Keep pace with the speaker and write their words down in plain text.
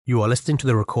You are listening to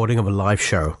the recording of a live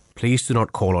show. Please do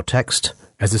not call or text,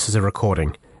 as this is a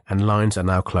recording, and lines are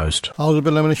now closed.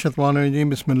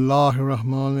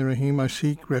 Bismillahirrahmanirrahim. I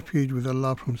seek refuge with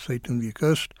Allah from Satan the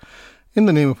accursed. In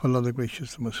the name of Allah, the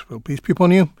gracious, the merciful. Peace be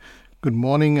upon you. Good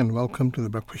morning and welcome to the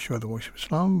Breakfast Show, The Voice of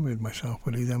Islam, with myself,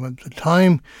 Waleed, Ahmed. The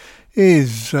time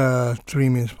is 3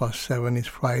 minutes past 7. It's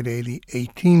Friday, the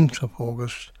 18th of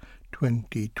August,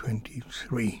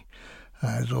 2023.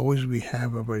 As always, we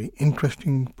have a very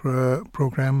interesting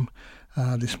program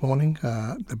this morning.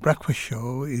 The Breakfast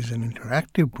Show is an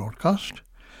interactive broadcast.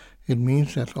 It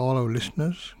means that all our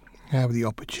listeners have the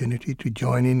opportunity to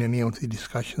join in any of the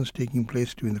discussions taking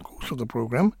place during the course of the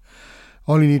program.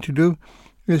 All you need to do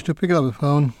is to pick up the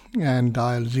phone and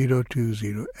dial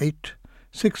 0208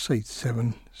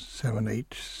 687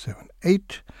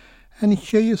 7878 and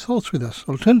share your thoughts with us.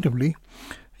 Alternatively,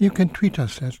 you can tweet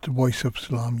us at the Voice of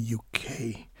Islam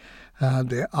UK.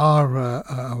 There are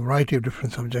a variety of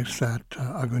different subjects that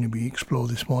are going to be explored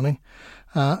this morning.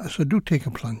 So do take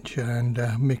a plunge and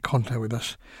make contact with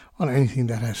us on anything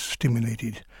that has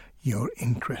stimulated your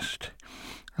interest.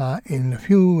 In a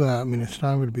few minutes'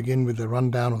 time, we'll begin with a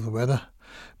rundown of the weather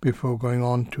before going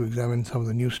on to examine some of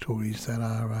the news stories that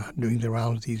are doing the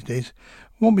rounds these days.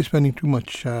 Won't be spending too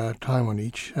much time on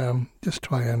each. Just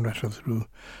try and rattle through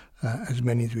as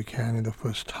many as we can in the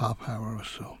first half hour or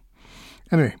so.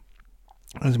 Anyway,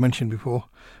 as mentioned before,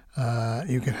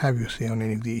 you can have your say on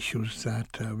any of the issues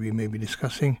that we may be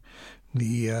discussing.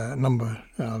 The number,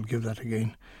 I'll give that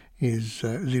again, is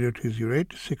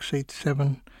 0208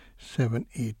 687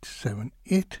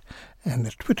 7878, and the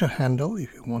Twitter handle,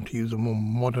 if you want to use a more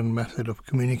modern method of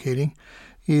communicating,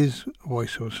 is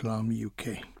Voice of Islam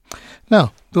UK.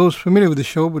 Now, those familiar with the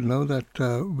show would know that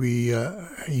we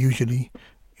usually,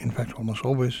 in fact almost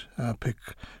always, pick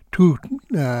two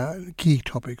key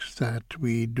topics that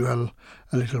we dwell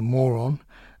a little more on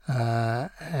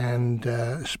and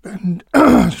spend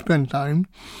time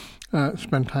on.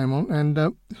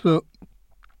 And so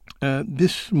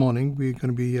this morning we're going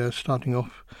to be starting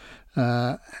off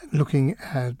looking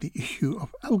at the issue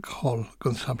of alcohol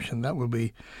consumption. That will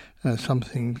be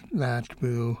something that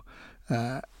will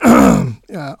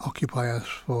occupy us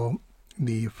for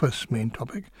the first main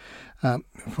topic.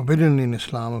 Forbidden in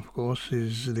Islam, of course,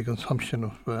 is the consumption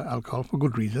of alcohol for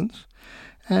good reasons.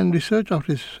 And research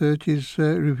after research is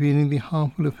revealing the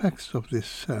harmful effects of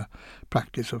this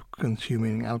practice of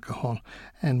consuming alcohol.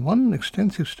 And one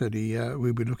extensive study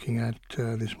we'll be looking at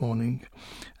this morning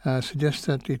suggests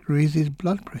that it raises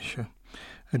blood pressure.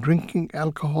 Drinking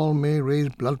alcohol may raise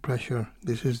blood pressure.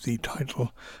 This is the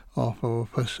title of our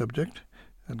first subject.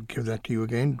 I'll give that to you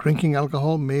again. Drinking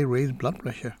alcohol may raise blood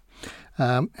pressure.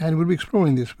 And we'll be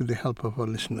exploring this with the help of our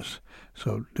listeners.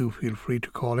 So do feel free to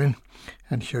call in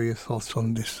and share your thoughts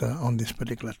on this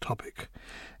particular topic.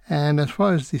 And as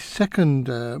far as the second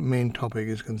main topic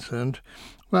is concerned,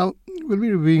 well, we'll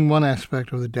be reviewing one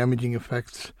aspect of the damaging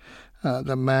effects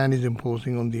that man is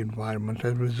imposing on the environment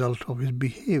as a result of his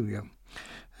behavior.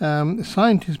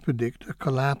 Scientists predict a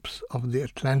collapse of the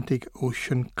Atlantic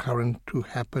Ocean current to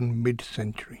happen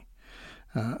mid-century.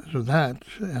 So that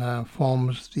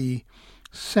forms the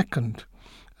second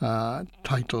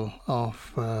title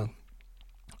of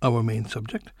our main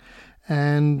subject.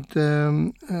 And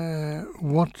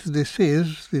what this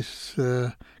is, this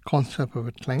concept of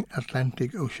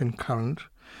Atlantic Ocean current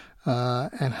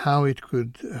and how it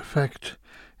could affect,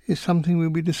 is something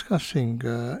we'll be discussing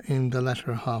in the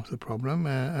latter half of the program.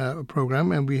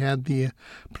 And we had the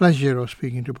pleasure of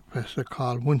speaking to Professor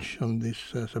Wunsch on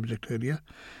this subject earlier,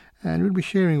 and we'll be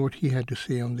sharing what he had to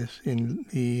say on this in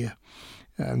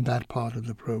that part of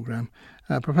the program.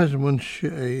 Professor Wunsch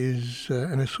is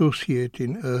an associate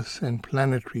in Earth and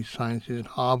Planetary Sciences at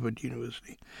Harvard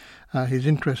University. His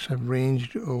interests have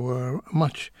ranged over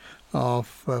much of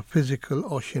physical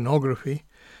oceanography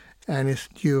and its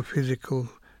geophysical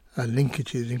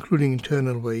linkages, including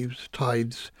internal waves,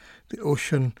 tides, the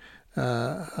ocean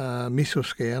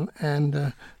mesoscale,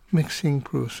 and mixing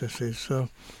processes. So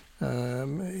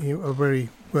a very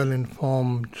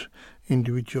well-informed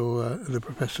individual, the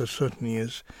professor certainly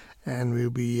is, and we'll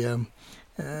be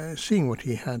seeing what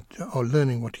he had, or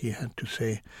learning what he had to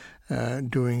say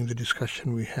during the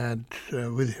discussion we had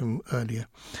with him earlier.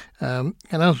 And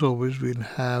as always, we'll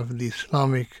have the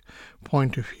Islamic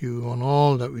point of view on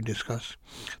all that we discuss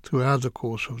throughout the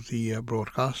course of the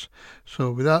broadcast.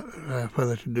 So without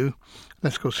further ado,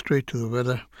 let's go straight to the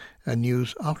weather and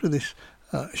news after this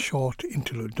short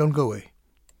interlude. Don't go away.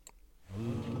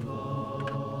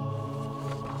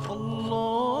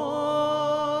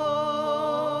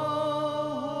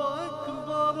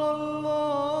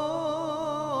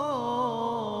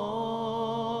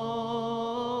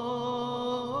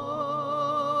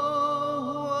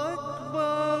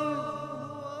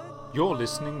 You're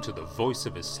listening to the Voice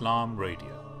of Islam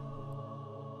Radio,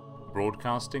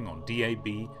 broadcasting on DAB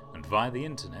and via the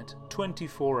internet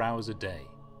 24 hours a day.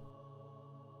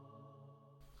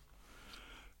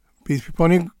 Peace be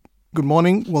upon you. Good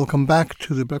morning. Welcome back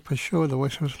to the Breakfast Show, the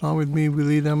Voice of Islam with me,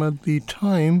 Waleed Ahmed. The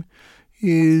time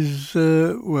is,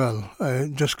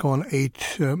 just gone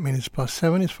 8 minutes past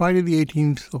 7. It's Friday the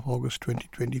 18th of August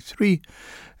 2023.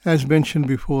 As mentioned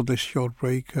before this short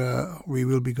break, we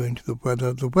will be going to the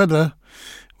weather. The weather,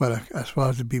 well, as far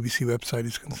as the BBC website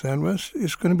is concerned,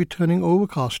 is going to be turning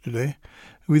overcast today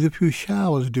with a few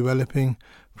showers developing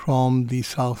from the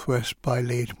southwest by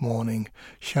late morning.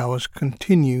 Showers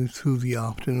continue through the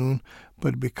afternoon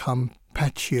but become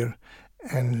patchier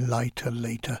and lighter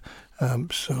later.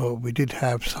 So we did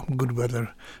have some good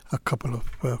weather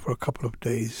for a couple of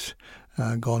days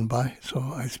gone by. So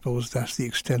I suppose that's the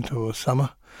extent of our summer.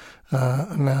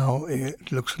 Now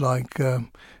it looks like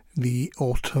the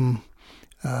autumn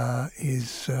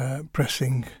is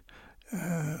pressing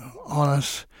on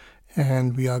us,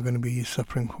 and we are going to be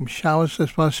suffering from showers.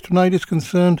 As far as tonight is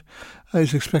concerned,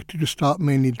 it's expected to start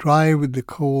mainly dry with the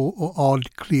cool or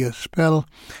odd clear spell.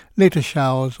 Later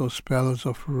showers or spells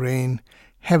of rain,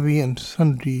 heavy and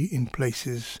sundry in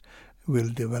places, will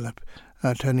develop,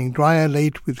 turning drier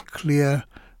late with clear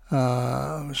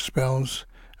spells,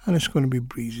 and it's going to be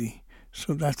breezy.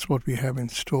 So that's what we have in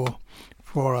store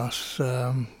for us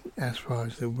as far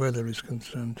as the weather is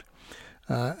concerned.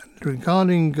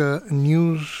 Regarding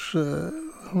news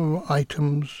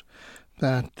items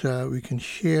that we can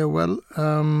share,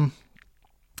 one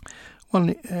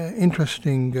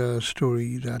interesting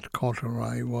story that caught our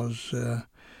eye was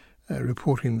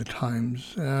reporting in the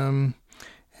Times, and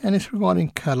it's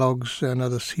regarding Kellogg's and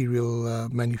other cereal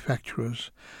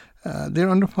manufacturers. They're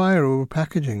under fire over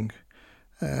packaging.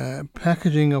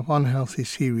 Packaging of unhealthy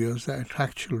cereals that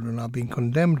attract children are being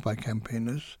condemned by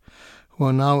campaigners who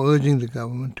are now urging the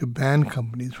government to ban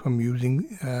companies from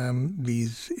using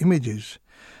these images.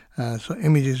 So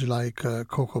images like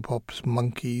Cocoa Pops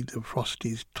monkey, the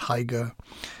Frosties tiger,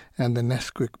 and the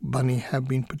Nesquik bunny have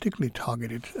been particularly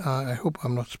targeted. I hope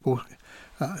I'm not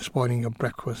spoiling your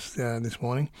breakfast this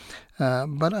morning,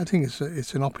 but I think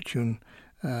it's an opportune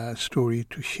story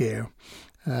to share.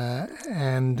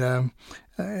 And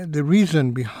the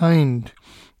reason behind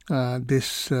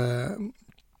this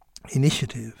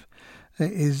initiative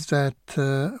is that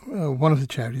one of the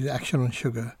charities, Action on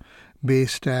Sugar,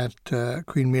 based at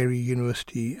Queen Mary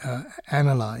University,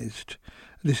 analysed,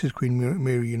 this is Queen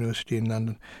Mary University in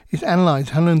London, it analysed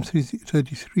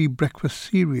 133 breakfast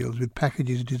cereals with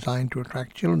packages designed to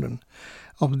attract children.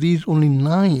 Of these, only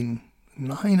 9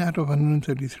 out of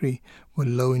 133 were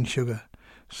low in sugar.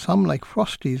 Some, like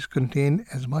Frosties, contain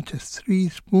as much as 3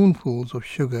 spoonfuls of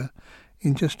sugar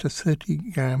in just a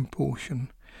 30-gram portion.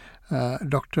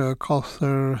 Dr.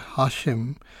 Kauthar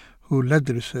Hashim, who led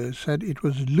the research, said it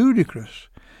was ludicrous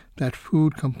that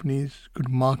food companies could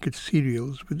market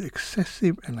cereals with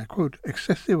excessive, and I quote,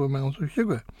 excessive amounts of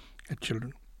sugar at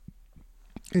children.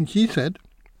 And she said,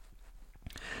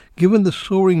 given the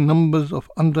soaring numbers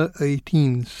of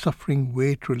under-18s suffering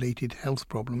weight-related health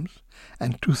problems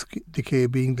and tooth decay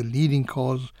being the leading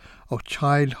cause of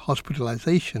child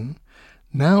hospitalization,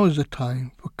 now is the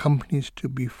time for companies to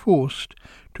be forced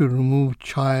to remove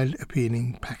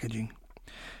child-appealing packaging.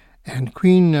 And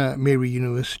Queen Mary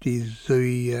University's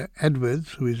Zoe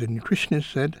Edwards, who is a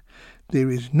nutritionist, said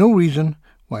there is no reason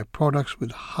why products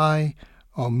with high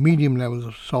or medium levels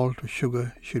of salt or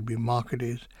sugar should be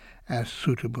marketed as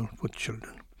suitable for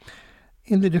children.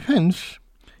 In the defense,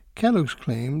 Kellogg's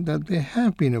claimed that they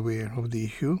have been aware of the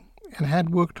issue and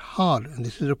had worked hard, and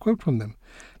this is a quote from them,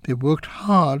 they worked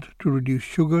hard to reduce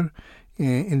sugar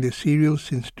in their cereals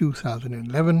since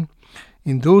 2011.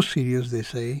 In those cereals, they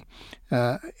say,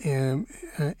 in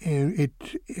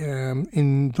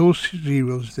those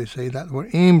cereals, they say, that were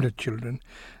aimed at children,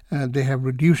 they have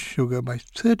reduced sugar by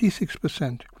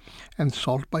 36% and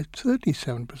salt by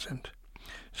 37%.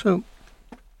 So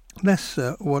that's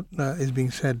what is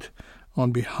being said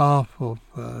on behalf of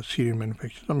cereal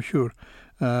manufacturers. I'm sure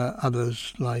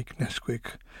others like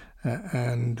Nesquik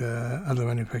and other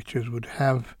manufacturers would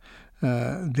have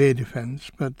their defense,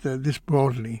 but this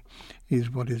broadly is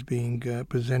what is being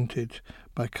presented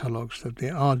by Kellogg's, that they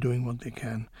are doing what they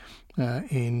can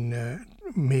in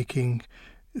making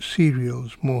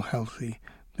cereals more healthy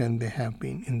than they have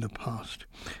been in the past.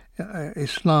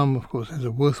 Islam, of course, has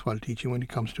a worthwhile teaching when it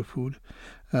comes to food,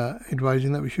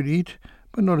 advising that we should eat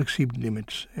but not exceed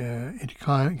limits. It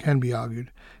can be argued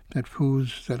that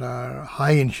foods that are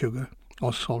high in sugar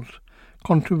or salt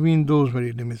contravene those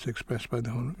very limits expressed by the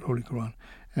Holy Quran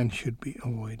and should be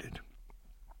avoided.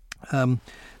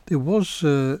 There was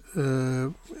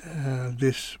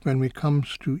this when it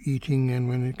comes to eating and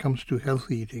when it comes to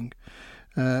healthy eating.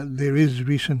 There is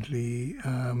recently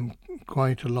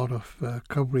quite a lot of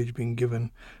coverage being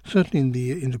given,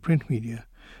 certainly in the print media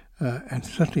and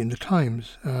certainly in the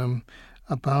Times,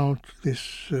 about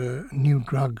this new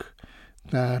drug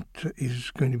that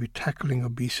is going to be tackling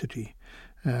obesity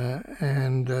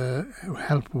and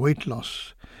help weight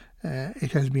loss.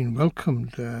 It has been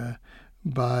welcomed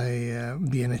by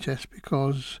the NHS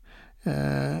because,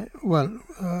 I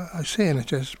say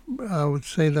NHS, I would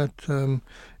say that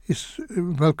it's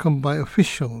welcomed by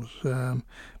officials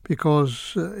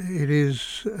because it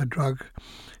is a drug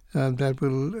that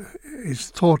is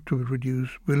thought to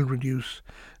will reduce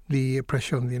the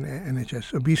pressure on the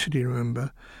NHS. Obesity,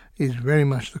 remember, is very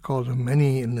much the cause of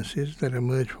many illnesses that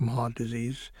emerge from heart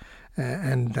disease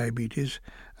and diabetes,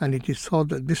 and it is thought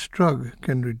that this drug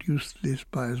can reduce this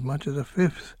by as much as a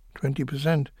fifth,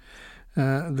 20%.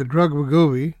 The drug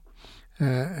Wegovy,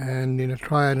 and in a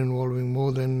trial involving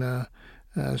more than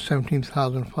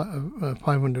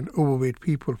 17,500 overweight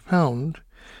people, found,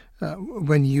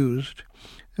 when used,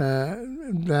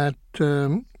 that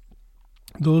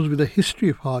those with a history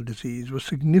of heart disease were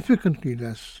significantly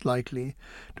less likely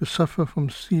to suffer from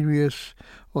serious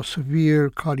or severe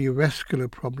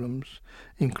cardiovascular problems,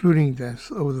 including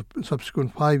death, over the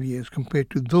subsequent 5 years compared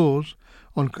to those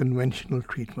on conventional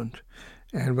treatment.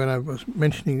 And when I was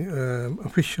mentioning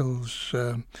officials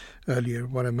earlier,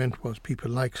 what I meant was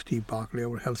people like Steve Barclay,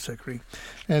 our health secretary.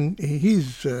 And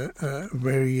he's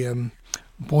very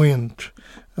buoyant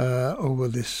over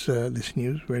this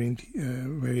news,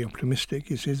 very optimistic.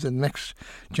 He says the next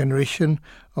generation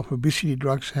of obesity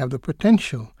drugs have the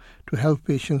potential to help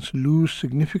patients lose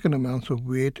significant amounts of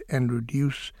weight and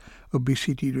reduce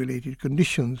obesity-related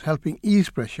conditions, helping ease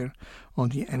pressure on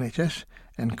the NHS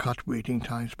and cut waiting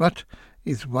times. But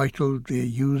it's vital they're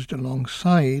used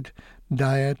alongside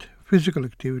diet, physical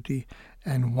activity,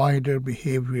 and wider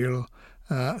behavioral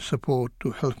support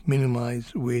to help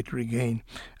minimize weight regain.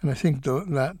 And I think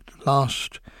that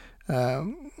last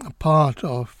part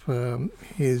of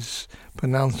his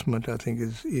pronouncement, I think,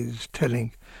 is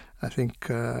telling. I think,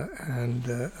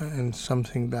 and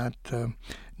something that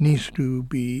needs to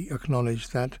be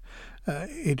acknowledged, that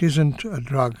it isn't a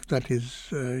drug that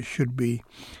should be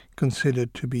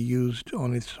considered to be used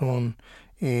on its own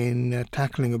in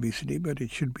tackling obesity, but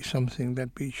it should be something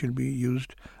that should be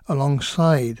used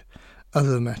alongside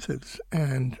other methods,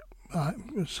 and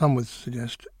some would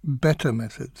suggest better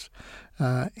methods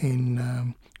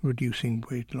in reducing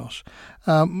weight loss.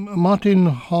 Martin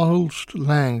Holst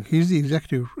Lang, he's the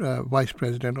executive vice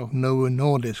president of Novo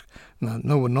Nordisk. Now,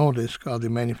 Novo Nordisk are the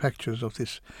manufacturers of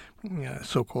this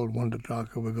so-called wonder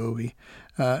drug, Wegovy.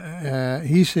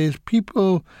 He says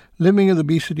people living with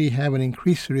obesity have an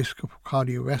increased risk of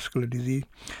cardiovascular disease,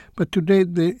 but today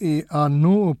there are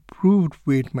no approved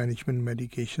weight management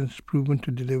medications proven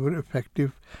to deliver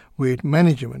effective weight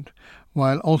management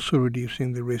while also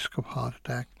reducing the risk of heart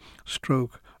attack,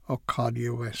 stroke, or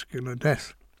cardiovascular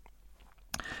death.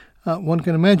 One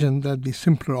can imagine that the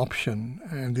simpler option,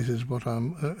 and this is what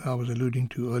I was alluding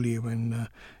to earlier when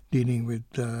dealing with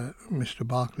Mr.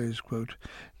 Barclay's quote,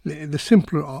 the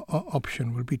simpler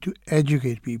option would be to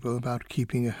educate people about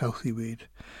keeping a healthy weight.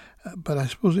 But I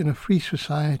suppose in a free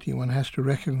society, one has to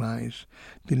recognize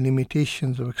the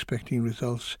limitations of expecting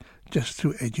results just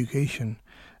through education.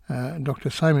 Dr.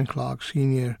 Simon Clark,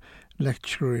 senior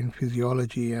lecturer in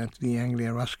physiology at the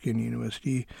Anglia Ruskin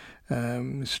University,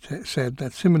 said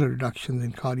that similar reductions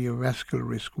in cardiovascular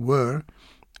risk were,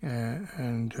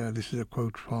 and this is a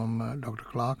quote from Dr.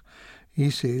 Clark, he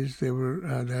says there were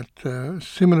that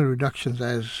similar reductions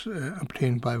as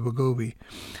obtained by Wegovy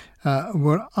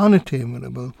were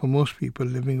unattainable for most people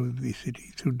living with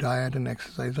obesity through diet and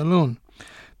exercise alone.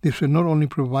 This would not only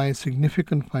provide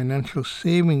significant financial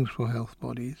savings for health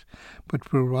bodies, but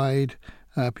provide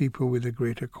people with a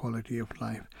greater quality of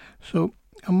life. So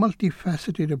a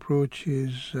multifaceted approach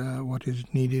is what is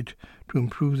needed to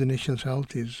improve the nation's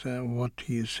health, is what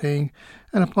he is saying.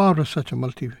 And a part of such a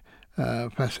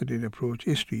multifaceted approach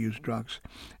is to use drugs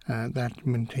that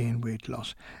maintain weight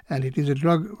loss. And it is a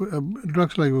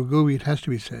drugs like Wegovy, it has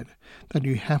to be said, that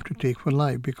you have to take for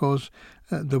life, because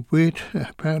the weight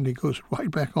apparently goes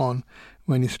right back on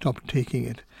when you stop taking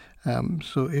it.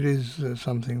 So it is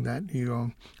something that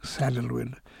you're saddled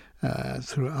with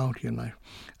throughout your life.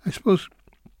 I suppose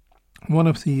one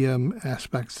of the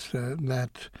aspects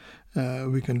that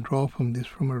we can draw from this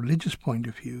from a religious point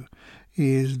of view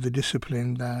is the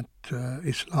discipline that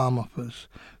Islam offers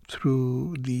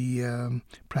through the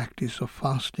practice of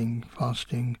fasting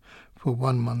for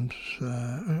 1 month,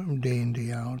 day in,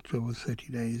 day out, over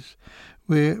 30 days,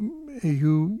 where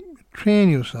you train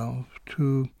yourself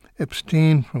to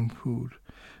abstain from food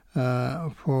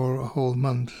for a whole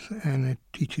month, and it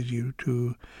teaches you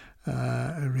to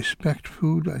respect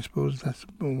food. I suppose that's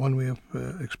one way of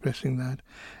expressing that,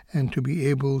 and to be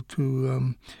able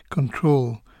to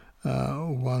control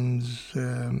one's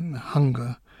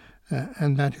hunger.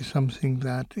 And that is something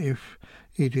that if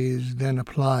it is then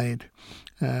applied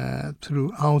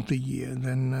throughout the year,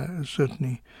 then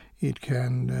certainly it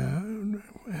can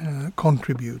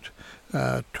contribute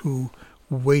to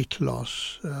weight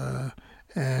loss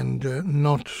and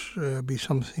not be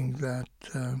something that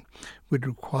would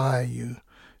require you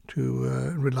to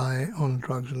rely on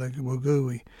drugs like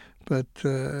Wegovy. But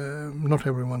not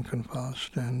everyone can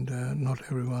fast, and not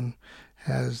everyone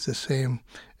has the same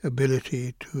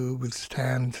ability to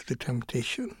withstand the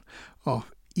temptation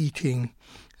of eating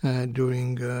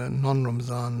during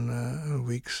non-Ramzan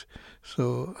weeks.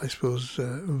 So I suppose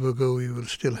Wegovy will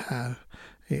still have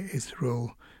its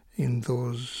role in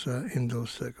those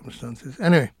circumstances.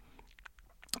 Anyway,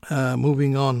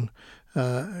 moving on,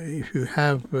 if you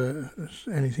have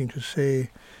anything to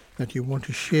say that you want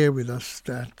to share with us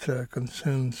that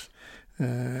concerns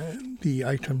the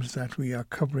items that we are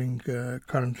covering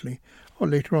currently, or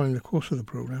later on in the course of the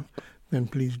program, then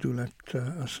please do let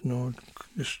us know.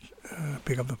 Just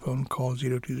pick up the phone, call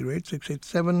 0208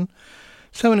 687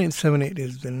 7878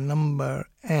 is the number,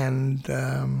 and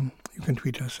you can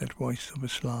tweet us at Voice of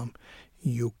Islam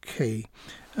UK.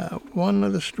 One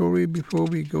other story before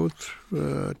we go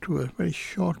to a very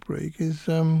short break is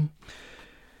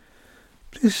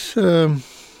this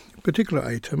particular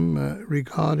item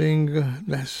regarding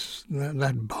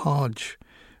that barge.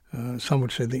 Some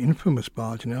would say the infamous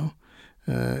barge now.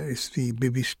 It's the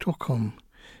BB Stockholm.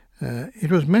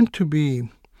 It was meant to be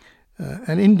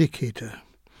an indicator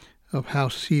of how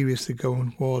serious the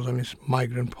government was on its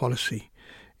migrant policy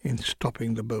in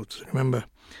stopping the boats. Remember,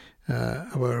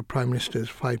 our Prime Minister's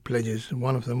 5 pledges, and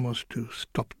one of them was to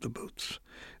stop the boats.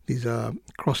 These are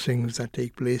crossings that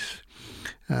take place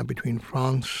between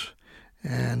France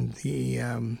and the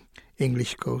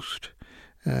English coast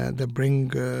that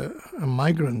bring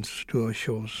migrants to our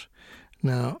shores.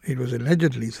 Now, it was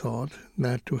allegedly thought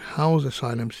that to house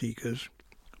asylum seekers,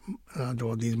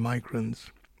 or these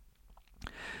migrants,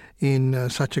 in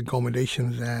such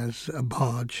accommodations as a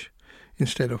barge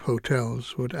instead of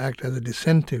hotels would act as a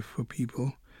disincentive for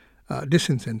people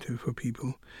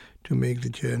to make the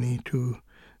journey to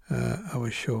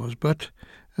our shores. But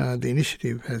the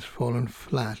initiative has fallen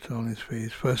flat on its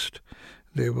face. First,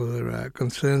 there were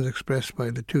concerns expressed by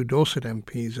the 2 Dorset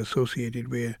MPs associated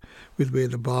with where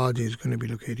the barge is going to be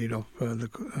located off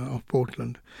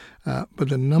Portland. But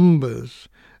the numbers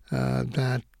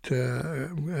that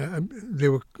they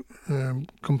were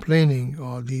complaining,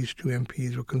 or these 2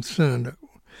 MPs were concerned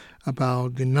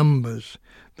about the numbers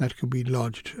that could be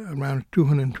lodged, around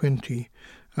 220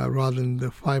 rather than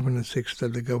the 506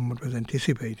 that the government was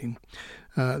anticipating.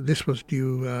 This was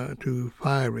due to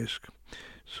fire risk.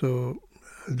 So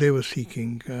they were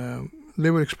expressing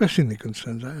their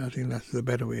concerns, I think that's the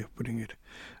better way of putting it,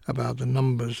 about the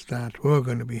numbers that were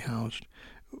going to be housed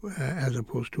as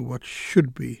opposed to what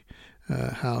should be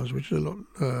housed, which is a lot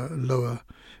lower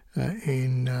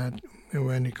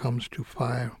when it comes to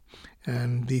fire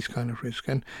and these kind of risks.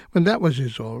 And when that was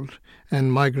resolved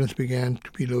and migrants began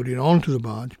to be loaded onto the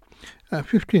barge,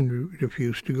 15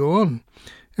 refused to go on.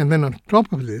 And then on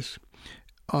top of this,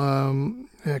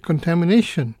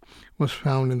 contamination was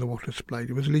found in the water supply.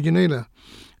 It was Legionella,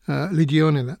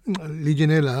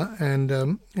 and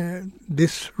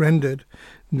this rendered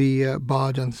the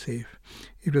barge unsafe.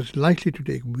 It was likely to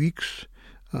take weeks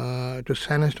to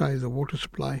sanitize the water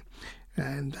supply,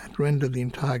 and that rendered the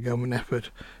entire government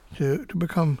effort to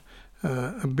become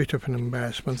a bit of an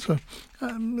embarrassment. So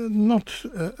not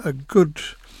a good...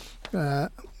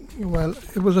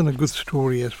 it wasn't a good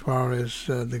story as far as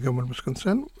the government was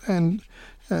concerned. And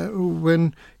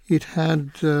when it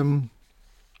had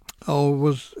or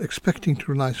was expecting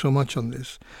to rely so much on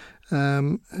this,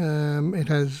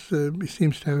 it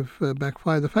seems to have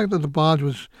backfired. The fact that the barge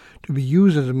was to be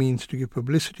used as a means to give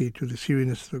publicity to the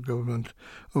seriousness of the government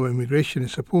over immigration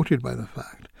is supported by the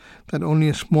fact that only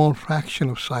a small fraction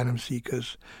of asylum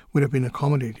seekers would have been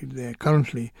accommodated there.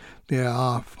 Currently, there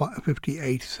are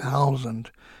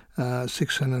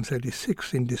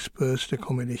 58,636 in dispersed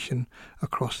accommodation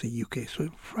across the UK. So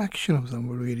a fraction of them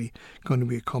were really going to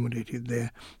be accommodated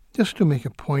there. Just to make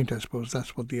a point, I suppose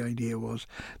that's what the idea was.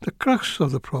 The crux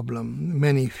of the problem,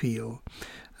 many feel,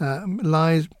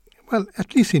 lies, well,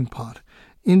 at least in part,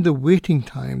 in the waiting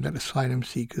time that asylum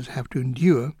seekers have to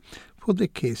endure for their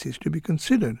cases to be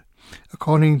considered.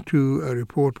 According to a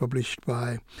report published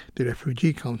by the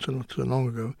Refugee Council not so long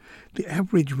ago, the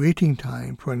average waiting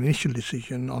time for an initial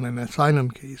decision on an asylum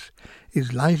case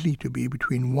is likely to be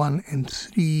between 1 and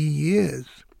 3 years.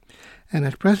 And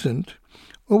at present,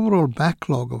 overall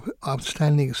backlog of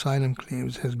outstanding asylum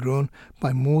claims has grown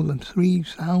by more than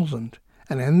 3,000.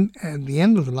 And at the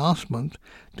end of the last month,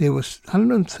 there was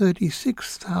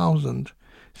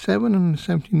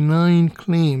 136,779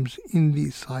 claims in the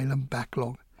asylum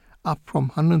backlog, up from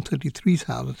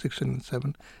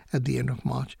 133,607 at the end of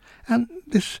March. And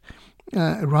this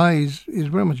rise is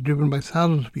very much driven by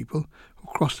thousands of people who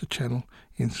cross the channel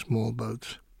in small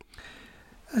boats.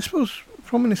 I suppose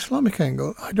from an Islamic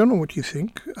angle, I don't know what you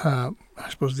think. I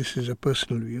suppose this is a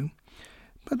personal view.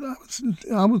 But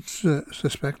I would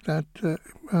suspect that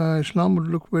Islam would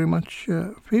look very much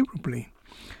favorably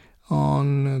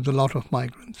on the lot of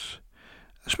migrants,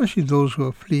 especially those who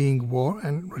are fleeing war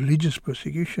and religious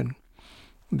persecution.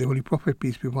 The Holy Prophet,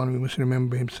 peace be upon him, we must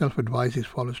remember, himself advised his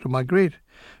followers to migrate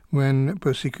when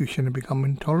persecution had become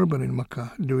intolerable in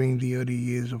Mecca during the early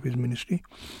years of his ministry.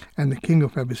 And the king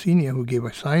of Abyssinia, who gave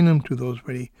asylum to those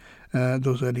early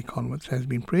converts, has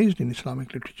been praised in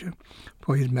Islamic literature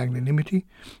for his magnanimity,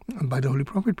 and by the Holy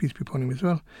Prophet, peace be upon him as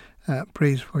well,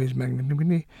 praised for his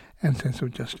magnanimity and sense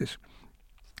of justice.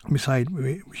 Besides,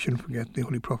 we shouldn't forget the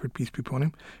Holy Prophet, peace be upon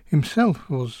him, himself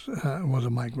was a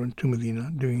migrant to Medina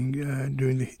during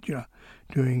the Hijrah,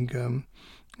 during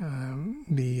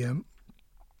the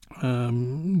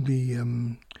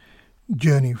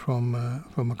journey from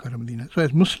Makkah to Medina. So,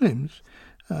 as Muslims,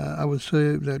 I would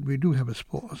say that we do have a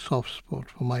soft spot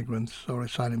for migrants or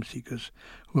asylum seekers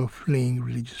who are fleeing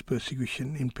religious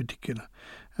persecution in particular.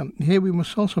 Here we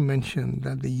must also mention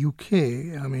that the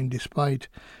UK, despite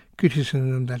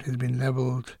criticism that has been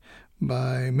levelled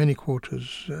by many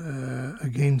quarters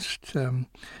against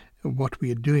what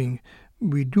we are doing,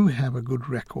 we do have a good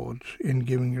record in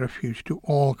giving refuge to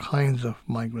all kinds of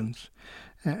migrants.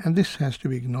 And this has to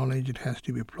be acknowledged, it has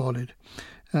to be applauded,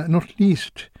 not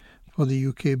least for the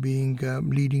UK being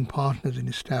leading partners in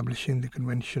establishing the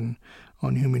Convention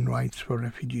on Human Rights for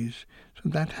Refugees. So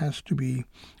that has to be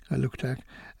looked at.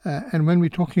 And when we're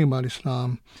talking about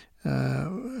Islam,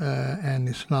 an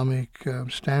Islamic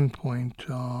standpoint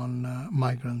on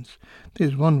migrants,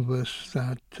 there's one verse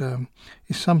that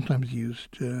is sometimes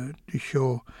used to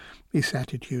show its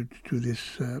attitude to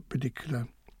this particular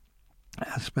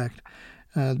aspect.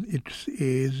 It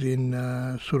is in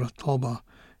Surah Tawbah,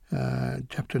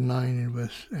 chapter 9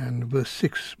 and verse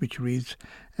 6, which reads,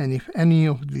 "And if any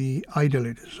of the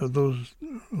idolaters, so those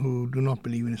who do not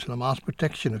believe in Islam, ask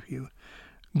protection of you,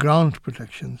 grant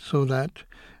protection so that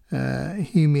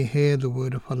he may hear the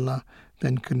word of Allah,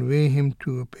 then convey him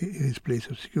to his place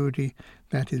of security.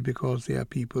 That is because they are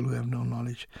people who have no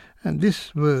knowledge." And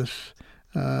this verse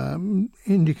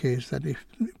indicates that if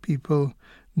people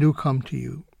do come to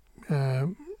you,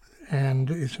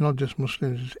 and it's not just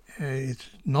Muslims, it's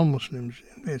non-Muslims,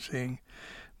 they're saying,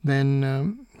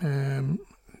 then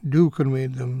do convey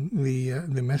them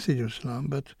the message of Islam,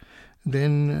 but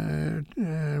then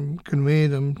convey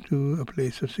them to a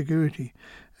place of security.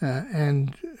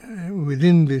 And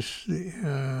within this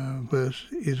verse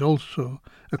is also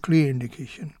a clear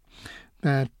indication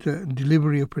that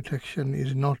delivery of protection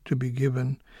is not to be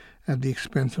given at the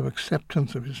expense of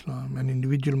acceptance of Islam. An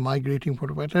individual migrating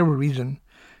for whatever reason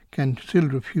can still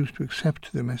refuse to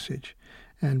accept the message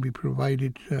and be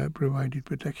provided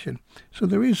protection. So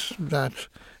there is that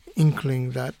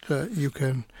inkling that you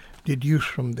can deduce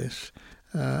from this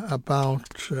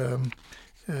about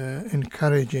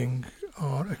encouraging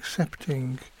or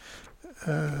accepting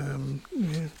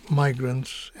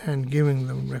migrants and giving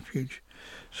them refuge.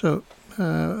 So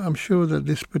I'm sure that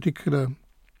this particular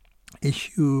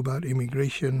issue about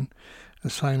immigration,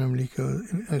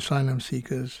 asylum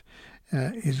seekers,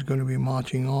 is going to be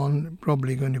marching on,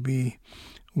 probably going to be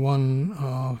one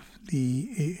of the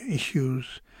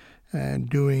issues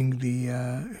during the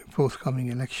forthcoming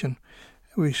election.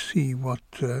 We see what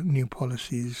new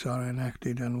policies are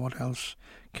enacted and what else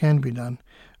can be done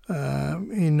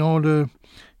in order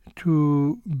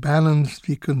to balance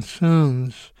the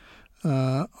concerns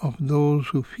of those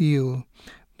who feel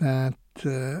that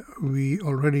we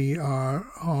already are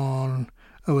on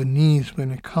our knees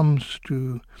when it comes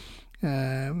to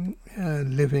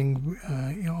living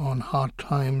on hard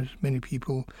times, many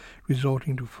people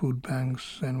resorting to food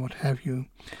banks and what have you.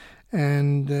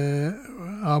 And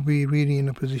are we really in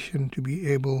a position to be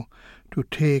able to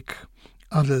take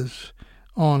others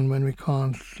on when we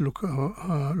can't look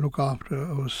after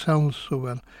ourselves so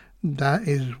well? that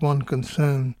is one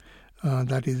concern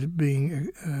that is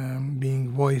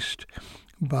being voiced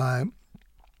by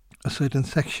a certain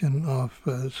section of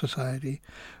society,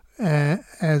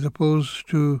 as opposed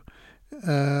to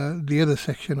the other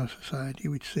section of society,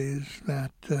 which says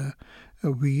that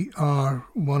we are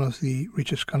one of the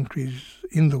richest countries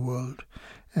in the world,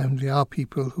 and there are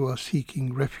people who are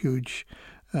seeking refuge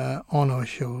on our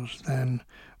shores. Then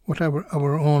whatever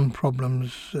our own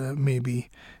problems may be,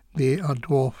 they are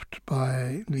dwarfed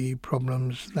by the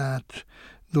problems that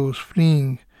those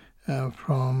fleeing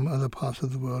from other parts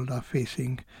of the world are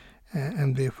facing,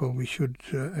 and therefore we should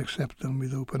accept them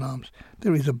with open arms.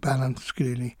 There is a balance,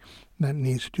 clearly, that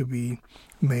needs to be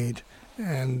made,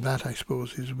 and that, I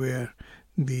suppose, is where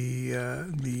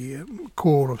the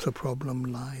core of the problem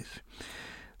lies.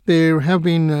 There have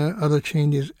been other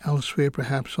changes elsewhere,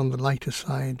 perhaps on the lighter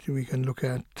side. We can look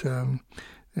at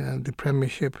the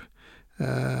Premiership.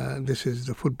 This is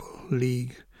the Football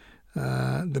League.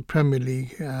 The Premier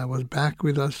League was back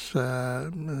with us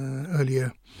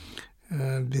earlier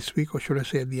this week, or should I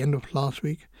say at the end of last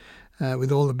week,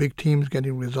 with all the big teams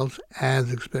getting results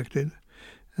as expected.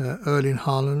 Erling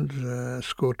Haaland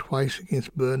scored twice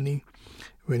against Burnley,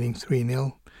 winning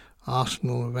 3-0.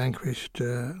 Arsenal vanquished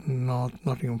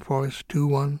Nottingham Forest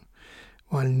 2-1,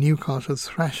 while Newcastle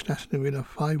thrashed Aston Villa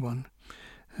 5-1.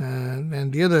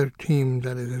 And the other team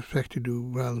that is expected to do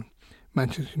well,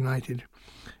 Manchester United,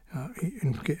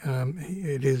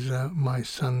 it is my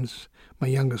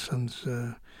younger son's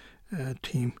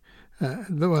team.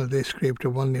 Well, they scraped a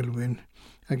 1-0 win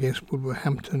against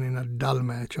Wolverhampton in a dull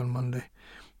match on Monday.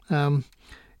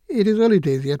 It is early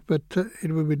days yet, but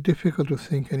it would be difficult to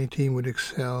think any team would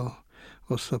excel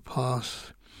or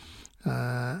surpass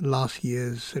last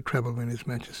year's treble winners,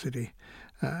 Manchester City.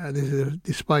 This is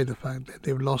despite the fact that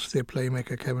they've lost their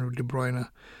playmaker Kevin De Bruyne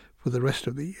for the rest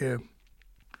of the year.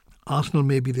 Arsenal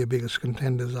may be their biggest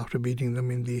contenders after beating them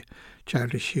in the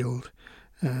Charity Shield,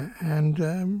 and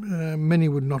many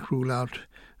would not rule out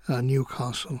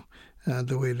Newcastle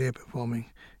the way they're performing.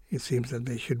 It seems that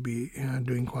they should be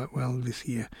doing quite well this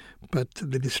year. But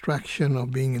the distraction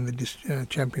of being in the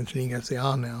Champions League as they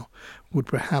are now would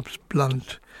perhaps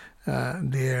blunt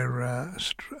their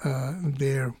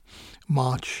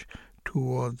march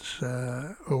towards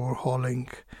overhauling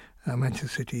Manchester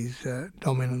City's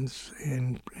dominance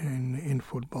in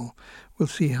football. We'll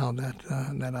see how that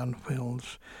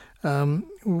unfolds.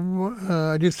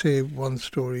 I did say one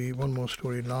more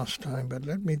story last time, but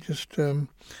let me just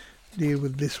deal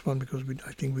with this one because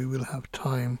I think we will have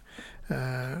time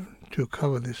to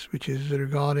cover this, which is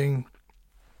regarding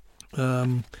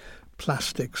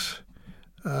plastics.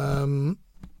 Now,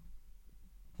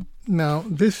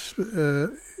 this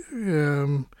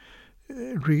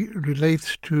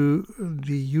relates to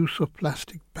the use of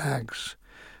plastic bags.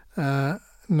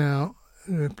 Now,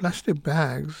 plastic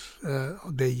bags,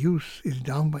 their use is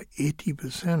down by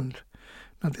 80%.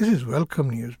 Now, this is welcome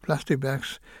news. Plastic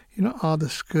bags, are the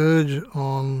scourge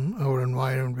on our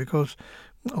environment because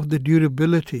of the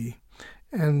durability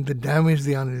and the damage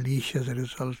they unleash as a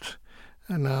result.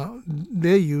 And now,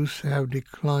 their use have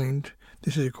declined.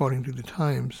 This is according to the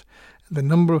Times. The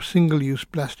number of single-use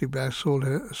plastic bags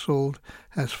sold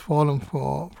has fallen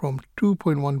from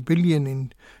 2.1 billion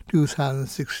in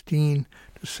 2016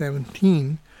 to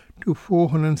 17 to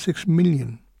 406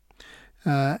 million.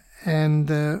 And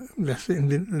that's in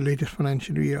the latest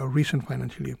financial year or recent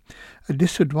financial year. A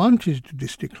disadvantage to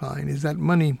this decline is that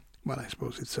money, well, I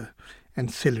suppose it's an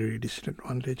ancillary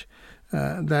disadvantage,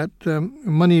 that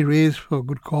money raised for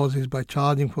good causes by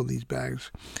charging for these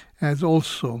bags has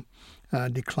also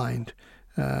declined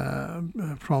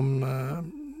from,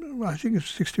 I think it's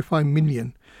 65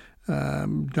 million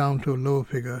down to a lower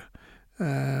figure.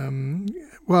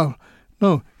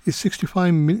 It's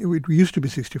 65 million. It used to be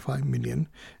 65 million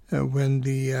when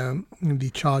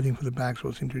the charging for the bags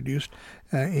was introduced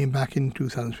back in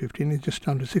 2015. It's just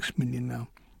down to 6 million now.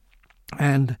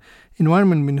 And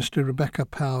Environment Minister Rebecca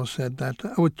Powell said that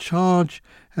our charge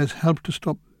has helped to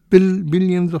stop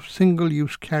billions of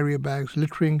single-use carrier bags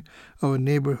littering our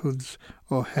neighbourhoods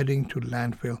or heading to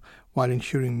landfill, while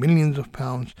ensuring millions of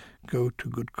pounds go to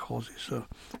good causes. So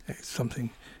it's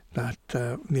something that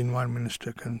the Environment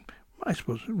Minister can, I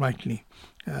suppose, rightly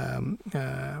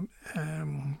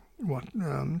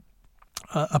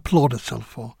applaud itself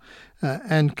for.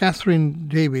 And Catherine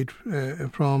David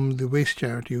from the waste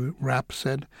charity WRAP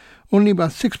said only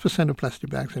about 6% of plastic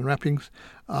bags and wrappings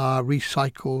are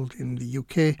recycled in the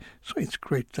UK, so it's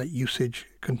great that usage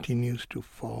continues to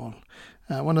fall.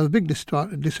 One of the big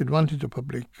disadvantages of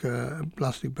public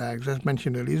plastic bags, as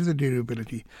mentioned earlier, is the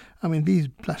durability. I mean, these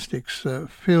plastics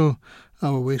fill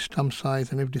our waste dump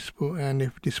sites, and if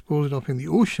disposed of in the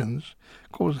oceans,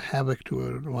 cause havoc to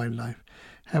our wildlife.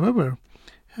 However,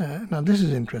 now this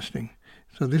is interesting.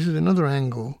 So this is another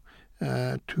angle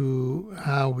to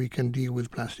how we can deal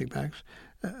with plastic bags,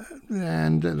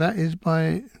 and that is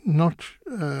by not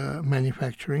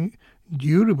manufacturing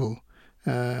durable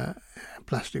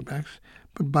plastic bags,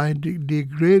 but by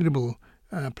degradable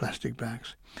plastic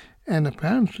bags. And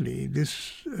apparently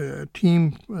this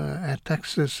team at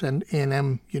Texas and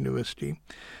A&M University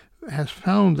has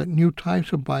found that new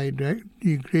types of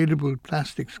biodegradable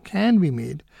plastics can be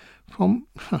made from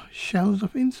shells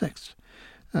of insects.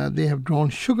 They have drawn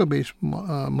sugar-based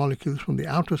molecules from the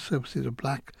outer surfaces of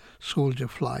black soldier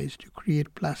flies to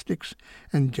create plastics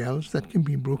and gels that can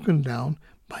be broken down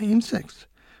by insects.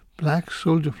 Black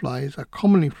soldier flies are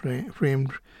commonly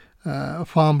farmed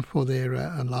for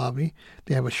their larvae.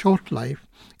 They have a short life,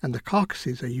 and the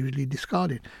carcasses are usually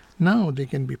discarded. Now they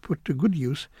can be put to good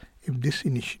use if this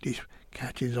initiative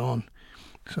catches on.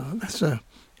 So that's a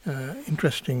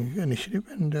interesting initiative,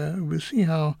 and we'll see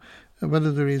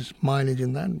whether there is mileage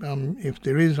in that. If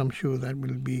there is, I'm sure that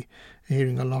we'll be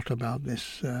hearing a lot about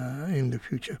this in the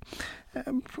future.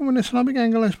 From an Islamic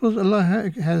angle, I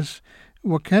suppose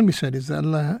what can be said is that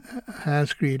Allah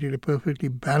has created a perfectly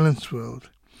balanced world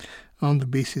on the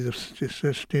basis of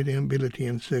sustainability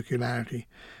and circularity.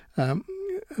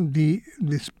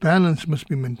 This balance must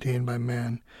be maintained by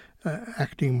man,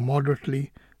 acting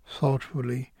moderately,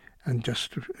 thoughtfully, and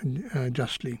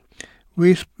justly.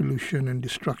 Waste, pollution, and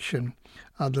destruction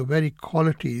are the very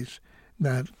qualities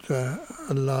that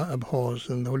Allah abhors.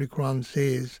 And the Holy Quran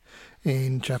says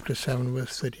in chapter 7,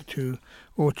 verse 32,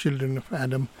 O children of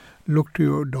Adam, look to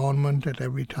your adornment at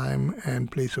every time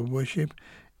and place of worship,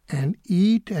 and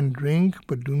eat and drink,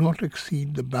 but do not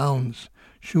exceed the bounds.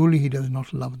 Surely He does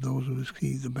not love those who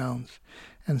exceed the bounds.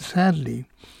 And sadly,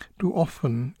 too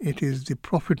often it is the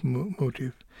profit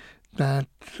motive that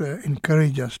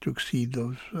encourage us to exceed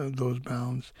those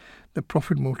bounds. The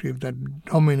profit motive that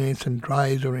dominates and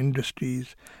drives our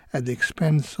industries at the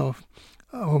expense of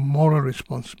our moral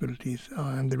responsibilities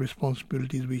and the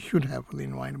responsibilities we should have for the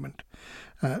environment.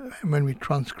 When we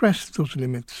transgress those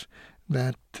limits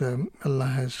that Allah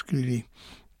has clearly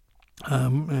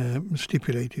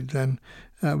stipulated, then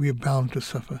we are bound to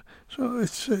suffer. So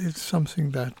it's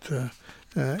something that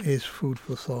is food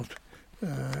for thought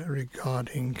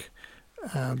regarding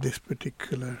this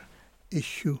particular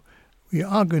issue. We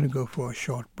are going to go for a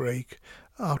short break.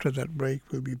 After that break,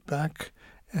 we'll be back,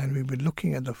 and we'll be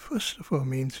looking at the first of our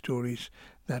main stories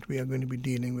that we are going to be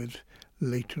dealing with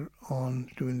later on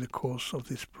during the course of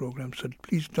this program. So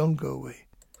please don't go away.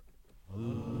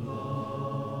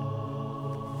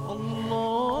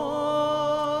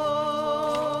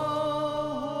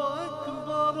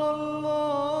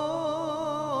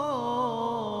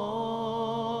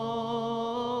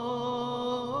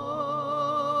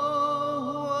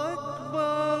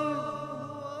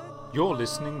 You're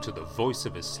listening to the Voice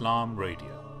of Islam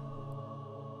Radio,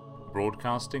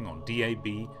 broadcasting on DAB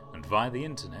and via the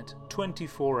internet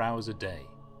 24 hours a day.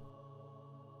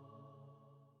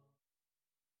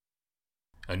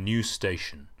 A new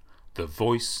station, the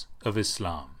Voice of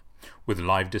Islam, with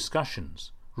live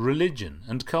discussions, religion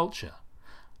and culture.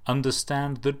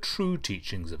 Understand the true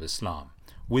teachings of Islam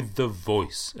with the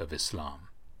Voice of Islam.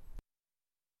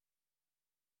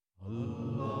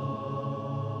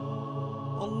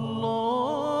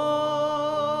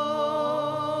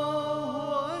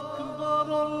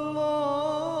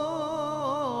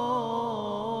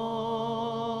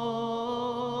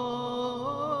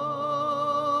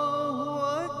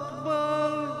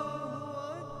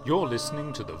 You're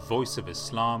listening to the Voice of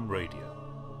Islam Radio,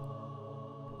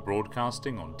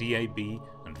 broadcasting on DAB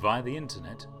and via the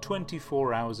internet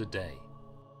 24 hours a day.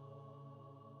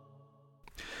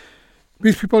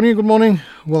 Peace be upon you. Good morning.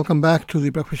 Welcome back to the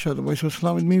Breakfast Show, the Voice of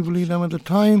Islam with me, Waleed. Ahmed. The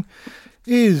time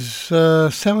is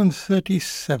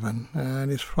 7:37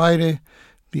 and it's Friday,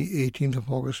 the 18th of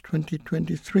August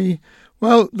 2023.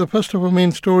 Well, the first of our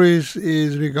main stories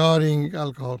is regarding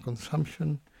alcohol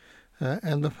consumption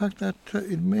and the fact that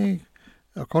it may,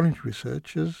 according to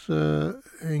researchers,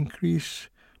 increase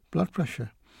blood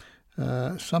pressure.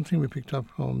 Something we picked up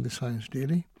from the Science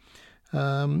Daily.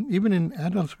 Even in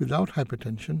adults without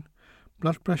hypertension,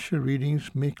 blood pressure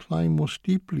readings may climb more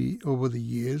steeply over the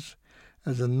years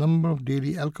as the number of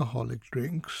daily alcoholic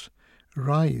drinks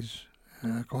rise,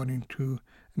 according to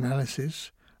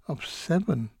analysis of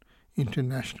 7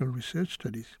 international research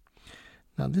studies.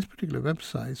 Now, this particular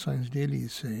website, Science Daily,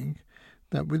 is saying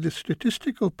that with the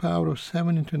statistical power of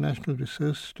 7 international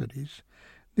research studies,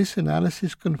 this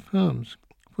analysis confirms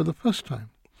for the first time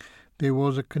there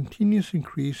was a continuous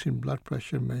increase in blood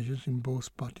pressure measures in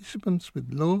both participants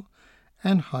with low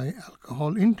and high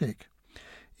alcohol intake.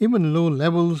 Even low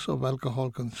levels of alcohol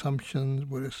consumption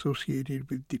were associated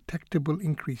with detectable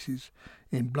increases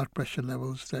in blood pressure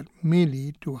levels that may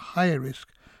lead to a higher risk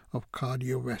of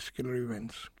cardiovascular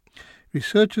events.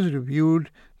 Researchers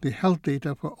reviewed the health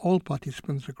data for all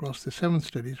participants across the 7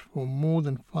 studies for more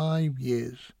than 5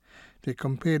 years. They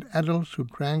compared adults who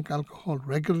drank alcohol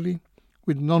regularly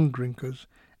with non-drinkers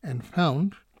and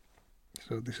found,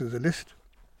 so this is a list,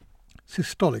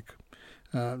 systolic,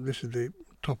 this is the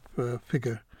top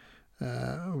figure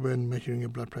when measuring your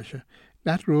blood pressure,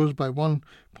 that rose by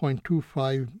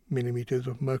 1.25 millimeters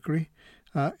of mercury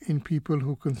in people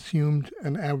who consumed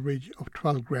an average of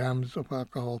 12 grams of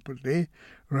alcohol per day,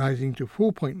 rising to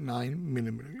 4.9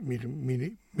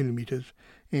 millimeters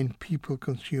in people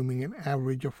consuming an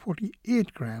average of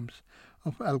 48 grams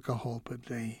of alcohol per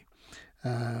day.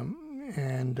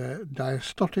 And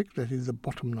diastolic, that is the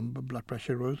bottom number, blood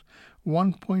pressure rose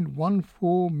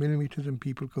 1.14 millimeters in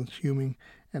people consuming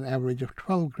an average of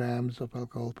 12 grams of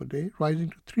alcohol per day, rising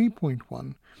to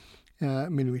 3.1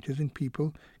 millimeters in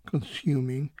people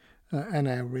consuming an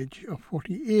average of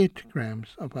 48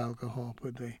 grams of alcohol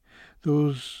per day.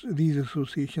 These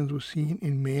associations were seen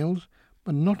in males,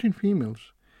 but not in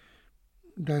females.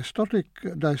 Diastolic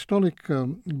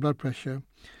blood pressure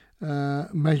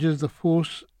measures the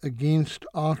force against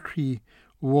artery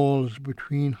walls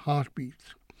between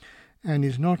heartbeats and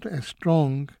is not as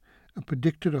strong a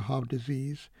predictor of heart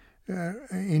disease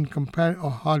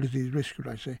heart disease risk,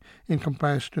 in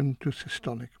comparison to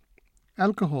systolic.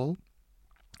 Alcohol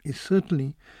is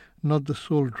certainly not the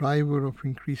sole driver of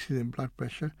increases in blood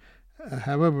pressure.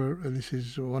 However, this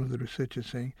is one of the researchers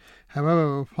saying,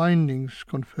 however, our findings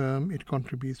confirm it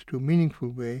contributes to a meaningful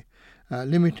way.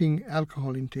 Limiting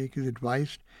alcohol intake is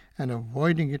advised and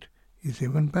avoiding it is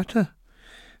even better.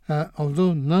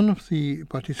 Although none of the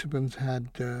participants had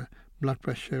blood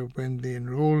pressure when they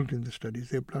enrolled in the studies,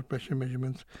 their blood pressure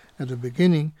measurements at the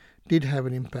beginning did have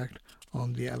an impact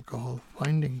on the alcohol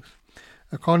findings.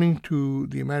 According to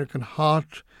the American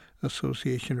Heart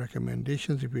Association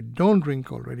recommendations, if you don't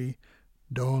drink already,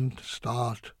 don't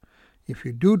start. If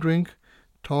you do drink,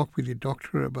 talk with your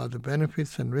doctor about the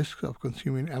benefits and risks of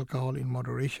consuming alcohol in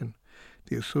moderation.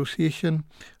 The association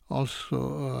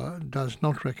also does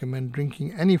not recommend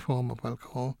drinking any form of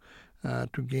alcohol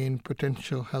to gain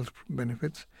potential health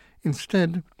benefits.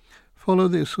 Instead, follow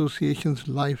the association's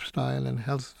lifestyle and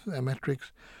health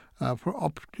metrics for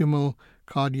optimal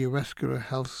cardiovascular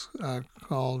health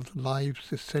called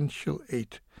Life's Essential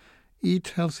 8. Eat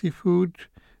healthy food,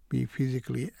 be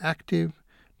physically active,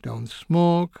 don't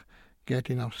smoke, get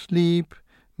enough sleep,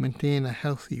 maintain a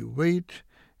healthy weight,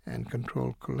 and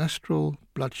control cholesterol,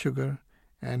 blood sugar,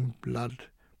 and blood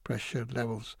pressure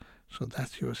levels. So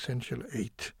that's your Essential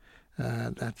 8.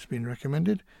 That's been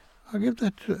recommended. I'll give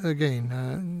that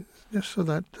again, just so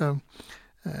that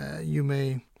you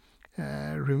may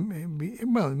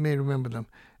may remember them.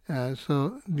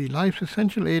 So the Life's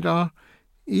Essential 8 are: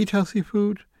 eat healthy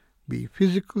food, be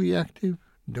physically active,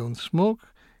 don't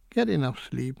smoke, get enough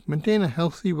sleep, maintain a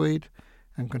healthy weight,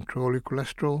 and control your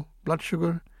cholesterol, blood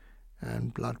sugar,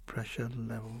 and blood pressure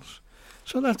levels.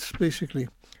 So that's basically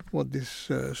what this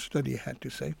study had to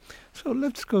say. So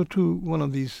let's go to one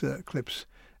of these clips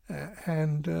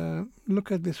and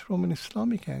look at this from an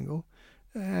Islamic angle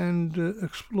and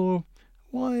explore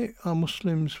why are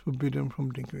Muslims forbidden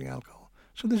from drinking alcohol.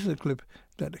 So this is a clip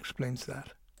that explains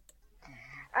that.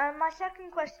 My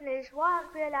second question is, why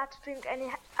aren't we allowed to drink any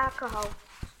alcohol?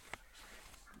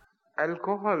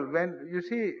 Alcohol, when you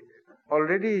see,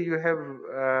 already you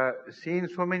have seen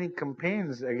so many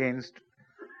campaigns against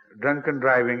drunken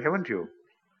driving, haven't you?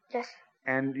 Yes.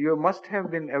 And you must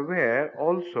have been aware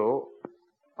also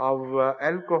of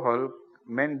alcohol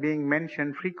being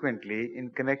mentioned frequently in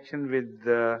connection with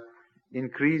the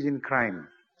increase in crime.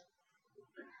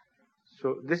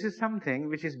 So this is something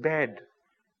which is bad,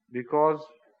 because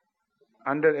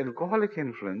under alcoholic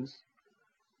influence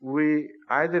we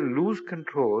either lose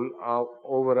control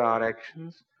over our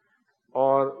actions,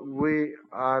 or we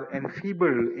are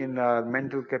enfeebled in our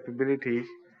mental capabilities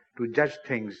to judge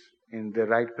things in the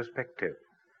right perspective.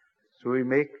 So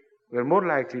we're more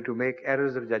likely to make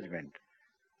errors of judgment,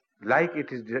 like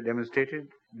it is demonstrated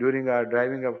during our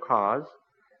driving of cars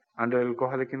under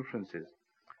alcoholic influences.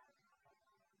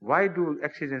 Why do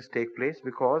accidents take place?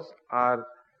 Because our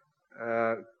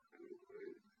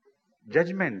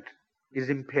judgment is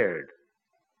impaired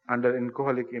under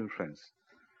alcoholic influence.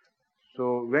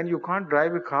 So when you can't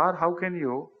drive a car, how can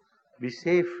you be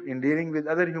safe in dealing with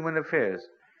other human affairs?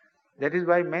 That is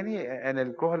why an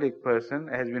alcoholic person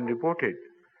has been reported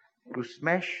to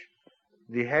smash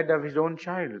the head of his own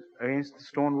child against the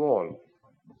stone wall,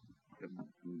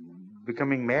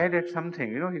 becoming mad at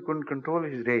something. He couldn't control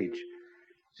his rage.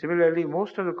 Similarly,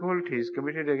 most of the cruelties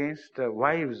committed against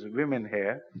wives, women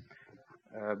here,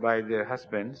 by their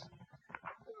husbands,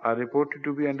 are reported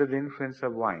to be under the influence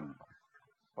of wine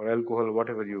or alcohol,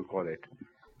 whatever you call it.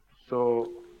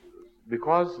 So,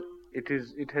 because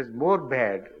it has more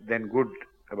bad than good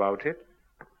about it,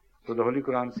 so the Holy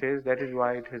Quran says that is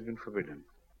why it has been forbidden.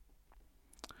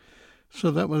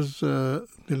 So that was the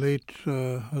late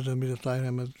Hazrat Mirza Tahir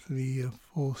Ahmed, the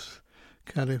fourth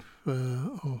Caliph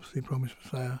of the Promised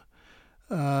Messiah,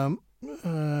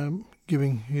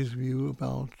 giving his view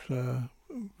about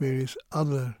various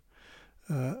other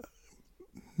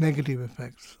negative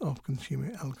effects of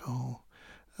consuming alcohol.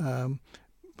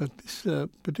 But this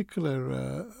particular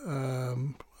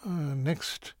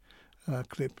next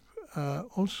clip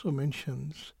also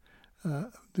mentions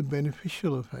the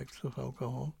beneficial effects of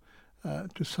alcohol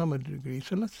to some degree.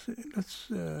 So let's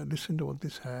listen to what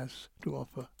this has to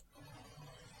offer.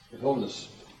 Holiness,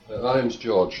 my name's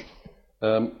George.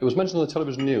 It was mentioned on the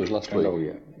television news last week.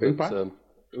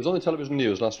 It was on the television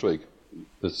news last week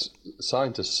that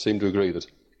scientists seem to agree that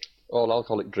all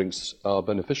alcoholic drinks are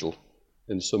beneficial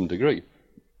in some degree.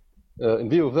 In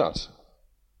view of that,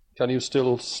 can you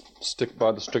still stick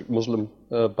by the strict Muslim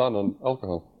ban on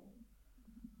alcohol?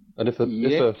 And it's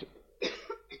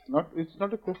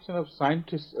not a question of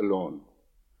scientists alone.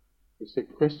 It's a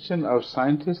question of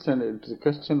scientists, and it's a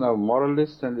question of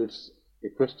moralists, and it's a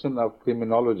question of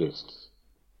criminologists.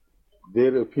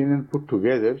 Their opinion put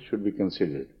together should be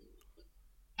considered.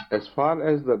 As far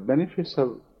as the benefits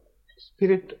of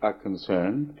spirit are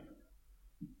concerned,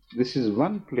 this is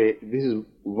one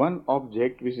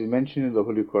object which is mentioned in the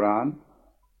Holy Quran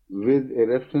with a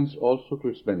reference also to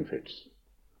its benefits.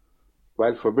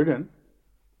 While forbidden,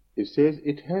 it says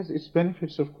it has its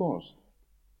benefits, of course,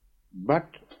 but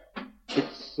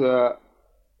its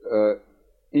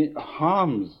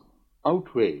harms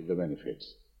outweigh the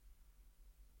benefits.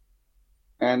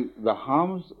 And the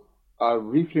harms are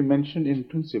briefly mentioned in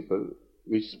principle,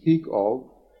 which speak of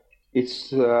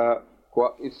its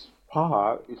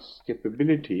power, its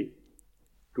capability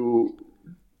to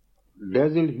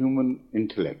dazzle human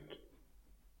intellect,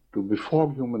 to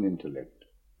befog human intellect,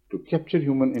 to capture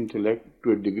human intellect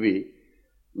to a degree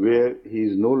where he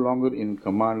is no longer in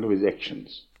command of his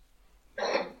actions.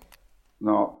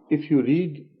 Now, if you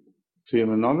read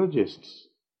criminologists'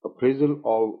 appraisal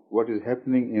of what is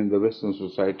happening in the Western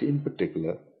society in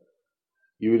particular,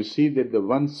 you will see that the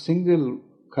one single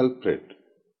culprit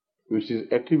which is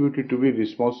attributed to be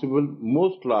responsible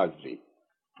most largely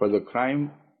for the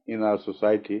crime in our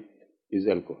society is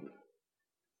alcohol.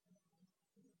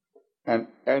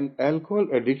 And alcohol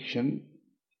addiction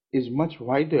is much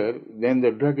wider than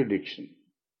the drug addiction.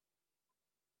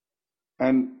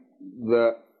 And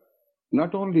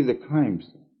not only the crimes,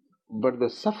 but the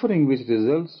suffering which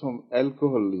results from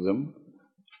alcoholism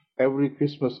every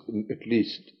Christmas at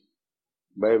least,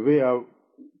 by way of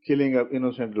killing of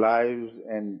innocent lives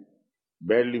and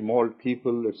badly mauled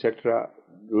people, etc.,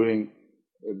 during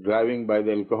driving by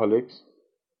the alcoholics,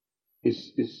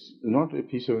 is not a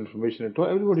piece of information at all.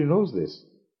 Everybody knows this.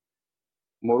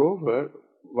 Moreover,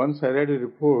 once I read a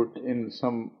report in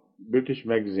some British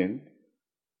magazine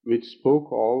which spoke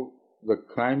of the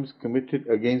crimes committed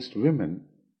against women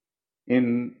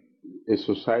in a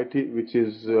society which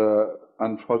is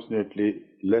unfortunately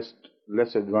less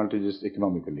advantageous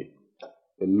economically,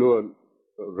 the lower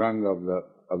rung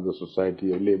of the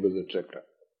society, of labours, etc.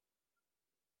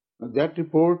 That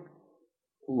report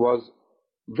was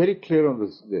very clear on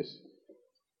this,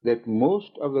 that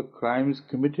most of the crimes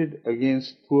committed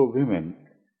against poor women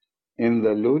in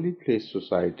the lowly placed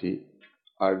society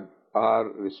are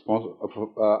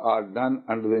done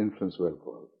under the influence of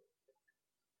alcohol.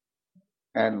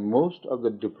 And most of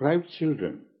the deprived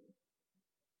children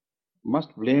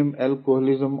must blame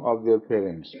alcoholism of their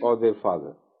parents or their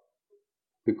father,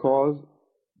 because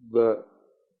the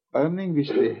earning which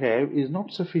they have is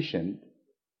not sufficient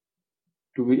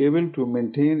to be able to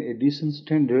maintain a decent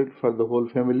standard for the whole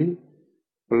family,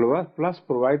 plus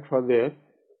provide for their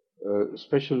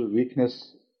special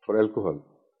weakness for alcohol.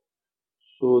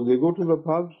 So they go to the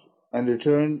pubs and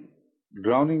return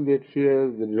drowning their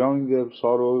fears, drowning their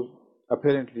sorrows,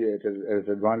 apparently at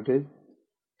advantage,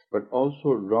 but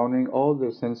also drowning all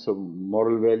their sense of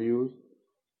moral values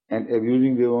and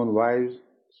abusing their own wives,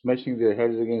 smashing their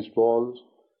heads against walls,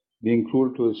 being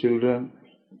cruel to the children,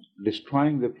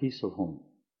 destroying the peace of home.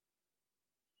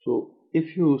 So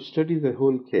if you study the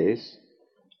whole case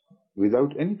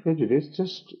without any prejudice,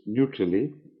 just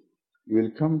neutrally, you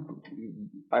will come to,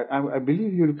 I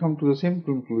believe you will come to the same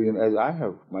conclusion as I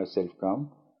have myself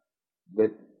come,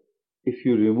 that if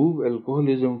you remove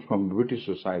alcoholism from British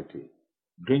society,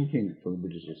 drinking from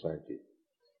British society,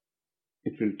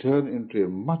 it will turn into a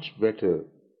much better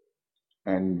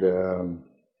and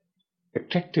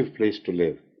attractive place to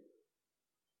live,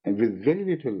 and with very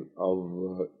little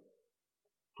of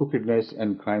crookedness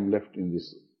and crime left in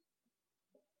this.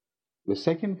 The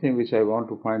second thing which I want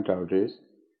to point out is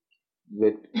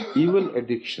that evil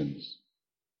addictions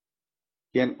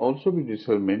can also be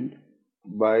determined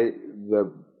by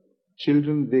the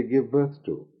children they give birth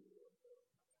to.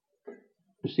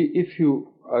 You see, if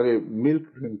you are a milk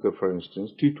drinker, for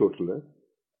instance, teetotaler,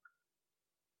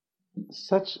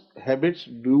 such habits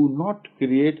do not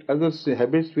create other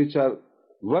habits which are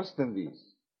worse than these.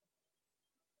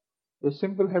 The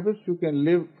simple habits, you can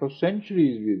live for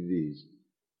centuries with these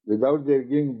without their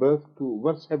giving birth to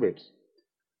worse habits.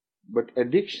 But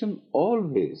addiction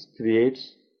always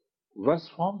creates worse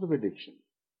forms of addiction.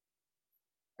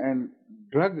 And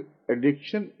drug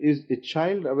addiction is a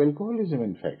child of alcoholism,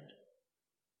 in fact.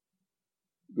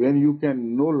 When you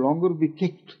can no longer be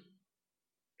kicked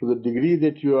to the degree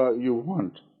that you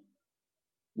want,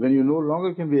 when you no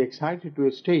longer can be excited to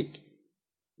a state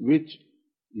which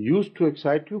used to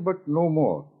excite you but no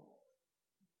more,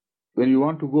 when you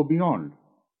want to go beyond,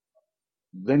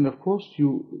 then of course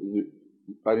you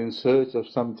are in search of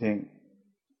something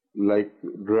like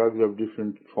drugs of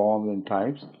different forms and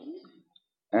types.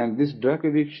 And this drug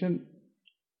addiction,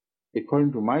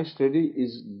 according to my study,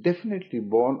 is definitely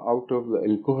born out of the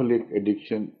alcoholic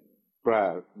addiction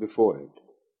before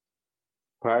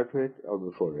to it or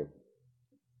before it.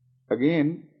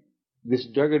 Again, this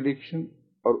drug addiction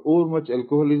or overmuch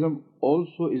alcoholism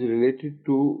also is related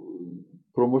to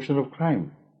promotion of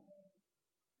crime.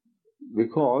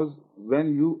 Because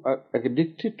when you are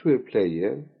addicted to a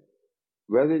player,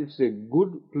 whether it's a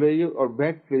good player or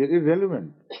bad player,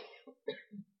 irrelevant.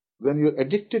 When you're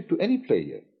addicted to any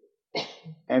player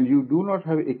and you do not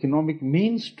have economic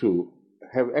means to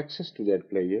have access to that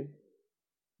player,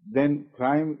 then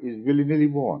crime is willy-nilly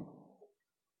born.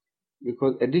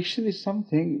 Because addiction is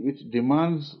something which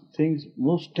demands things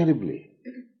most terribly.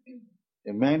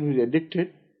 A man who is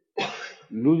addicted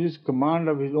loses command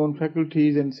of his own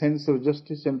faculties and sense of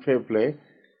justice and fair play,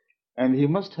 and he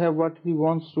must have what he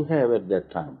wants to have at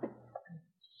that time.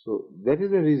 So that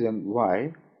is the reason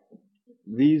why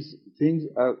these things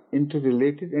are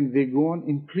interrelated and they go on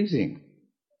increasing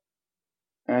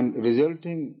and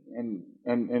resulting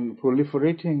and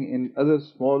proliferating in other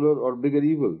smaller or bigger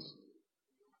evils.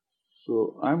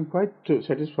 So I'm quite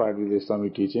satisfied with the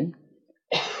Islamic teaching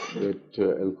that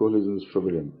alcoholism is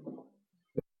forbidden.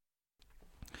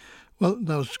 Well,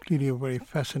 that was clearly a very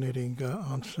fascinating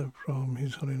answer from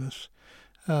His Holiness,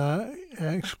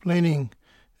 explaining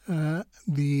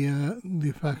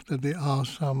the fact that there are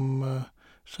some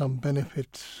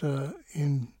benefits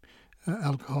in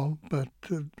alcohol, but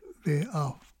they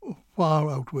are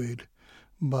far outweighed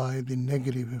by the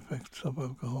negative effects of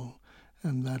alcohol,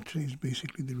 and that is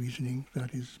basically the reasoning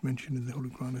that is mentioned in the Holy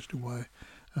Quran as to why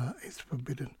it's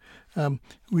forbidden.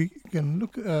 We can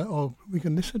look, or we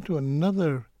can listen to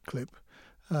another clip,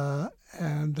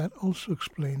 and that also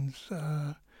explains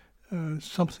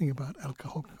something about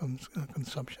alcohol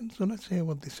consumption. So let's hear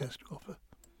what this has to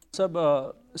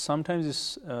offer. Sometimes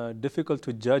it's difficult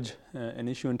to judge an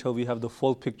issue until we have the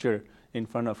full picture in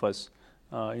front of us.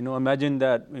 Imagine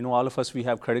that, all of us, we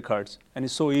have credit cards. And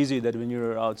it's so easy that when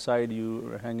you're outside,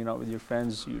 you're hanging out with your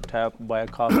friends, you tap, buy a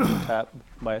coffee, you tap,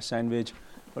 buy a sandwich.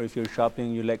 Or if you're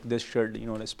shopping, you like this shirt,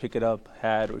 let's pick it up,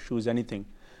 hat or shoes, anything.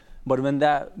 But when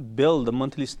that bill, the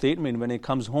monthly statement, when it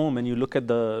comes home and you look at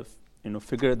the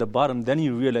figure at the bottom, then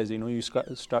you realize, you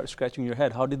start scratching your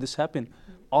head. How did this happen?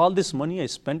 All this money, I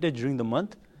spent it during the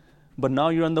month, but now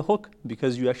you're on the hook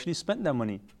because you actually spent that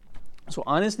money. So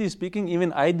honestly speaking,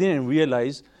 even I didn't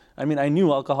realize, I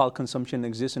knew alcohol consumption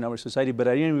exists in our society, but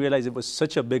I didn't realize it was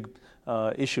such a big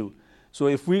issue. So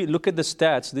if we look at the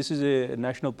stats, this is a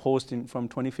National Post from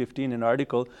 2015, an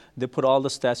article, they put all the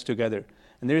stats together.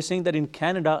 And they're saying that in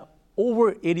Canada,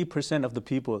 over 80% of the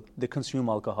people, they consume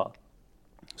alcohol.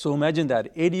 So imagine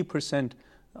that, 80%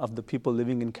 of the people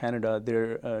living in Canada,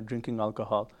 they're drinking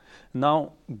alcohol.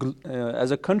 Now,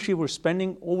 as a country, we're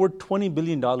spending over $20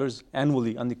 billion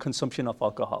annually on the consumption of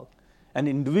alcohol. And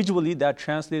individually, that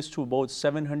translates to about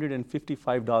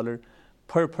 $755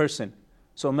 per person.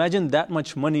 So imagine that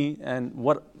much money and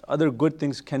what other good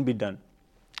things can be done.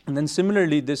 And then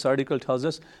similarly, this article tells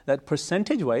us that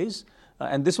percentage-wise,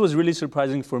 and this was really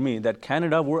surprising for me, that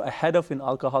Canada were ahead of in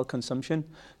alcohol consumption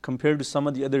compared to some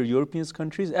of the other European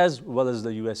countries as well as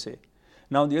the USA.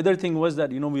 Now, the other thing was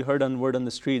that, we heard on word on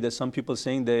the street that some people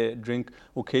saying they drink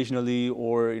occasionally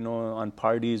or, on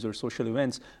parties or social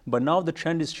events. But now the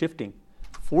trend is shifting.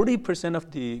 40%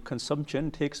 of the consumption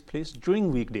takes place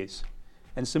during weekdays.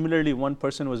 And similarly, one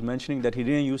person was mentioning that he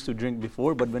didn't used to drink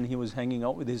before, but when he was hanging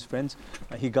out with his friends,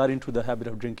 he got into the habit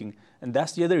of drinking. And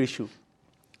that's the other issue.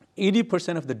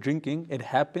 80% of the drinking, it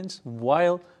happens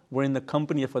while we're in the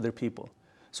company of other people.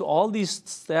 So all these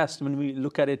stats, when we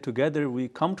look at it together, we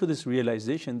come to this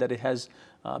realization that it has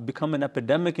become an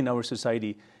epidemic in our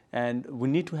society, and we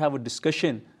need to have a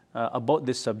discussion about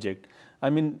this subject. I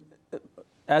mean,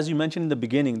 as you mentioned in the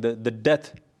beginning, the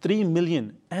death, 3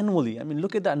 million annually. I mean,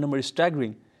 look at that number, it's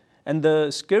staggering. And the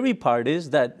scary part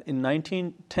is that in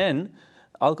 1910,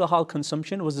 alcohol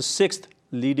consumption was the 6th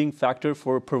leading factor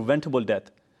for preventable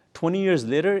death. 20 years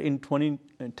later, in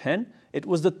 2010, it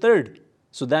was the 3rd.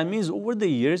 So that means over the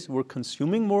years, we're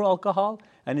consuming more alcohol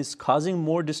and it's causing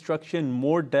more destruction,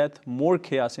 more death, more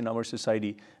chaos in our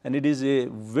society. And it is a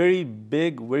very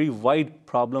big, very wide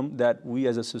problem that we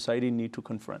as a society need to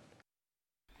confront.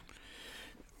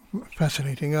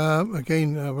 Fascinating.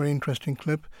 Again, a very interesting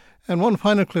clip. And one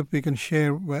final clip we can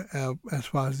share as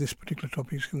far as this particular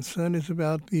topic is concerned is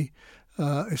about the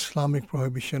Islamic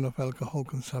prohibition of alcohol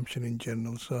consumption in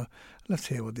general. So let's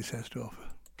hear what this has to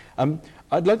offer.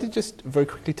 I'd like to just very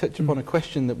quickly touch upon a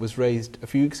question that was raised a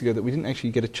few weeks ago that we didn't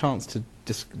actually get a chance to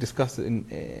discuss it and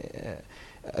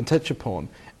touch upon.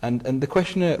 And the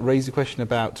questioner raised a question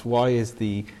about why is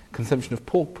the consumption of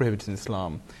pork prohibited in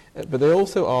Islam. But they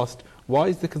also asked, why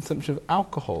is the consumption of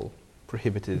alcohol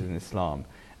prohibited in Islam?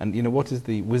 And what is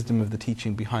the wisdom of the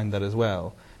teaching behind that as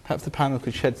well? Perhaps the panel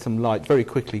could shed some light very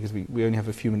quickly, because we only have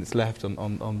a few minutes left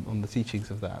on the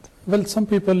teachings of that. Well, some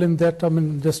people in that,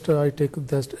 I take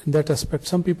that in that aspect,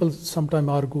 some people sometimes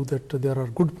argue that there are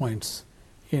good points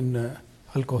in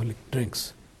alcoholic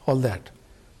drinks, all that.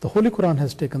 The Holy Quran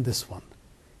has taken this one.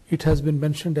 It has been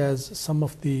mentioned as some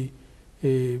of the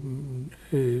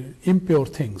impure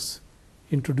things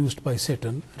introduced by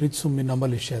Satan, Rijsum min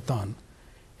amali shaitan.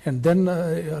 And then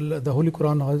the Holy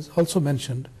Quran has also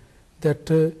mentioned that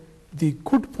the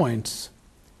good points,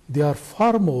 they are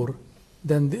far more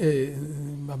than the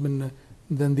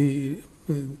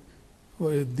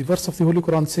verse of the Holy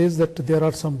Quran says that there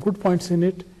are some good points in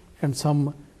it and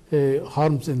some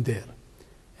harms in there.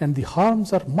 And the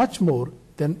harms are much more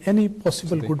than any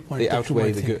possible good point. They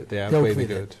outweigh the good. They outweigh the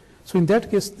good. So in that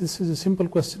case, this is a simple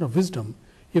question of wisdom.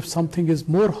 If something is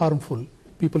more harmful,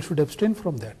 people should abstain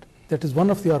from that. That is one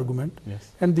of the argument.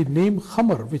 Yes. And the name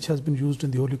Khamr, which has been used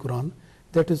in the Holy Quran,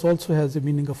 that is also has a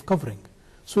meaning of covering.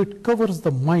 So it covers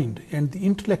the mind and the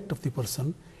intellect of the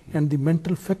person, and the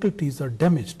mental faculties are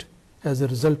damaged as a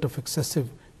result of excessive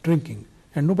drinking.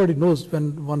 And nobody knows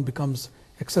when one becomes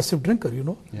excessive drinker,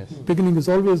 Yes. Beginning is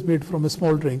always made from a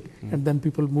small drink, and then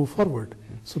people move forward.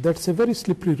 So that's a very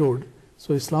slippery road.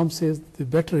 So Islam says the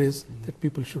better is that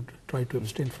people should try to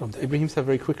abstain from that. Ibrahim said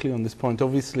very quickly on this point,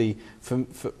 obviously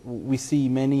we see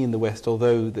many in the West,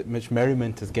 although that much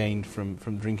merriment is gained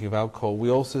from drinking of alcohol,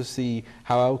 we also see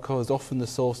how alcohol is often the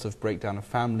source of breakdown of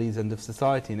families and of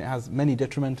society, and it has many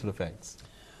detrimental effects.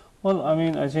 Well,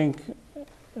 I think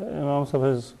Imam Sahib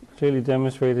has clearly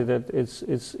demonstrated that its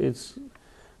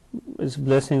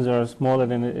blessings are smaller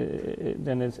than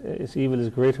its evil is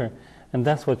greater. And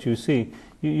that's what you see.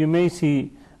 You may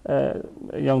see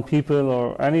young people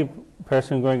or any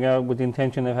person going out with the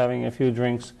intention of having a few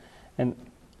drinks, and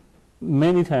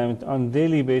many times on a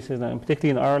daily basis, and particularly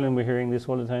in Ireland we're hearing this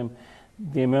all the time,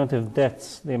 the amount of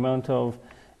deaths, the amount of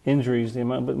injuries,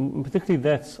 but particularly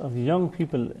deaths of young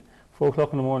people, 4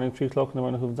 o'clock in the morning, 3 o'clock in the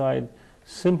morning, who've died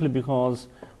simply because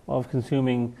of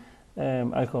consuming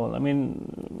alcohol.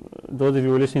 Those of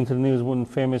you who are listening to the news, one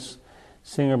famous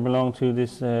singer belonged to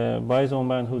this Basma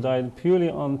man who died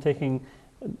purely on drinking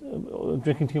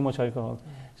too much alcohol.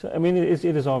 So it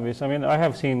is obvious. I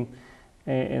have seen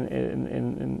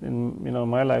in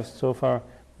my life so far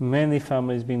many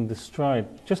families being destroyed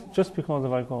just because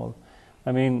of alcohol.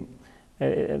 The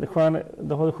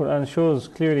Holy Quran shows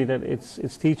clearly that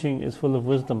its teaching is full of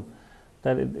wisdom,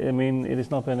 that it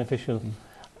is not beneficial.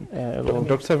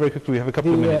 Dr. very quickly, we have a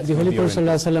couple of minutes. The Holy Prophet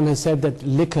ﷺ has said that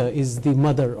liquor is the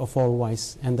mother of all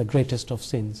vice and the greatest of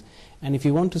sins. And if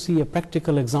you want to see a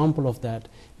practical example of that,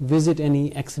 visit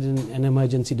any accident and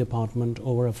emergency department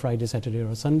over a Friday, Saturday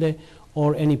or Sunday,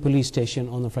 or any police station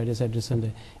on a Friday, Saturday,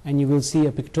 Sunday, and you will see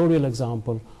a pictorial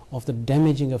example of the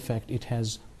damaging effect it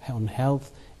has on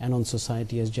health and on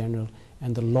society as general.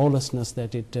 And the lawlessness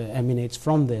that it emanates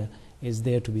from there is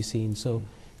there to be seen. So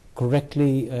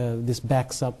correctly, this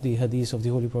backs up the hadith of the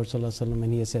Holy Prophet ﷺ,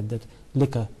 and he has said that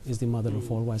liquor is the mother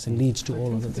of all vice and leads to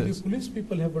all other things. The police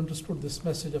people have understood this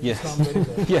message of Yes. Islam very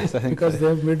well. Yes, I think because so. they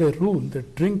have made a rule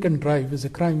that drink and drive is a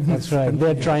crime. That's right.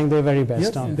 They're trying their very best.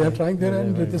 Yes, aren't they are they? trying their, They're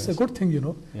and very this is a best. good thing,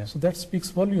 Yeah. So that speaks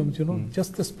volumes,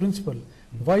 just this principle.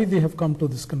 Why they have come to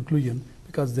this conclusion?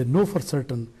 Because they know for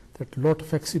certain that lot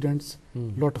of accidents,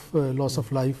 lot of loss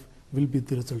of life will be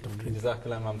the result of drinking.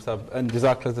 Jazakallah, Imam Sahib, and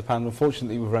Jazakallah to the panel.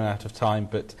 Unfortunately, we've run out of time,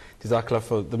 but Jazakallah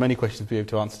for the many questions we have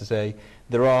to answer today.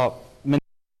 There are many.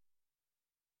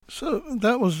 So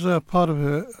that was part of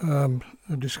a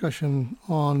discussion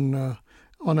on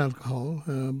alcohol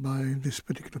by this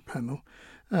particular panel.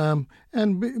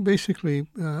 And basically,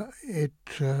 it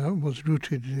was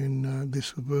rooted in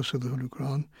this verse of the Holy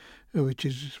Quran, which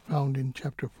is found in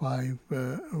chapter 5,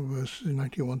 verse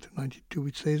 91 to 92,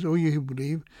 which says, "O you who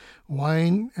believe,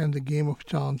 wine and the game of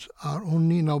chance are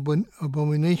only an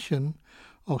abomination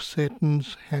of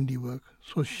Satan's handiwork.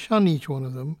 So shun each one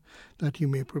of them, that you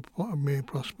may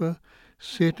prosper.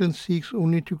 Satan seeks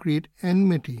only to create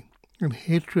enmity and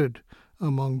hatred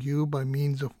among you by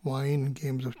means of wine and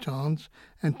games of chance,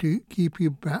 and to keep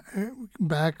you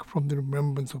back from the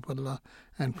remembrance of Allah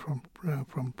and from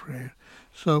prayer."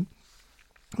 So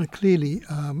clearly,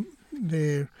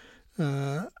 the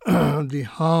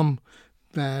harm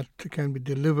that can be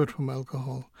delivered from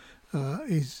alcohol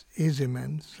is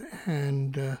immense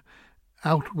and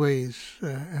outweighs,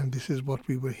 and this is what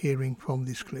we were hearing from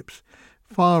these clips,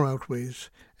 far outweighs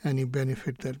any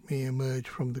benefit that may emerge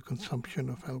from the consumption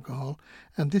of alcohol.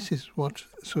 And this is what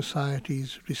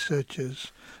society's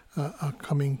researchers are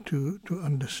coming to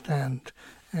understand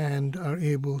and are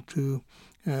able to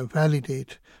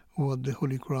validate what the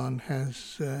Holy Quran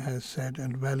has said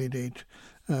and validate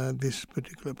this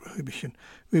particular prohibition.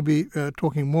 We'll be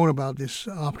talking more about this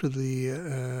after the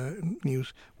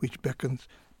news, which beckons.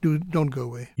 Don't go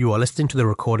away. You are listening to the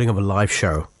recording of a live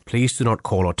show. Please do not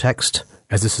call or text,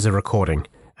 as this is a recording,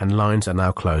 and lines are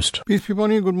now closed. Peace be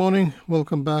upon you. Good morning.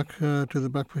 Welcome back to the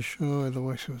Breakfast Show at the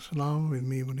Voice of Islam with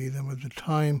me, Waleed. The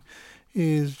time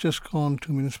is just gone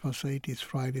 2 minutes past 8. It's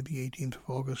Friday, the 18th of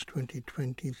August,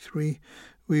 2023.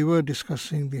 We were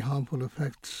discussing the harmful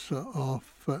effects of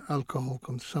alcohol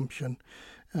consumption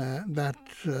that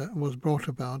was brought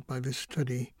about by this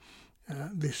study.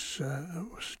 This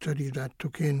study that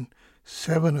took in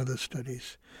 7 other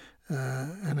studies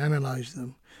and analyzed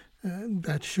them,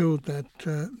 that showed that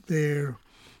the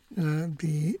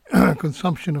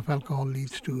consumption of alcohol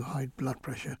leads to high blood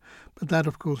pressure. But that,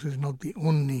 of course, is not the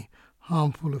only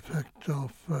harmful effect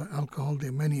of alcohol.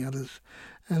 There are many others,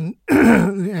 and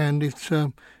and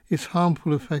its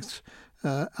harmful effects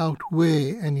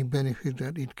outweigh any benefit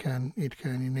that it can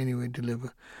in any way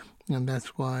deliver. And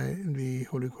that's why the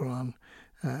Holy Quran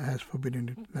has forbidden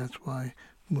it. That's why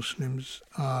Muslims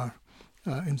are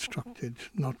instructed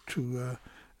not to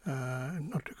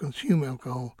consume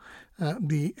alcohol.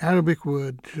 The Arabic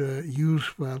word used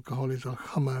for alcohol is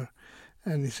al-khamar,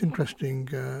 and it's interesting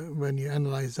when you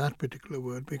analyze that particular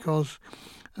word, because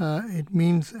it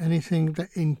means anything that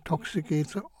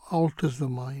intoxicates or alters the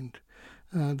mind.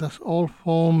 Thus, all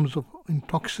forms of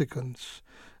intoxicants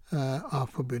are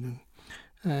forbidden.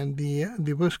 And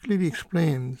the verse clearly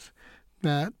explains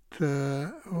that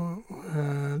the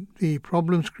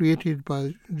problems created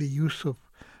by the use of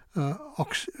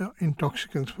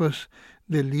intoxicants, first,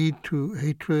 they lead to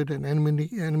hatred and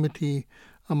enmity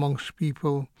amongst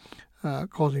people,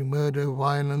 causing murder,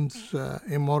 violence,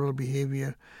 immoral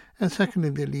behavior. And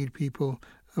secondly, they lead people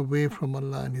away from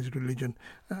Allah and His religion.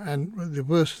 And the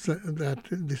verse that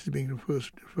this is being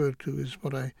referred to is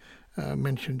what I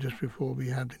mentioned just before we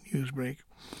had the news break.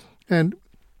 And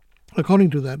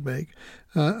according to that verse,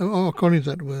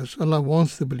 Allah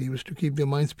wants the believers to keep their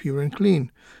minds pure and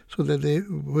clean, so that they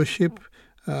worship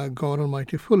God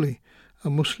Almighty fully. A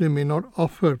Muslim may not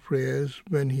offer prayers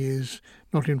when he is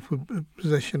not in full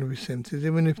possession of his senses,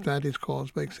 even if that is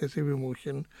caused by excessive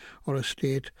emotion or a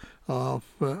state of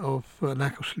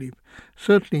lack of sleep.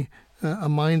 Certainly, a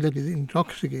mind that is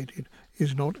intoxicated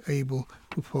is not able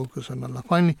to focus on Allah.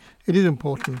 Finally, it is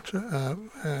important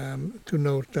to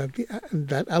note that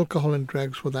that alcohol and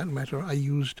drugs, for that matter, are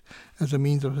used as a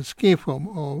means of escape from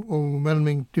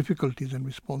overwhelming difficulties and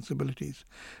responsibilities.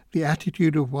 The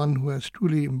attitude of one who has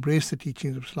truly embraced the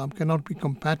teachings of Islam cannot be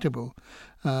compatible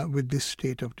with this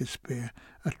state of despair.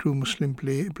 A true Muslim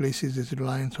places his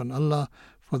reliance on Allah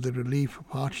for the relief of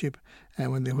hardship.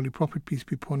 And when the Holy Prophet, peace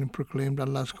be upon him, proclaimed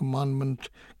Allah's commandment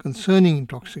concerning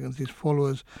intoxicants, his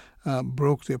followers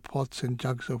broke their pots and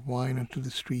jugs of wine until the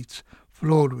streets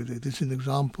flowed with it. This is an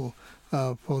example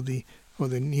for the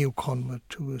new convert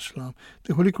to Islam.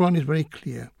 The Holy Quran is very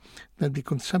clear that the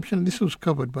consumption, this was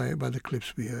covered by the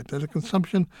clips we heard, that the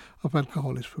consumption of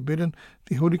alcohol is forbidden.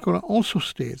 The Holy Quran also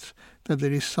states that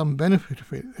there is some benefit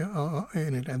of it,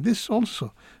 in it, and this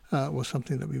also was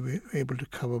something that we were able to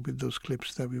cover with those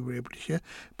clips that we were able to share.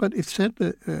 But it said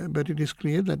but it is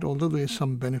clear that although there is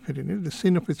some benefit in it, the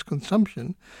sin of its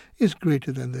consumption is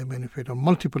greater than the benefit. On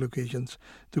multiple occasions,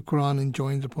 the Quran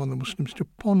enjoins upon the Muslims to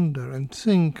ponder and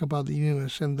think about the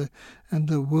universe and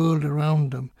the world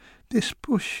around them. This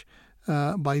push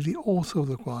by the author of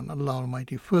the Quran, Allah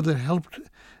Almighty, further helped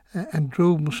and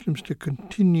drove Muslims to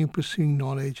continue pursuing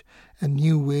knowledge and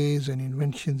new ways and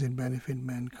inventions in benefit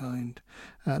mankind.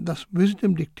 Thus,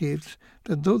 wisdom dictates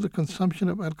that though the consumption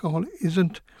of alcohol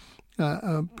isn't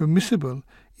permissible,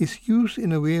 is used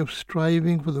in a way of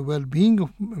striving for the well-being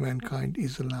of mankind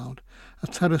is allowed. A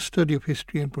thorough study of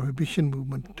history and prohibition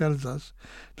movement tells us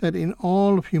that in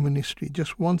all of human history,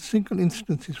 just one single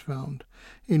instance is found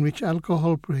in which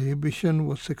alcohol prohibition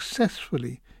was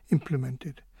successfully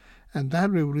implemented. And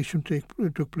that revolution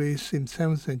took place in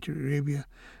 7th century Arabia,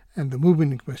 and the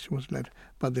movement in question was led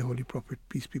by the Holy Prophet,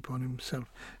 peace be upon him,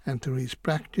 himself. And through his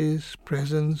practice,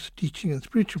 presence, teaching and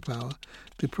spiritual power,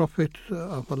 the Prophet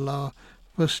of Allah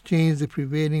first changed the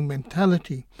prevailing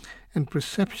mentality and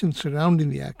perception surrounding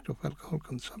the act of alcohol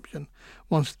consumption.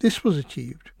 Once this was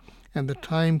achieved, and the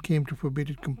time came to forbid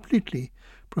it completely,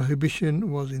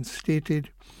 prohibition was instated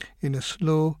in a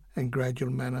slow and gradual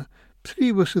manner.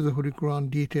 3 verses of the Holy Quran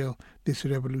detail this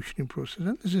revolutionary process,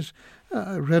 and this is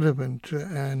relevant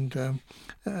and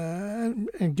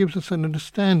gives us an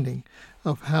understanding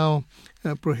of how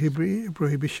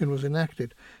prohibition was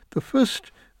enacted. The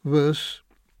first verse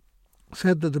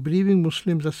said that the believing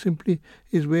Muslims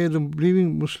where the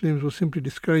believing Muslims were simply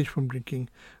discouraged from drinking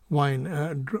wine,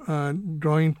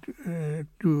 drawing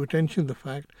to attention the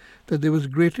fact that there was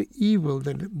greater evil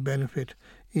than benefit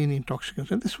in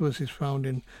intoxicants. And this verse is found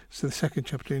in the 2nd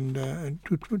chapter in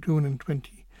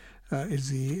 220 is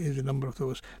the number of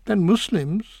those. Then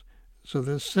Muslims, so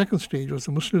the second stage was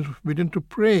the Muslims were forbidden to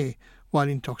pray while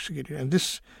intoxicated. And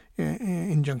this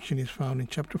injunction is found in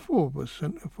chapter 4, verse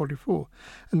 44.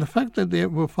 And the fact that there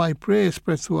were 5 prayers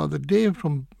spread throughout the day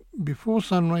from before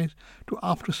sunrise to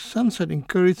after sunset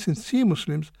encouraged sincere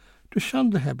Muslims to shun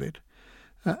the habit.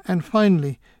 And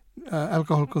finally,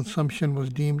 alcohol consumption was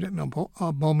deemed an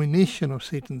abomination of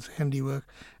Satan's handiwork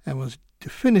and was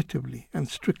definitively and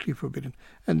strictly forbidden.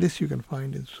 And this you can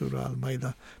find in Surah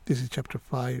Al-Ma'idah. This is chapter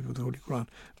 5 of the Holy Quran,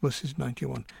 verses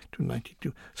 91 to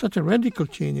 92. Such a radical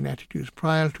change in attitudes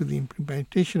prior to the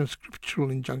implementation of scriptural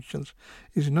injunctions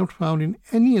is not found in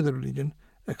any other religion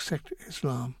except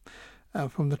Islam.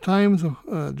 From the times of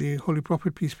the Holy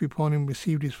Prophet, peace be upon him,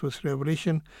 received his first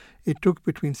revelation, it took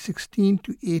between 16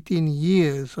 to 18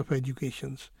 years of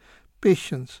educations,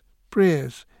 patience,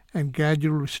 prayers, and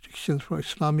gradual restrictions for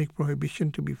Islamic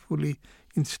prohibition to be fully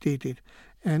instated,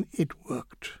 and it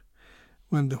worked.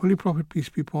 When the Holy Prophet, peace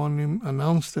be upon him,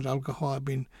 announced that alcohol had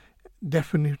been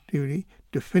definitively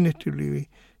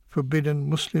forbidden,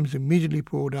 Muslims immediately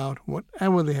poured out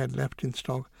whatever they had left in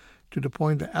stock, to the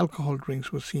point that alcohol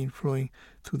drinks were seen flowing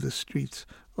through the streets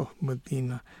of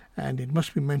Medina. And it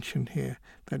must be mentioned here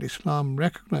that Islam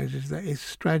recognizes that a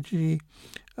strategy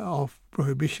of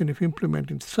prohibition, if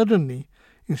implemented suddenly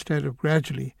instead of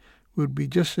gradually, would be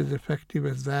just as effective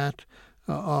as that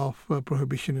of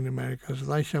prohibition in America. As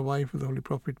Aisha, wife of the Holy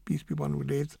Prophet, peace be upon him,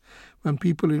 relates, when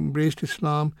people embraced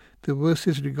Islam, the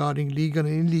verses regarding legal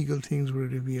and illegal things were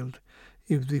revealed.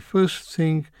 If the first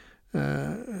thing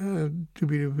to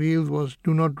be revealed was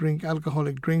do not drink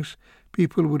alcoholic drinks,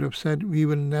 people would have said we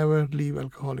will never leave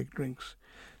alcoholic drinks.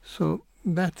 So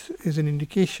that is an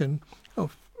indication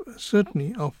of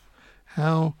certainly of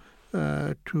how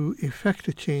to effect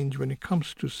a change when it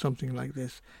comes to something like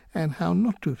this, and how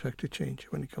not to effect a change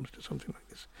when it comes to something like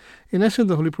this. In essence,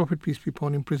 the Holy Prophet, peace be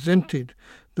upon him, presented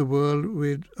the world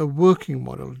with a working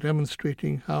model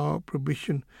demonstrating how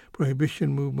prohibition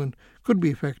movement could be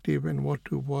effective and what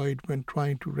to avoid when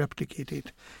trying to replicate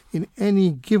it. In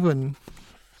any given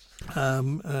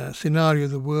scenario,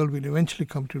 the world will eventually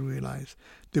come to realize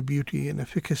the beauty and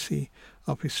efficacy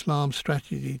of Islam's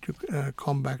strategy to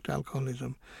combat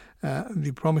alcoholism.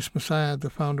 The promised Messiah, the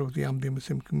founder of the Ahmadi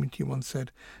Muslim community, once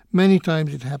said, "Many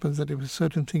times it happens that if a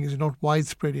certain thing is not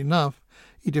widespread enough,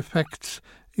 its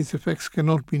effects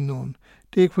cannot be known.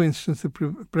 Take, for instance, the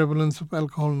prevalence of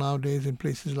alcohol nowadays in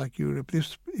places like Europe.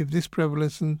 If this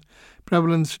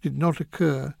prevalence did not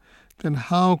occur, then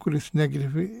how could its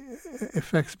negative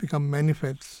effects become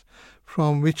manifest,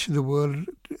 from which the world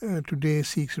today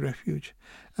seeks refuge?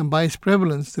 And by its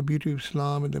prevalence, the beauty of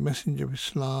Islam and the messenger of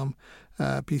Islam,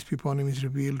 peace be upon him, is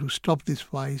revealed, who stopped this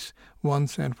vice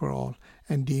once and for all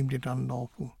and deemed it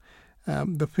unlawful.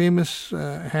 The famous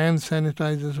hand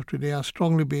sanitizers of today are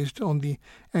strongly based on the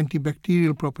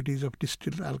antibacterial properties of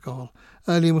distilled alcohol.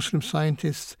 Early Muslim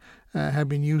scientists have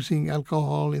been using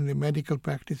alcohol in their medical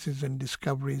practices and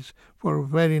discoveries for a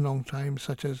very long time,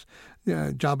 such as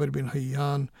Jabir bin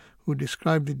Hayyan, who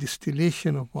described the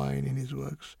distillation of wine in his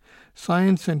works.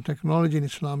 Science and technology in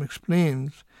Islam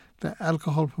explains that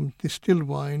alcohol from distilled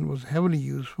wine was heavily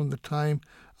used from the time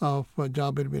of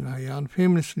Jabir bin Hayyan,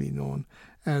 famously known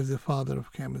as the father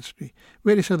of chemistry.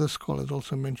 Various other scholars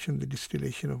also mention the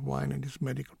distillation of wine and its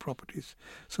medical properties,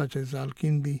 such as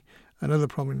Al-Kindi, another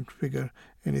prominent figure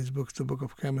in his book, The Book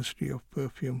of Chemistry of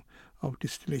Perfume of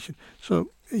Distillation. So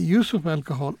use of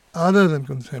alcohol other than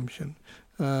consumption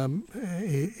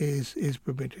is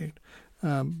permitted,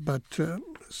 but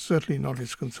certainly not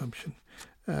its consumption.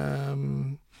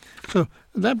 So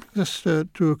that brings us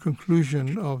to a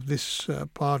conclusion of this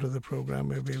part of the program,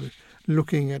 where we were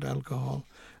looking at alcohol.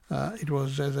 It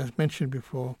was, as I mentioned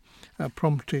before,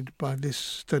 prompted by this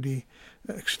study,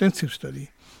 extensive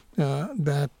study,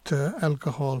 that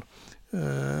alcohol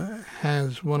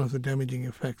has one of the damaging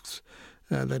effects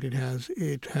that it has.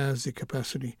 It has the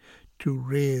capacity to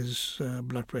raise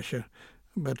blood pressure,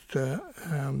 but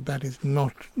that is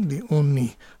not the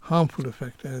only harmful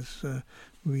effect, as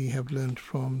we have learned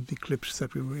from the clips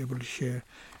that we were able to share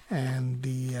and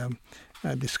the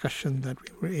discussion that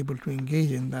we were able to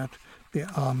engage in, that there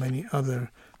are many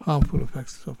other harmful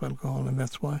effects of alcohol, and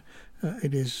that's why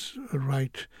it is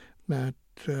right that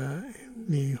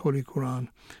the Holy Quran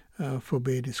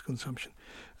forbade its consumption.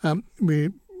 We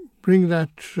bring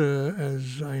that,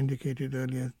 as I indicated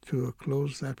earlier, to a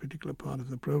close, that particular part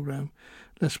of the program.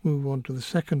 Let's move on to the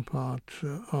second part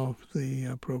of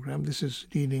the program. This is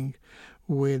dealing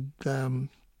with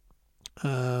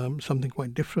something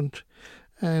quite different.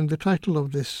 And the title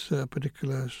of this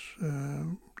particular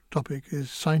topic is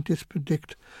Scientists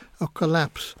Predict a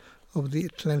Collapse of the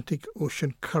Atlantic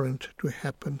Ocean Current to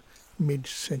Happen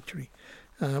Mid-Century.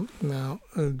 Now,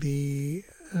 the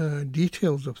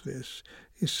details of this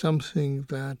is something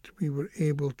that we were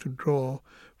able to draw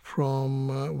from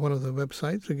one of the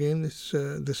websites. Again, it's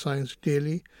the Science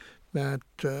Daily, that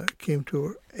came to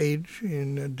our aid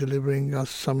in delivering us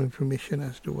some information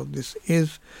as to what this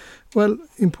is. Well,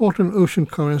 important ocean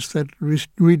currents that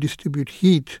redistribute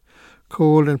heat,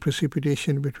 cold and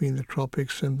precipitation between the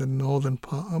tropics and the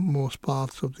northernmost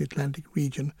parts of the Atlantic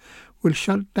region will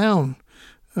shut down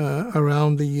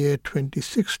around the year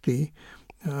 2060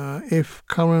 if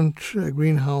current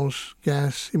greenhouse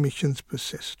gas emissions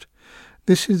persist.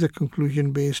 This is a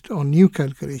conclusion based on new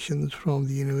calculations from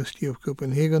the University of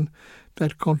Copenhagen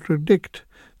that contradict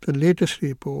the latest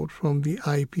report from the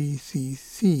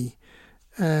IPCC.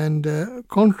 And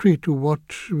contrary to what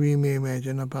we may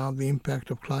imagine about the impact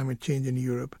of climate change in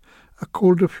Europe, a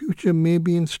colder future may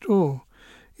be in store.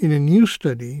 In a new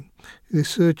study,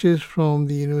 researchers from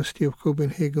the University of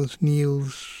Copenhagen's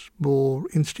Niels Bohr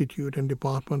Institute and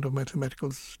Department of Mathematical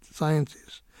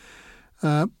Sciences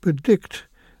predict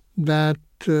that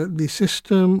the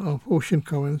system of ocean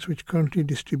currents, which currently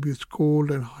distributes cold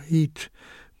and heat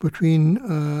between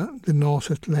the North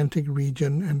Atlantic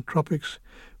region and tropics,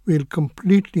 will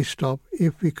completely stop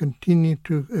if we continue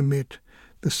to emit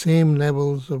the same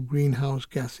levels of greenhouse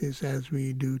gases as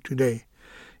we do today.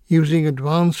 Using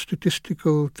advanced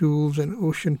statistical tools and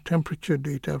ocean temperature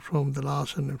data from the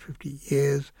last 150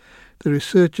 years, the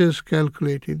researchers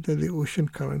calculated that the ocean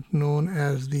current, known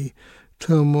as the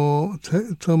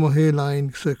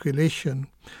thermohaline circulation,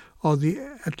 or the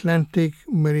Atlantic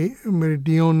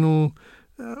meridional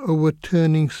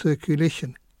overturning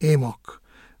circulation, AMOC,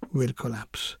 will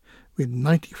collapse with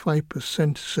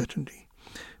 95% certainty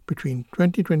between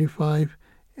 2025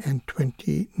 and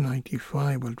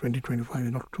 2095. Well, 2025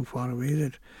 is not too far away, is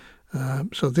it?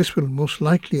 So this will most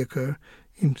likely occur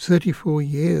in 34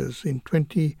 years, in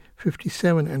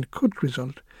 2057, and could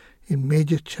result in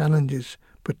major challenges,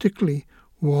 particularly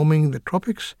warming the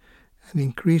tropics and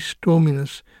increased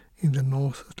storminess in the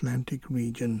North Atlantic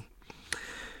region.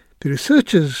 The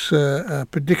researchers'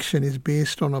 prediction is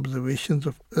based on observations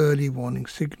of early warning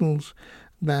signals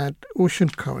that ocean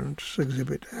currents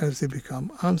exhibit as they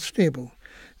become unstable.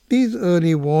 These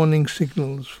early warning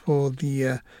signals for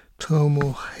the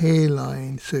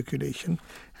thermohaline circulation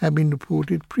have been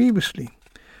reported previously.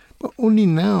 But only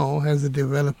now has the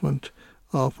development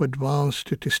of advanced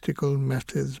statistical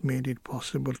methods made it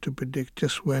possible to predict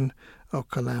just when a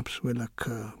collapse will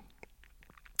occur.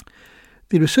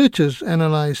 The researchers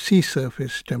analyzed sea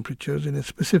surface temperatures in a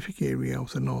specific area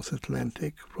of the North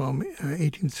Atlantic from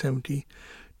 1870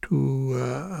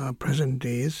 to present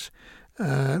days.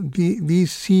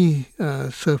 These sea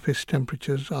surface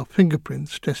temperatures are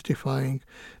fingerprints testifying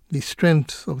the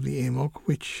strength of the AMOC,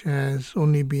 which has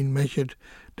only been measured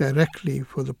directly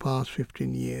for the past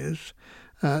 15 years.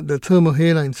 The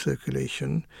thermohaline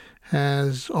circulation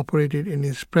has operated in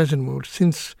its present mode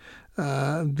since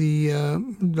the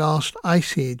last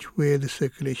ice age, where the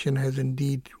circulation has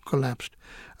indeed collapsed.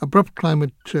 Abrupt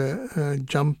climate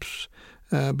jumps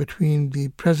between the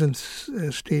present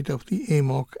state of the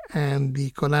AMOC and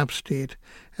the collapse state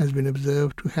has been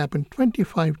observed to happen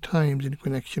 25 times in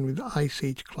connection with the ice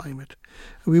age climate.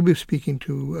 We'll be speaking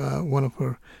to one of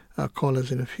our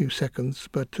callers in a few seconds,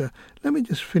 but let me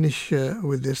just finish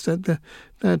with this, that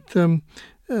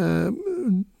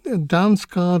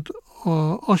Danskard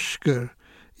Oshker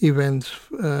events,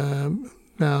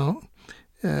 now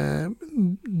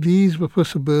these were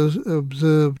first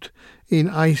observed in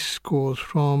ice cores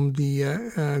from the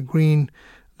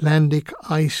Greenlandic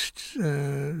ice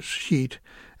sheet.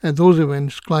 At those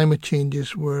events, climate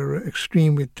changes were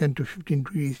extreme, with 10 to 15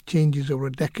 degrees changes over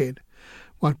a decade,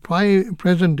 while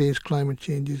present day's climate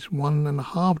change is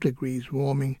 1.5 degrees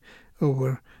warming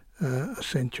over a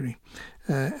century.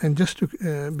 And just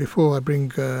to, before I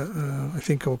bring, I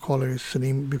think our caller is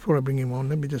Salim, before I bring him on,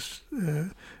 let me just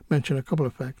mention a couple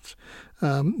of facts.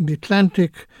 The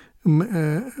Atlantic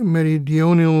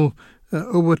Meridional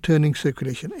Overturning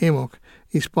Circulation, AMOC,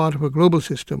 is part of a global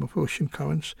system of ocean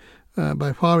currents.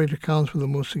 By far, it accounts for the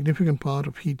most significant part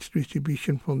of heat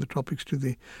distribution from the tropics to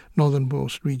the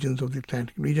northernmost regions of the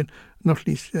Atlantic region, not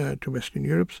least to Western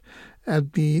Europe.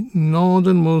 At the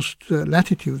northernmost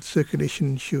latitude, circulation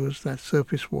ensures that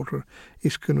surface water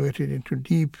is converted into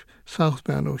deep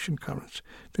southbound ocean currents.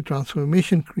 The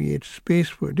transformation creates space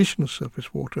for additional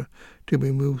surface water to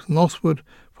be moved northward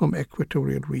from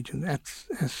equatorial regions.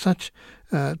 As such,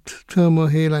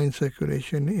 thermohaline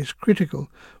circulation is critical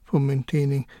for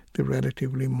maintaining the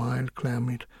relatively mild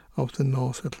climate of the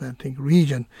North Atlantic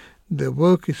region. The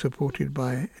work is supported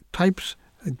by TIPES,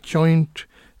 a joint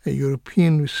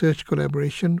European research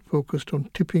collaboration focused on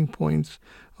tipping points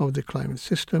of the climate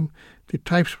system. The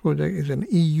TIPES project is an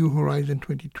EU Horizon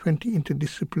 2020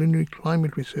 interdisciplinary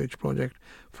climate research project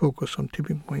focused on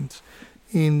tipping points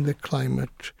in the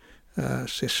climate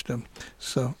system.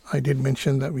 So I did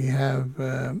mention that we have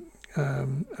a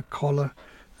caller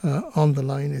on the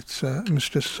line. It's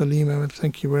Mr. Salim Ahmed.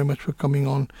 Thank you very much for coming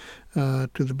on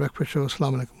to the Breakfast Show.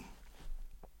 Assalamu alaikum.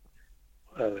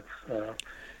 Well,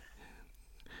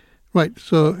 right.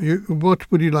 So what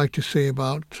would you like to say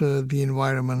about the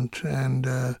environment and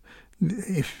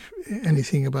if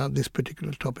anything about this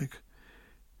particular topic?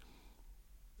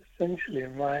 Essentially,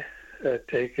 my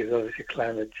take is obviously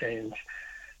climate change,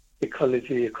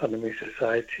 ecology, economy,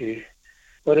 society,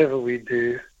 whatever we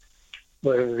do,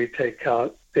 whatever we take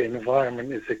out, the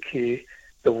environment is the key.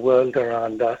 The world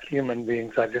around us, human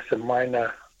beings, are just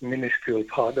a minuscule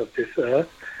part of this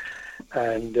earth,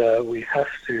 and we have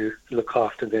to look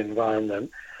after the environment.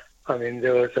 I mean,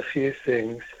 there was a few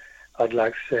things I'd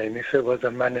like to say, and if it was a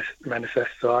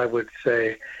manifesto, I would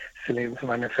say Salim's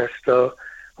manifesto: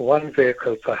 1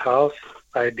 vehicle per house,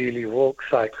 ideally walk,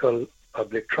 cycle,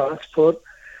 public transport.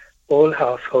 All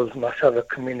households must have a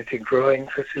community growing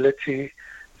facility,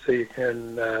 so you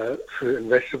can fruit and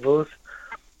vegetables.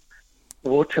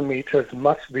 Water meters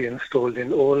must be installed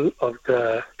in all of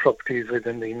the properties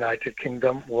within the United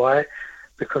Kingdom. Why?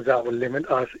 Because that will limit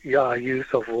our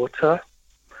use of water.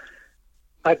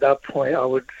 At that point, I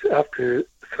would have to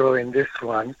throw in this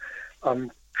one.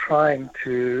 I'm trying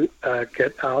to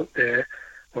get out there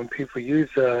when people use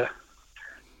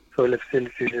solar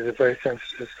facilities. Is a very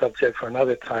sensitive subject for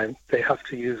another time. They have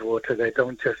to use water. They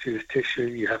don't just use tissue.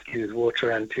 You have to use water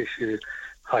and tissue,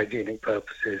 hygienic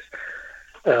purposes.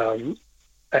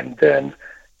 And then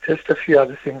just a few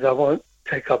other things. I won't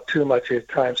take up too much of your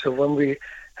time. So when we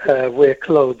wear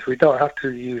clothes, we don't have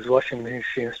to use washing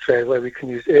machines straight away. We can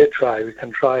use air dry. We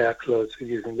can dry our clothes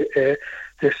using the air.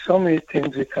 There's so many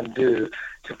things we can do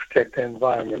to protect the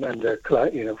environment, and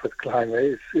for the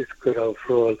climate, it's good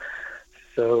overall.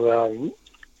 So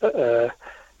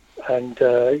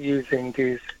using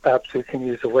these apps, we can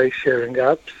use the waste sharing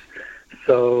apps,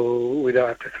 so we don't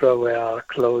have to throw away our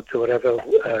clothes or whatever.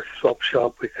 Swap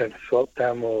shop, we can swap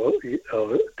them or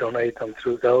donate them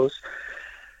through those.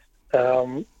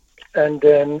 And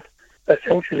then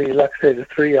essentially, like I say, the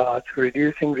 3 R's: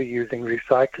 reducing, reusing,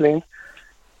 recycling.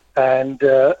 And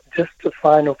just the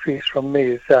final piece from me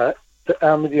is that the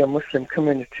Ahmadiyya Muslim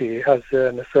community has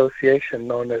an association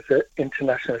known as the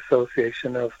International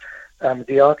Association of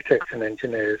Ahmadiyya Architects and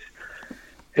Engineers.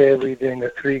 Here we're doing the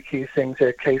 3 key things,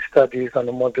 case studies on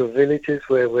the model villages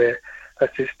where we're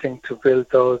assisting to build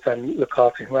those and look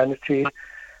after humanity,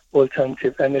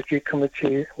 alternative energy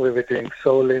committee where we're doing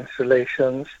solar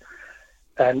installations,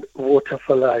 and water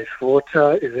for life.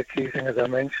 Water is a key thing, as I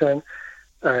mentioned,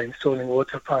 installing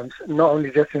water pumps, not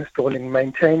only just installing,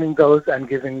 maintaining those and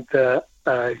giving the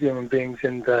human beings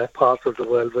in the parts of the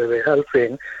world where we're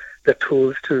helping the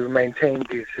tools to maintain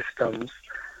these systems.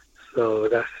 So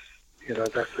that's what I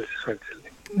just wanted to say.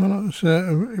 Well,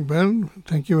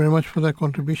 thank you very much for that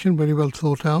contribution. Very well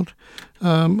thought out.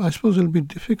 I suppose it'll be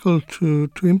difficult to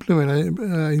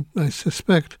implement. I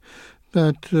suspect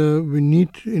that we need,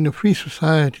 in a free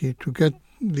society, to get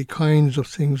the kinds of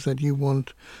things that you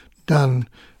want done.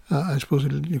 I suppose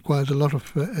it requires a lot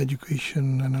of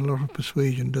education and a lot of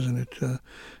persuasion, doesn't it?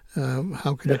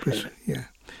 How can you persuade? Yeah.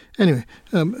 Anyway,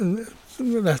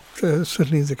 that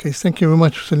certainly is the case. Thank you very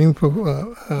much, Salim, for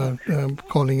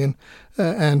calling in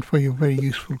and for your very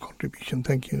useful contribution.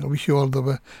 Thank you. I wish you all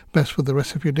the best for the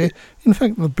rest of your day. In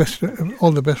fact,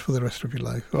 all the best for the rest of your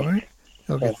life. All right?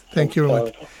 Okay. Thank you very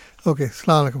much. Okay.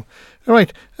 Assalamu alaikum. All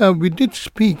right. We did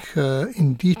speak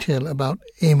in detail about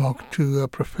AMOC to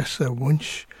Professor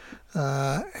Wunsch,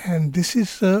 and this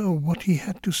is what he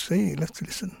had to say. Let's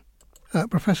listen.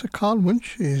 Professor Carl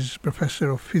Wunsch is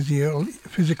Professor of Physical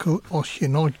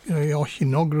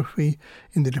Oceanography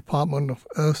in the Department of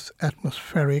Earth,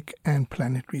 Atmospheric and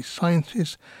Planetary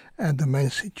Sciences at the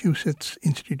Massachusetts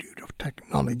Institute of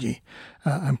Technology.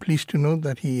 I'm pleased to note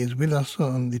that he is with us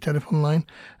on the telephone line.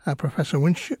 Professor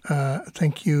Wunsch,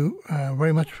 thank you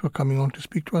very much for coming on to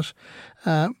speak to us.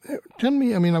 Tell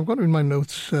me, I've got in my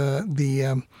notes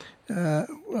the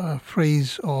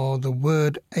phrase or the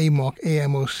word AMOC,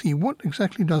 AMOC. What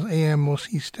exactly does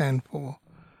AMOC stand for?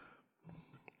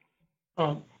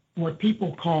 What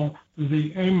people call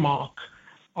the AMOC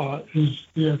is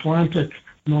the Atlantic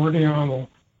Meridional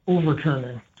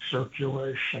Overturning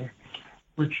Circulation,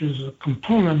 which is a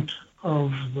component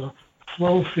of the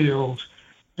flow field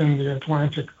in the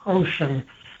Atlantic Ocean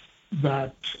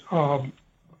that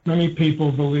many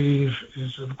people believe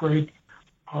is of great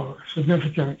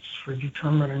significance for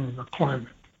determining the climate.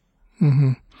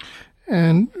 Mm-hmm.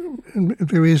 And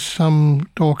there is some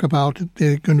talk about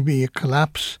there's going to be a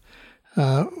collapse.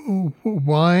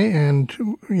 Why and,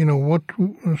 what?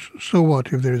 So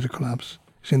what if there is a collapse?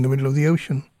 It's in the middle of the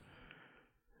ocean.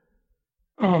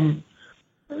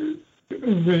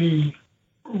 The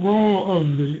role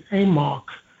of the AMOC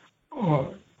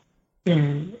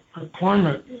in the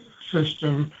climate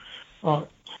system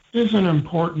is an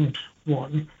important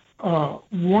one.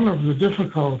 One of the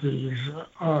difficulties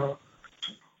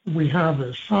we have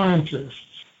as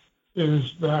scientists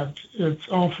is that it's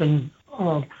often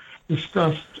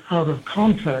discussed out of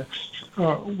context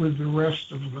with the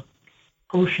rest of the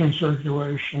ocean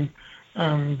circulation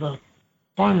and the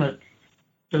climate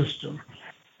system.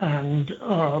 And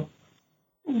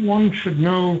one should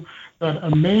know that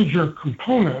a major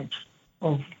component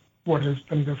of what has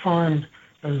been defined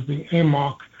as the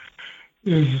AMOC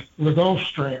is the Gulf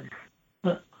Stream.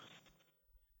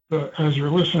 As your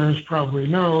listeners probably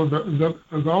know,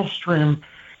 the Gulf Stream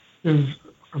is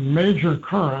a major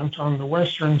current on the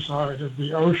western side of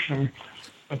the ocean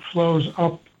that flows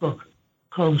up the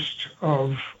coast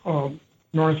of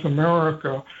North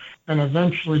America and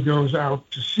eventually goes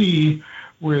out to sea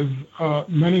with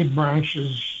many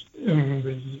branches in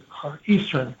the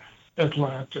eastern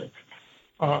Atlantic.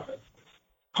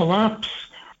 Collapse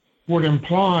would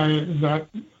imply that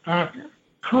that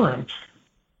current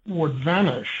would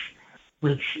vanish,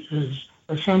 which is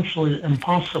essentially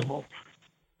impossible.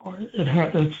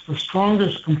 It's the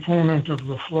strongest component of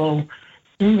the flow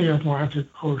in the Atlantic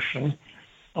Ocean.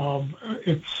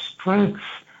 Its strength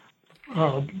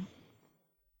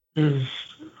is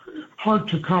hard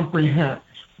to comprehend,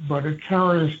 but it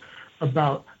carries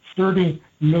about 30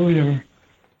 million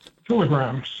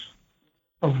kilograms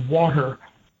of water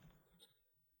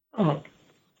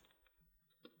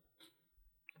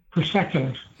per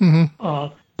second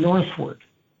northward.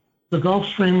 The Gulf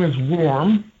Stream is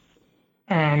warm,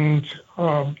 and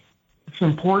it's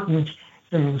important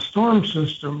in the storm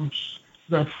systems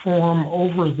that form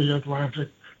over the Atlantic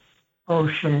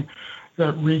Ocean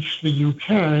that reach the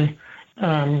UK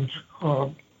and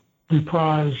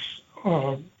comprise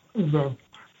the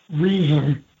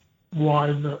reason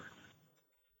why the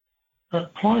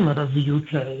climate of the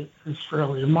UK is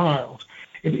fairly mild.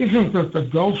 It isn't that the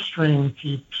Gulf Stream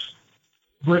keeps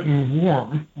Britain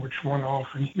warm, which one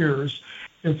often hears.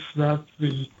 It's that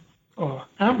the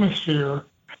atmosphere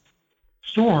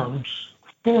storms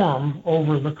form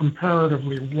over the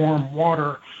comparatively warm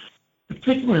water,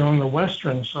 particularly on the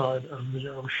western side of the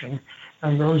ocean,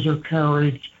 and those are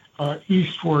carried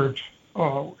eastward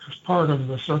as part of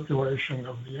the circulation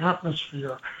of the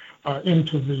atmosphere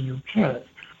into the UK.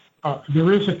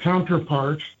 There is a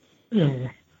counterpart in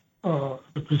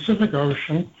the Pacific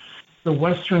Ocean, the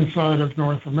western side of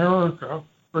North America,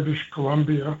 British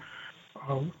Columbia,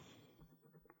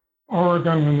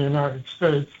 Oregon in the United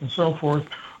States, and so forth,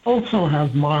 also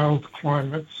have mild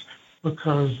climates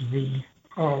because the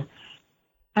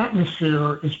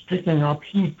atmosphere is picking up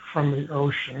heat from the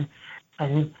ocean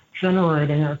and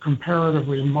generating a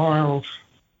comparatively mild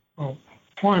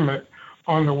climate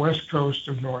on the west coast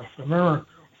of North America.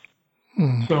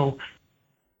 So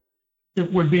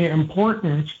it would be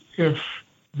important if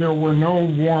there were no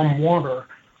warm water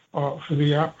for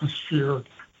the atmosphere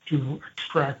to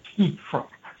extract heat from.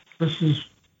 This is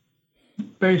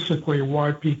basically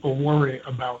why people worry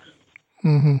about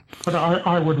it. But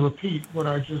I would repeat what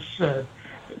I just said.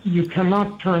 You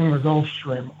cannot turn the Gulf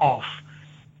Stream off.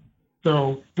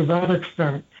 So to that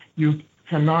extent, you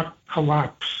cannot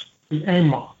collapse the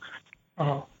AMOC.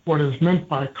 What is meant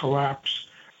by collapse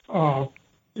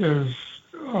is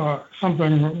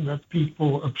something that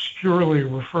people obscurely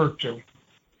refer to.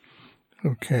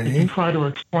 Okay. You can try to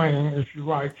explain if you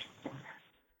like.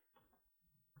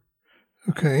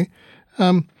 Okay.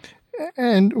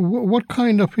 And what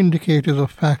kind of indicators or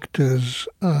factors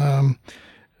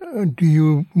do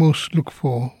you most look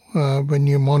for when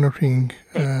you're monitoring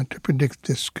to predict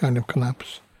this kind of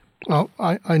collapse?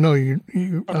 I know you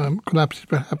collapse is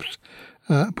perhaps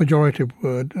a pejorative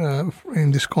word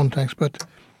in this context, but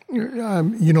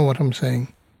you know what I'm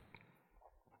saying.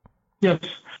 Yes.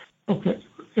 Okay.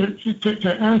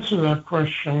 To answer that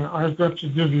question, I've got to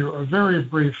give you a very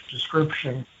brief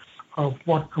description of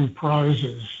what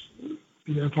comprises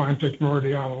the Atlantic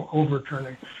Meridional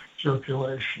overturning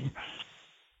circulation.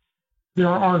 There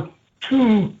are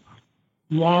two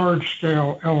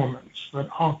large-scale elements that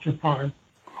occupy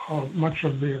much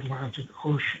of the Atlantic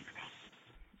Ocean.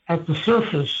 At the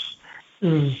surface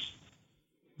is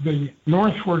the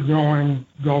northward-going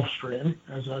Gulf Stream,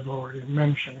 as I've already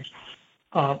mentioned,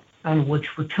 and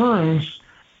which returns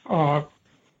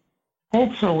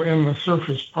also in the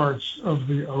surface parts of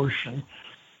the ocean,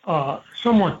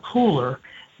 somewhat cooler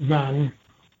than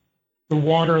the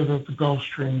water that the Gulf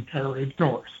Stream carried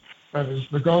north. That is,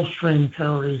 the Gulf Stream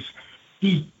carries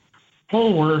heat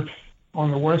poleward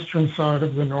on the western side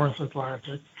of the North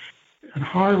Atlantic. At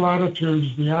high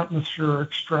latitudes, the atmosphere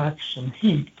extracts some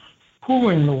heat,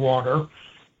 cooling the water,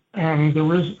 and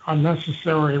there is a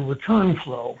necessary return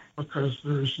flow because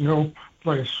there's no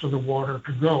place for the water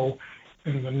to go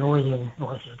in the northern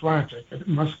North Atlantic. It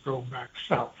must go back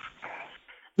south.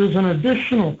 There's an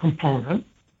additional component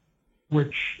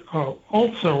which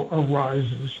also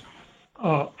arises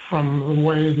from the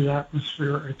way the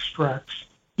atmosphere extracts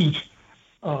heat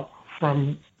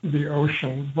from the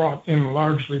ocean, brought in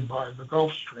largely by the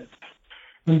Gulf Stream.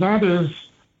 And that is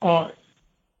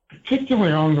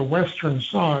particularly on the western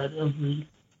side of the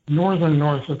northern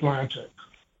North Atlantic,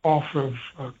 off of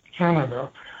Canada,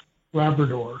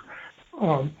 Labrador.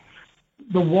 The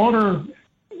water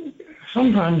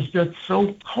sometimes gets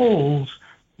so cold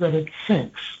that it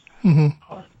sinks.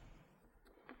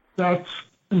 That's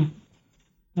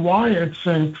why it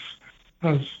sinks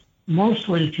has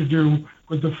mostly to do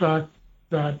with the fact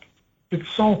that it's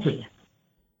salty.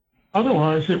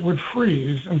 Otherwise, it would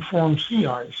freeze and form sea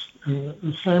ice in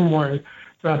the same way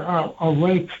that a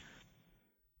lake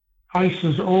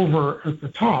ices over at the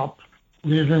top,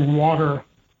 leaving water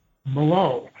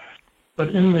below. But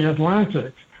in the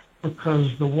Atlantic,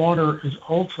 because the water is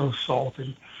also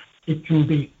salty, it can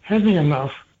be heavy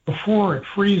enough before it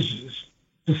freezes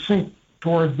to sink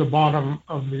toward the bottom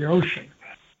of the ocean.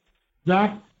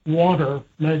 That water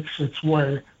makes its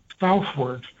way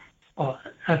southward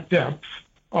at depth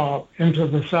into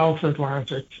the South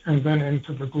Atlantic and then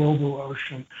into the global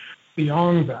ocean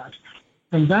beyond that.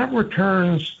 And that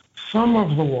returns some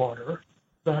of the water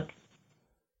that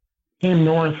came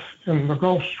north in the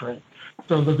Gulf Stream.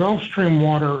 So the Gulf Stream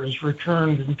water is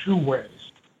returned in two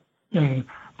ways. In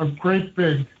a great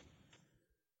big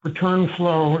return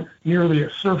flow near the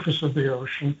surface of the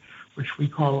ocean, which we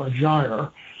call a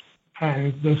gyre,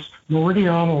 and this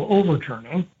meridional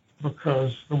overturning,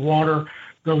 because the water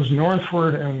goes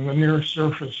northward and the near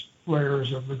surface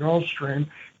layers of the Gulf Stream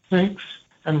sinks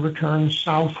and returns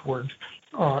southward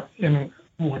in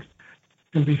what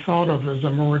can be thought of as a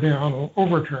meridional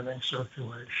overturning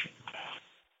circulation.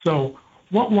 So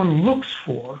what one looks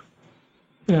for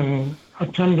in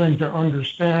attempting to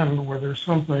understand whether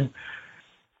something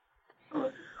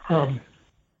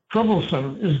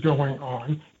troublesome is going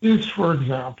on is, for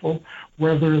example,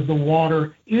 whether the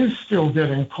water is still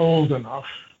getting cold enough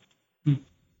in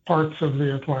parts of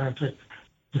the Atlantic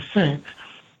to sink,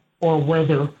 or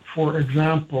whether, for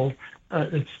example,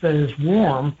 it stays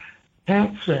warm,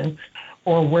 can't sink,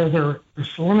 or whether the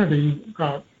salinity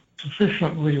got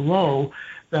sufficiently low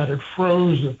that it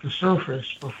froze at the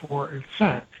surface before it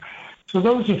sank. So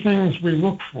those are things we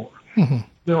look for. Mm-hmm.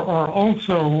 There are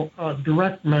also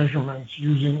direct measurements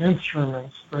using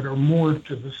instruments that are moored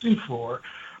to the seafloor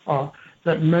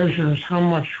that measures how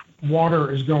much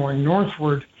water is going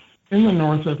northward in the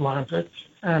North Atlantic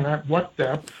and at what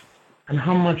depth, and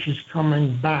how much is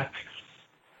coming back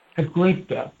at great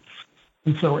depths.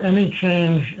 And so any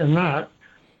change in that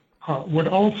would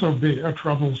also be a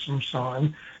troublesome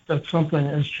sign that something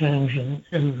is changing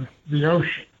in the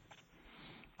ocean.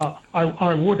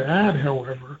 I would add,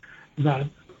 however, that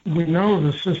we know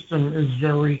the system is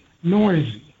very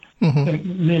noisy,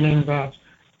 meaning that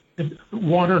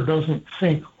water doesn't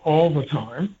sink all the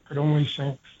time. It only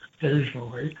sinks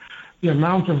occasionally. The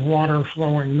amount of water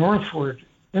flowing northward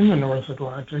in the North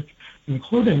Atlantic,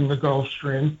 including the Gulf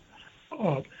Stream,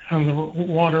 and the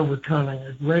water returning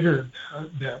at greater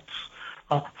depths,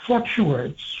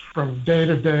 fluctuates from day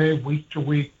to day, week to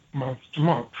week, month to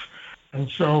month. And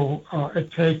so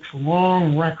it takes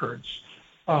long records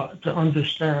to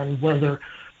understand whether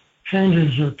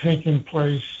changes are taking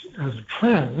place as a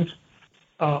trend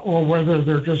or whether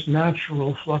they're just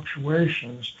natural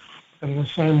fluctuations in the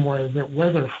same way that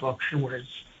weather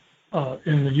fluctuates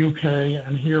in the UK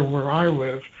and here where I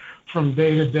live from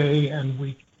day to day and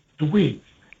week to week.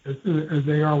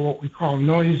 They are what we call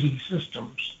noisy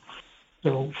systems.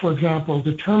 So, for example,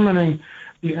 determining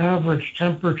the average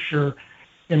temperature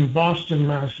in Boston,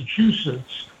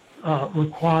 Massachusetts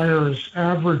requires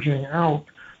averaging out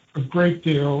a great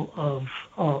deal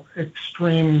of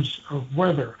extremes of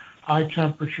weather, high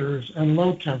temperatures and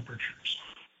low temperatures.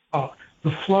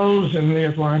 The flows in the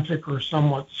Atlantic are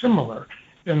somewhat similar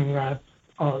in that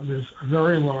there's a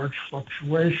very large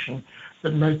fluctuation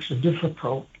that makes it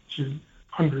difficult to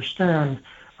understand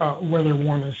whether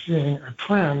one is seeing a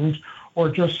trend or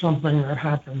just something that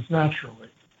happens naturally.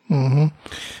 Mm-hmm.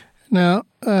 Now,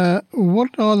 what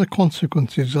are the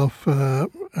consequences of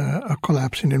a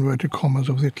collapse, in inverted commas,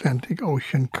 of the Atlantic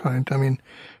Ocean current? I mean,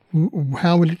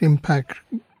 how will it impact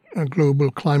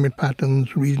global climate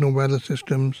patterns, regional weather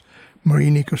systems,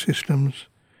 marine ecosystems?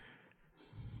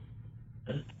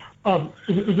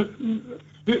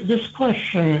 This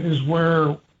question is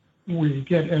where we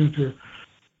get into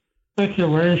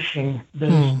speculation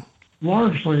based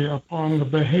largely upon the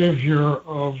behavior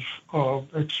of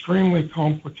extremely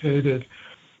complicated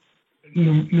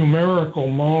numerical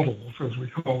models, as we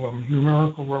call them,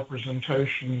 numerical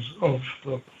representations of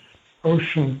the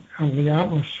ocean and the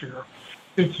atmosphere.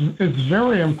 It's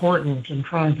very important in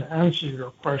trying to answer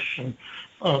your question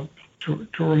to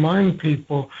remind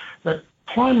people that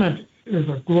climate is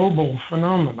a global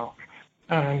phenomenon.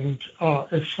 And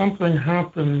if something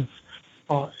happens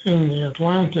in the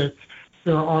Atlantic,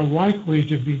 there are likely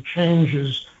to be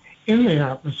changes in the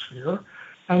atmosphere,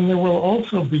 and there will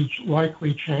also be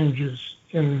likely changes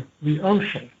in the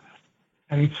ocean.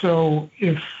 And so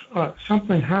if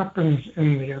something happens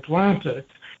in the Atlantic,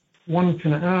 one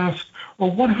can ask,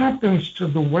 well, what happens to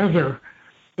the weather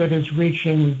that is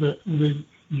reaching the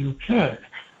UK?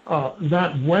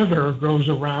 That weather goes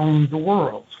around the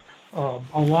world. A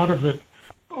lot of it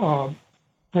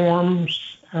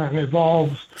forms and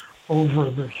evolves over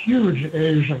the huge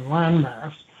Asian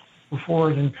landmass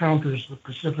before it encounters the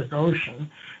Pacific Ocean.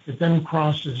 It then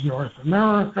crosses North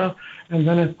America, and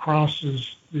then it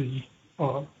crosses the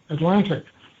Atlantic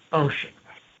Ocean.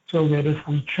 So that if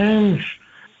we change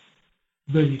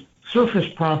the surface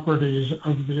properties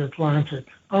of the Atlantic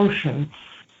Ocean,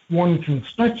 one can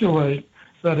speculate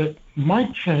that it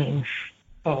might change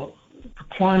the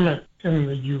climate in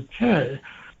the UK,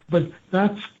 but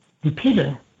that's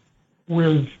competing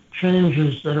with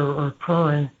changes that are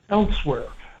occurring elsewhere.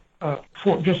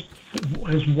 For just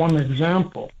as one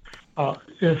example,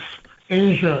 if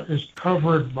Asia is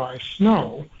covered by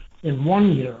snow in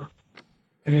one year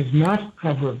and is not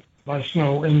covered by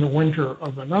snow in the winter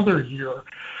of another year,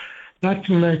 that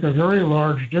can make a very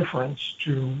large difference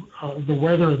to the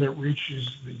weather that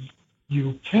reaches the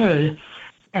UK,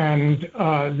 and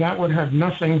that would have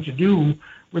nothing to do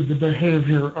with the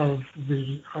behavior of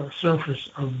the surface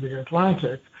of the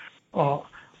Atlantic,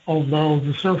 although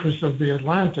the surface of the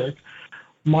Atlantic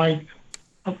might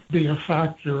be a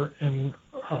factor in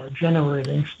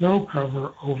generating snow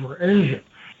cover over Asia.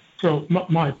 So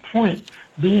my point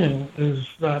being is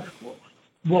that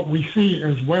what we see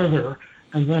as weather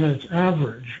and then its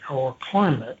average or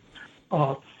climate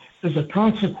is a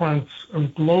consequence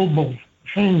of global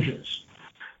changes.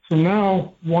 So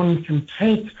now one can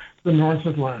take the North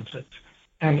Atlantic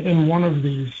and in one of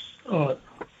these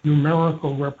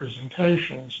numerical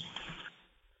representations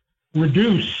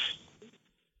reduce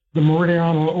the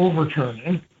meridional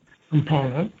overturning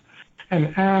component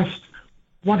and ask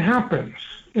what happens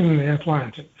in the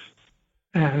Atlantic.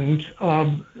 And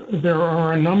there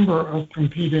are a number of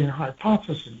competing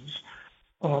hypotheses.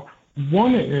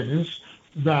 One is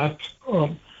that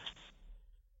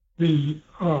the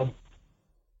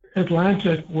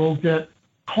Atlantic will get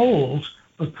cold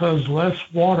because less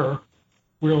water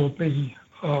will be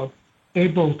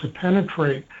able to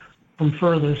penetrate from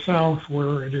further south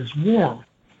where it is warm.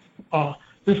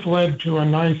 This led to a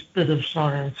nice bit of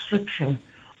science fiction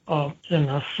in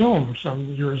a film some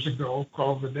years ago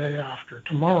called The Day After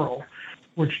Tomorrow,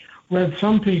 which led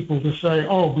some people to say,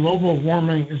 oh, global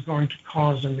warming is going to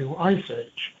cause a new ice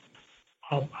age.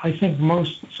 I think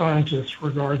most scientists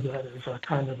regard that as a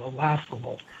kind of a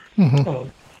laughable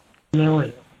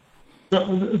scenario.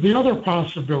 The other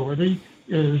possibility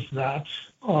is that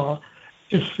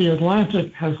if the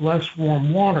Atlantic has less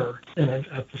warm water in it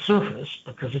at the surface,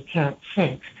 because it can't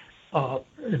sink,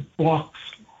 it blocks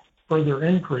further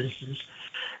increases,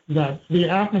 that the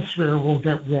atmosphere will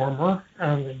get warmer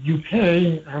and the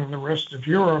UK and the rest of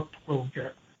Europe will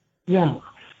get warmer.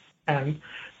 And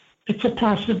it's a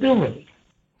possibility.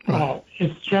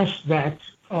 It's just that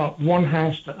one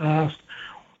has to ask,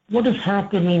 what is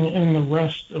happening in the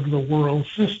rest of the world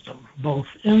system, both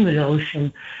in the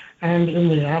ocean and in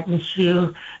the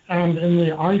atmosphere and in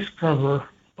the ice cover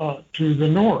to the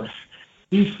north?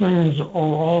 These things are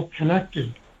all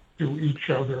connected to each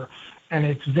other, and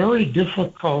it's very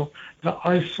difficult to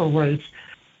isolate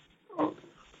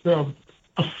the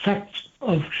effect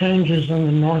of changes in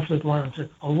the North Atlantic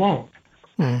alone.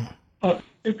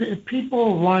 If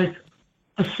people like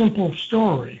a simple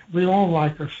story, we all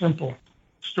like a simple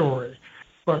story,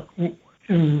 but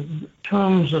in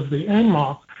terms of the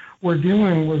AMOC, we're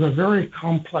dealing with a very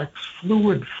complex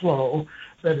fluid flow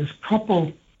that is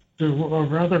coupled to a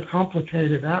rather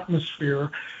complicated atmosphere,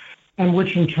 and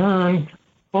which in turn,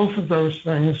 both of those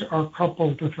things are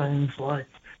coupled to things like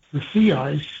the sea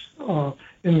ice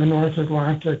in the North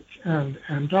Atlantic and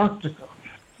Antarctica.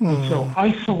 And so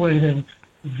isolating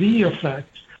the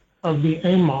effect of the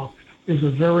AMOC is a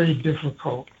very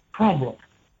difficult problem.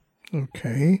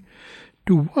 Okay.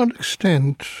 To what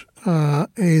extent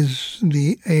is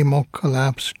the AMOC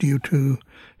collapse due to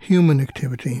human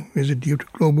activity? Is it due to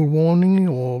global warming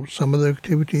or some other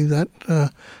activity that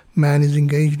man is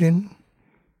engaged in?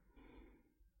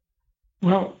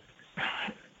 Well,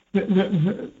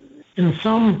 in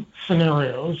some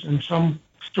scenarios, in some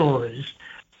stories,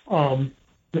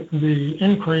 the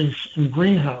increase in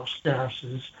greenhouse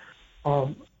gases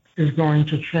is going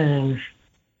to change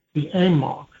the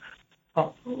AMOC,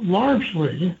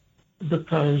 largely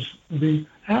because the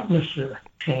atmosphere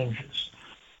changes.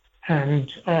 And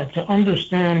to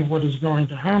understand what is going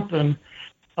to happen,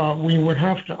 we would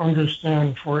have to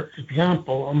understand, for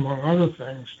example, among other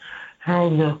things, how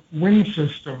the wind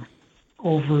system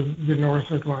over the North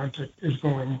Atlantic is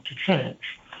going to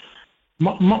change.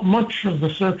 Much of the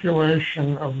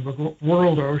circulation of the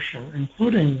world ocean,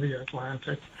 including the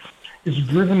Atlantic, is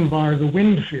driven by the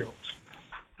wind fields.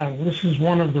 And this is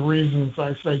one of the reasons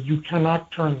I say you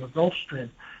cannot turn the Gulf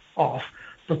Stream off,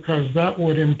 because that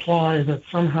would imply that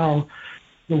somehow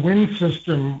the wind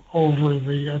system over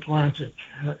the Atlantic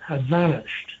had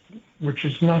vanished, which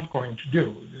is not going to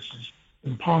do. This is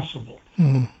impossible.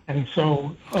 And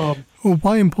so...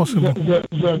 why impossible?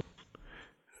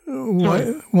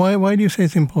 Why do you say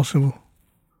it's impossible?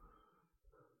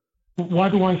 Why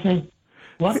do I think...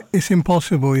 What? It's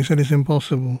impossible. You said it's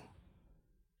impossible.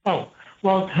 Oh,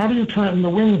 well, how do you turn the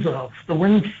winds off? The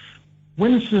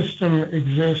wind system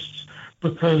exists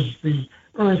because the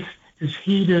Earth is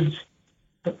heated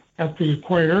at the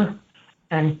equator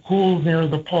and cooled near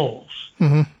the poles.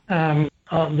 And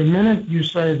the minute you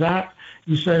say that,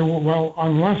 you say, well,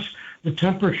 unless the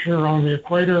temperature on the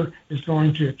equator is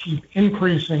going to keep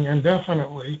increasing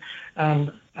indefinitely,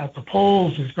 and at the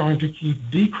poles is going to keep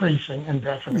decreasing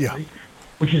indefinitely,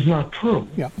 which is not true.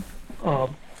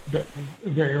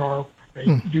 They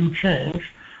do change,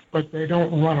 but they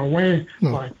don't run away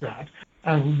like that.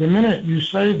 And the minute you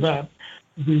say that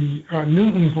the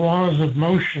Newton's laws of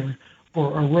motion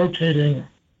for a rotating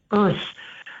Earth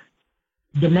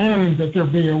demand that there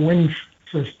be a wind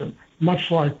system,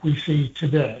 much like we see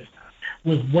today,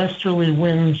 with westerly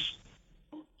winds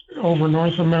over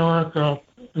North America,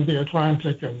 the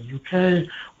Atlantic, and the UK,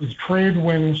 with trade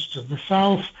winds to the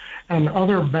south, and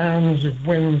other bands of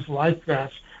winds like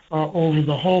that over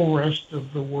the whole rest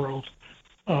of the world,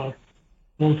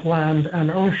 both land and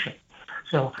ocean.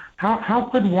 So how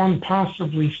could one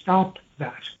possibly stop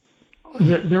that?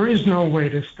 There is no way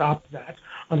to stop that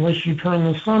unless you turn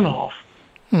the sun off.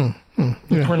 Yeah.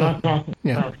 We're not talking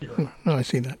about here. No, I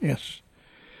see that, yes.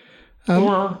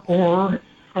 Or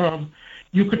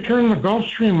you could turn the Gulf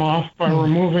Stream off by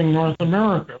removing North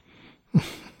America.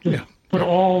 Just put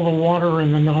all the water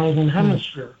in the northern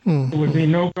hemisphere. There would be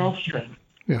no Gulf Stream.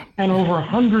 Yeah. And over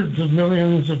hundreds of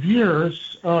millions of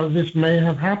years, this may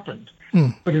have happened.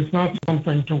 But it's not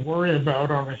something to worry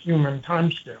about on a human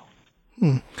timescale.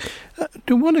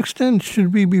 To what extent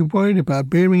should we be worried about,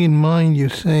 bearing in mind you're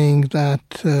saying that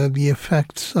the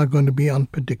effects are going to be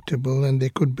unpredictable and there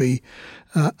could be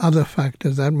other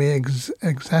factors that may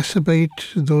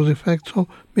exacerbate those effects or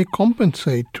may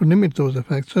compensate to limit those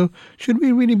effects? So should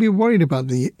we really be worried about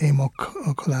the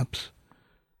AMOC collapse?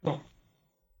 Well,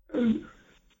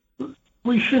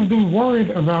 we should be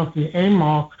worried about the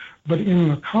AMOC, but in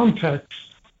the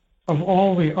context of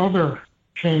all the other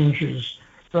changes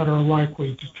that are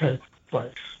likely to take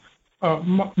place.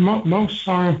 Most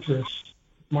scientists,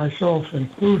 myself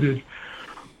included,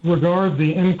 regard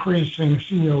the increasing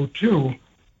CO2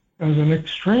 as an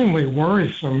extremely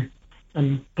worrisome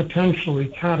and potentially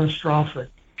catastrophic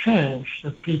change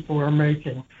that people are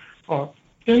making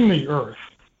in the Earth.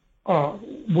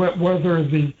 Whether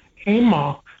the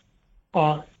AMOC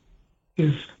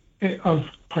is of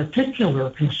particular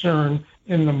concern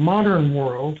in the modern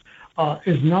world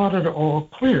is not at all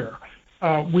clear.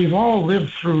 We've all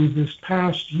lived through this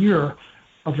past year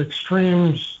of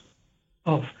extremes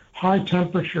of high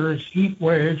temperatures, heat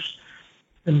waves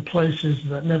in places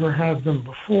that never had them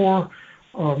before,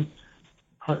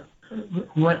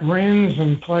 rains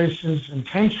in places,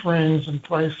 intense rains in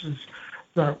places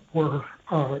that were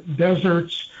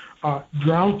deserts,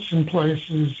 droughts in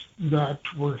places that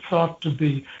were thought to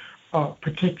be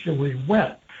particularly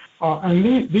wet. And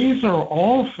these are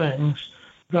all things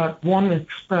that one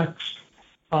expects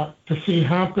to see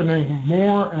happening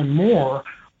more and more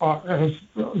as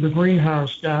the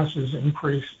greenhouse gases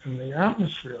increase in the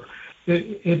atmosphere.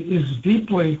 It is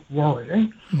deeply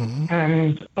worrying,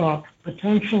 and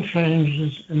potential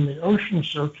changes in the ocean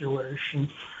circulation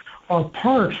are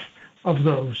part of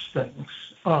those things.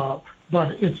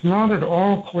 But it's not at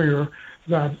all clear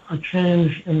that a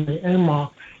change in the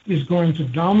AMOC is going to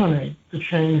dominate the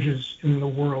changes in the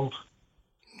world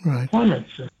climate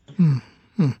system.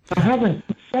 Now, having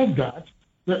said that,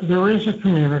 there is a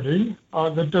community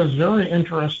that does very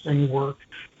interesting work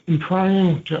in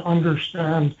trying to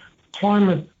understand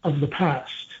climate of the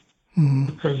past,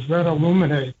 because that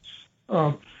illuminates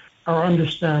our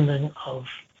understanding of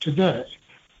today.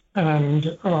 And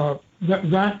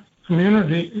that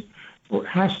community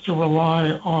has to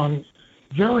rely on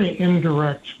very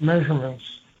indirect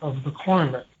measurements of the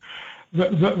climate.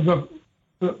 The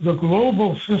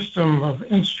global system of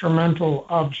instrumental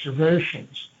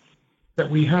observations that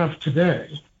we have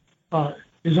today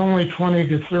is only 20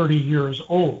 to 30 years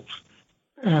old.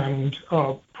 And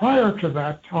prior to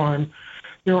that time,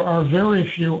 there are very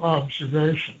few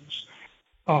observations,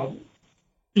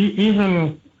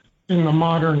 even in the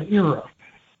modern era.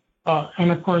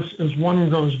 And of course, as one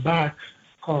goes back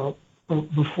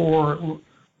before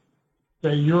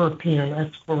the European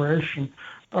exploration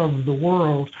of the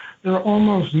world, there are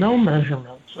almost no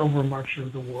measurements over much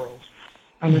of the world.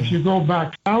 And if you go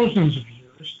back thousands of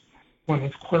years, when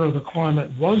it's clear the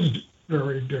climate was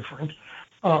very different,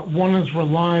 one is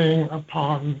relying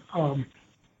upon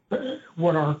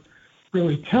what are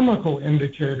really chemical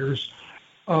indicators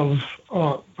of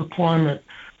the climate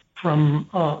from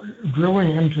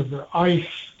drilling into the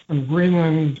ice in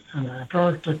Greenland and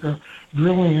Antarctica,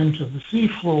 drilling into the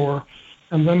seafloor,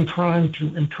 and then trying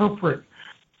to interpret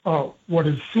what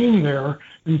is seen there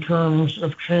in terms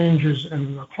of changes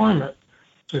in the climate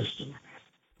system.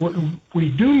 We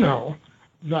do know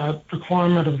that the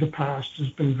climate of the past has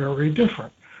been very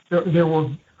different. There were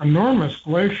enormous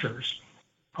glaciers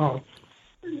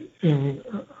in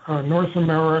North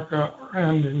America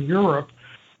and in Europe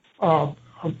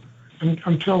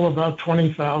until about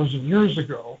 20,000 years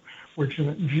ago, which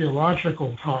in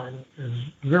geological time is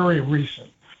very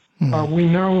recent. We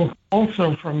know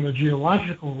also from the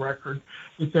geological record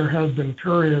that there have been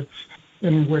periods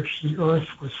in which the Earth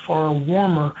was far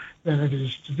warmer than it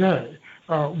is today.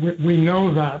 We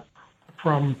know that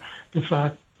from the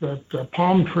fact that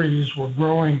palm trees were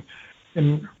growing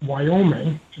in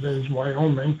Wyoming, today's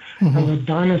Wyoming, and the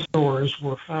dinosaurs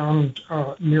were found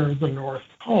near the North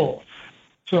Pole.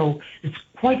 So it's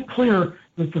quite clear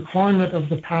that the climate of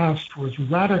the past was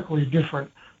radically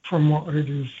different from what it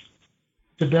is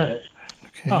today.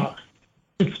 Okay.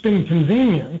 It's been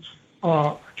convenient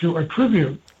to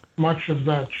attribute much of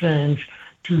that change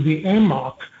to the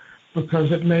AMOC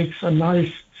because it makes a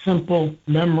nice, simple,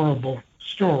 memorable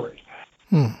story.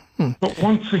 But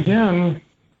once again,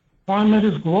 climate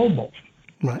is global.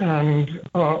 Right. And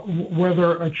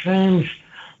whether a change,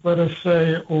 let us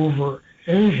say, over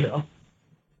Asia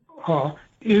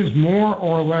is more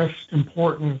or less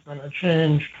important than a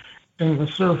change in the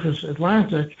surface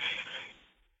Atlantic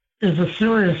is a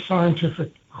serious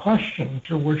scientific question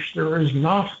to which there is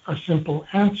not a simple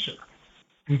answer.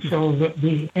 And so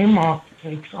the AMOC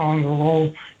takes on the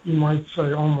role, you might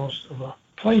say, almost of a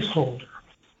placeholder.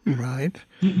 Right.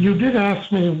 You did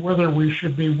ask me whether we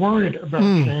should be worried about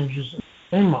changes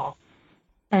in AMOC.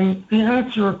 And the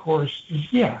answer, of course,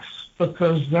 is yes,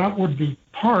 because that would be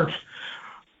part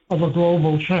of a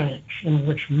global change in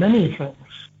which many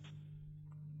things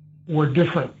would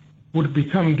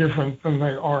become different than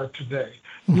they are today,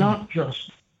 not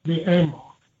just the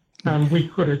AMOC. And we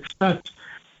could expect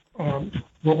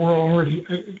what we're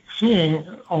already seeing,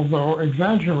 although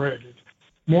exaggerated,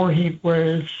 more heat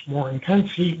waves, more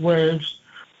intense heat waves,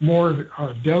 more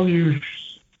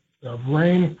deluge of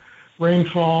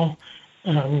rainfall,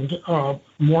 and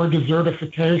more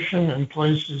desertification in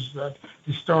places that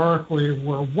historically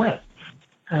were wet.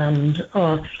 And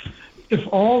if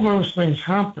all those things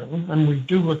happen, and we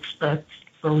do expect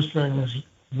those things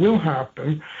will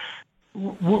happen,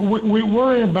 we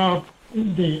worry about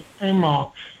the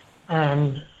AMOC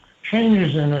and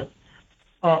changes in it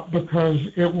because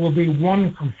it will be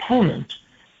one component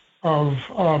of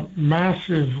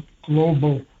massive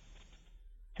global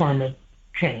climate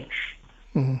change.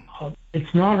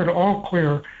 It's not at all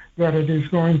clear that it is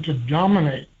going to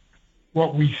dominate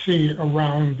what we see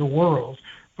around the world,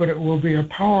 but it will be a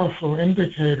powerful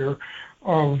indicator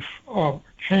of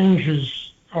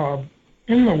changes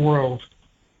in the world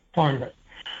climate.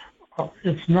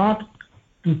 It's not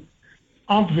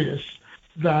obvious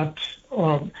that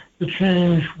the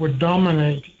change would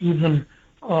dominate even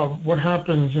what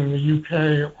happens in the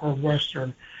UK or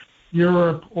Western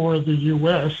Europe or the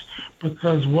US,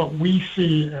 because what we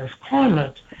see as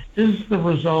climate is the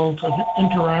result of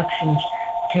interactions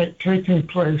taking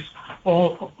place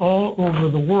all over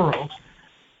the world.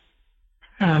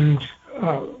 And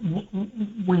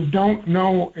we don't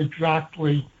know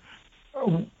exactly,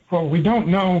 we don't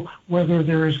know whether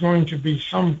there is going to be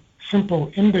some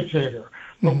simple indicator,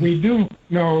 but we do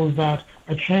know that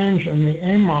a change in the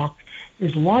AMOC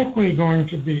is likely going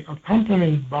to be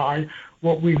accompanied by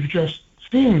what we've just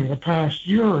seen the past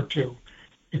year or two,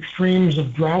 extremes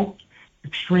of drought,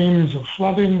 extremes of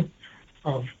flooding,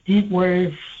 of heat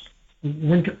waves,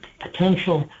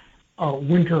 potential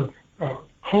winter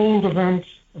cold events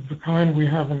of the kind we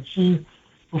haven't seen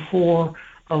before,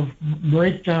 of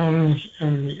breakdowns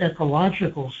in the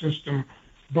ecological system,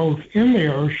 both in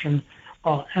the ocean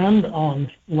and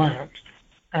on land.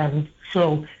 And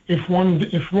so if one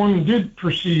did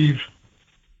perceive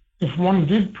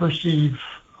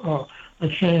a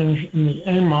change in the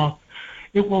AMOC,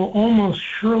 it will almost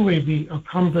surely be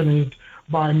accompanied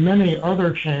by many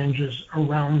other changes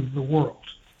around the world.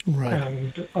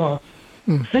 Right.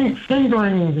 And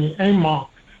fingering the AMOC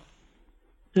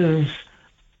is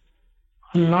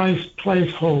a nice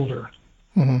placeholder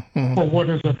for what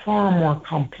is a far more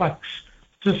complex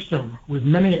system with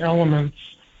many elements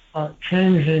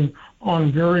changing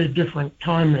on very different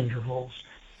time intervals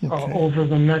over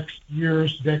the next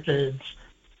years, decades,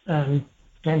 and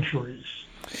centuries.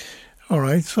 All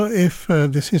right, so if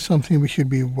this is something we should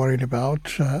be worried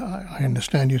about, I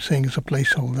understand you're saying it's a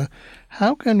placeholder.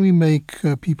 How can we make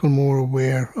people more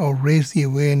aware or raise the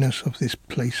awareness of this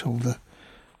placeholder?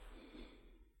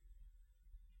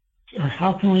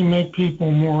 How can we make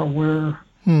people more aware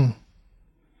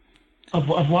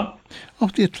of what?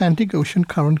 Of the Atlantic Ocean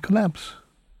current collapse.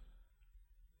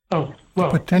 Oh,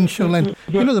 well. The potential and,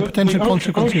 the potential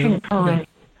consequences.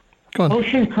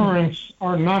 Ocean currents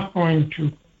are not going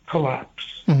to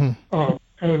collapse.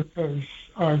 As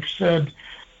I've said,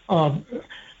 the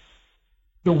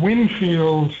wind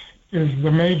field is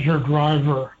the major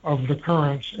driver of the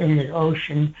currents in the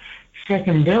ocean.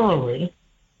 Secondarily,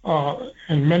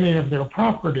 and many of their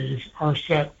properties are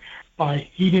set by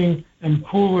heating and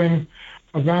cooling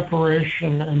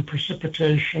evaporation and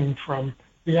precipitation from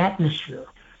the atmosphere.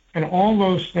 And all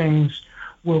those things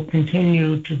will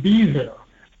continue to be there.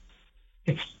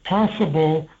 It's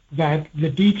possible that the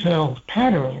detailed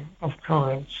pattern of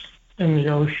currents in the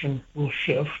ocean will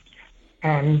shift,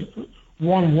 and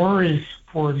one worries,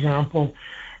 for example,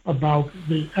 about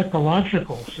the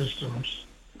ecological systems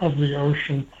of the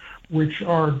ocean, which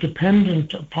are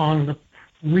dependent upon the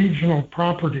regional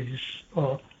properties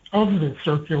of the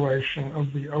circulation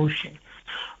of the ocean.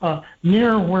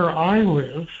 Near where I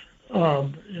live,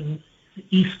 in the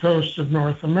east coast of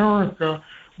North America,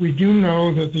 we do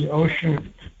know that the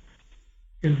ocean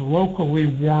is locally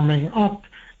warming up,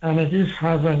 and it is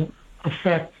having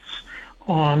effects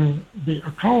on the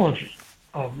ecology.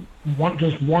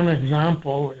 Just one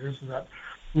example is that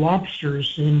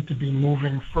lobsters seem to be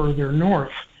moving further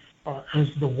north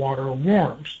as the water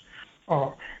warms.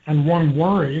 And one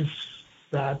worries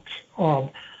that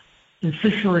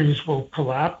fisheries will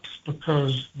collapse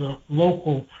because the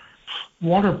local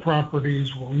water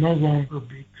properties will no longer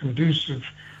be conducive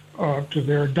to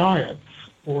their diets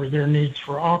or their needs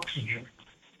for oxygen.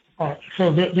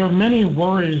 So there are many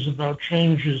worries about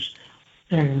changes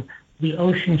in the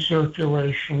ocean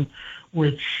circulation,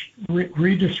 which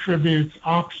redistributes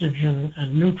oxygen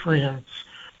and nutrients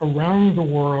around the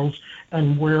world,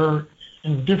 and where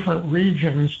in different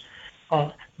regions,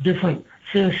 different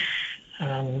fish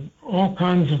and all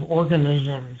kinds of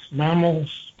organisms,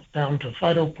 mammals down to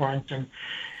phytoplankton,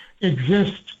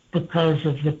 exist because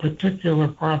of the particular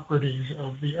properties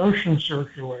of the ocean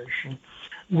circulation,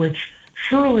 which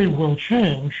surely will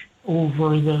change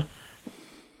over the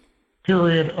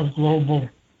period of global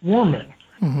warming.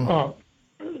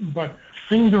 But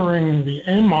fingering the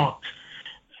AMOC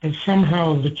as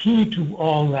somehow the key to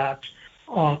all that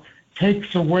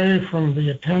takes away from the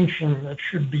attention that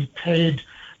should be paid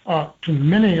to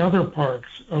many other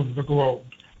parts of the globe.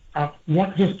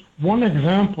 Just one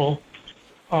example,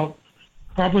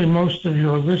 probably most of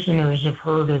your listeners have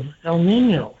heard of El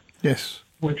Nino. Yes.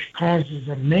 Which causes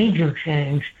a major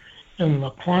change in the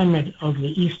climate of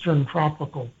the eastern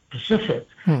tropical Pacific,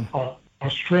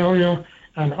 Australia,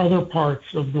 and other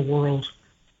parts of the world's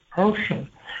ocean.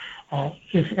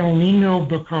 If El Nino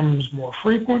becomes more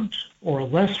frequent or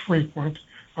less frequent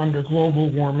under global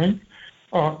warming,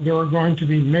 there are going to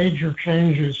be major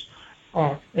changes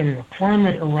in the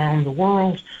climate around the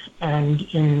world, and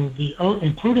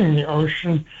including the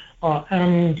ocean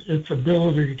and its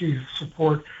ability to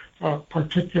support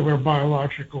particular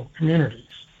biological communities.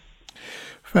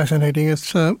 Fascinating.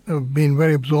 It's been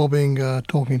very absorbing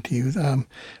talking to you.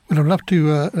 We'd have loved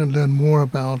to learn more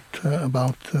about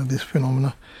this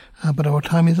phenomena, but our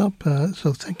time is up.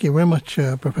 So thank you very much,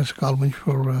 Professor Carl Wunsch,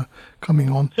 for coming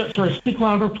on. Sorry, speak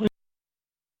louder, please.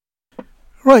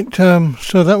 Right,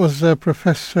 so that was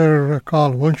Professor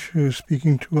Carl Wunsch, who's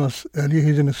speaking to us earlier.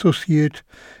 He's an associate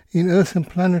in Earth and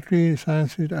Planetary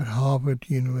Sciences at Harvard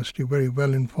University. Very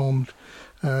well-informed,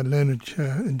 learned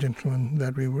gentleman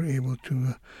that we were able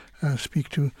to speak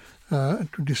to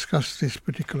discuss this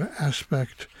particular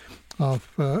aspect of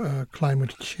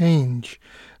climate change.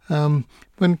 When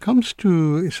it comes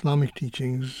to Islamic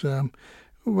teachings,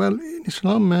 well, in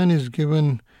Islam, man is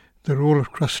given the role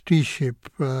of trusteeship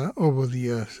over the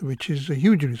earth, which is a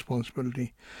huge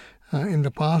responsibility. In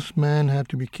the past, man had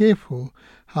to be careful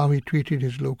how he treated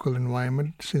his local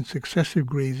environment, since excessive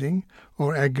grazing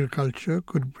or agriculture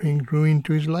could bring ruin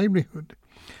to his livelihood.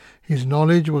 His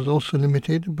knowledge was also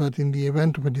limited, but in the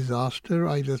event of a disaster,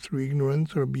 either through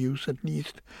ignorance or abuse at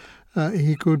least,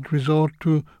 he could resort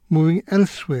to moving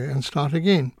elsewhere and start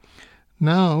again.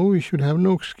 Now we should have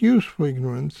no excuse for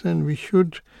ignorance, and we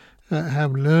should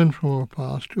have learned from our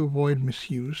past to avoid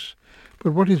misuse.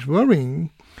 But what is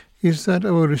worrying is that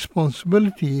our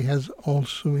responsibility has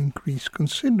also increased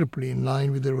considerably in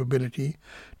line with our ability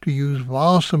to use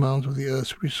vast amounts of the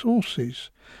Earth's resources.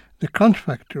 The crunch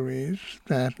factor is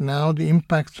that now the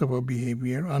impacts of our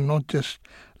behavior are not just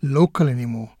local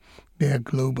anymore, they are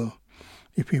global.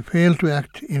 If we fail to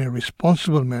act in a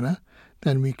responsible manner,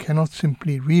 then we cannot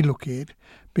simply relocate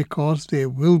because there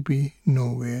will be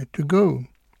nowhere to go.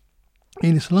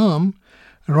 In Islam,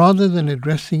 rather than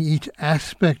addressing each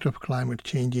aspect of climate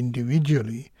change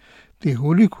individually, the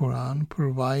Holy Quran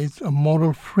provides a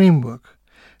moral framework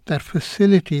that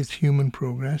facilitates human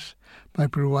progress by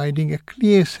providing a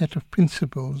clear set of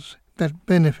principles that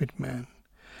benefit man.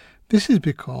 This is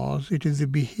because it is the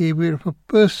behavior of a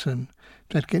person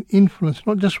that can influence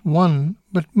not just one,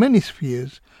 but many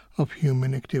spheres of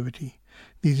human activity.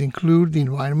 These include the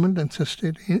environment and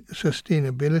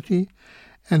sustainability,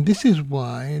 and this is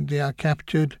why they are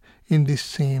captured in this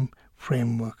same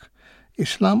framework.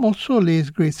 Islam also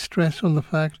lays great stress on the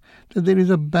fact that there is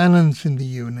a balance in the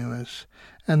universe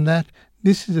and that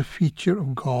this is a feature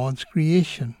of God's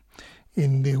creation.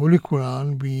 In the Holy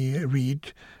Quran, we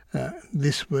read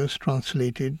this verse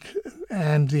translated,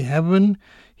 "And the heaven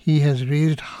he has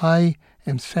raised high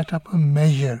and set up a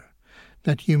measure,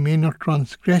 that you may not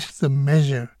transgress the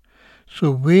measure.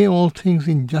 So weigh all things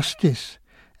in justice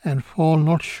and fall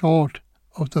not short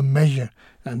of the measure."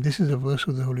 And this is a verse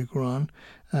of the Holy Quran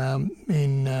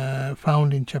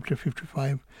found in chapter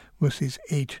 55, verses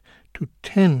 8 to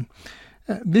 10.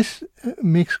 This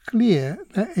makes clear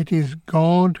that it is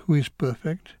God who is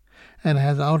perfect and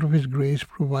has out of his grace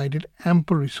provided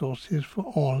ample resources for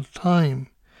all time.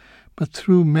 But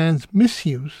through man's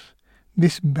misuse,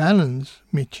 this balance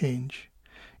may change.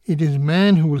 It is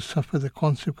man who will suffer the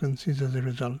consequences as a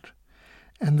result.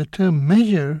 And the term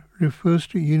measure refers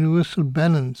to universal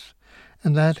balance,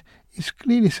 and that is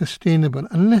clearly sustainable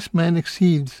unless man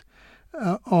exceeds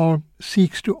or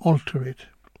seeks to alter it.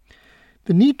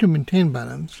 The need to maintain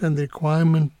balance and the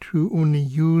requirement to only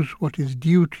use what is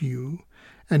due to you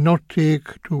and not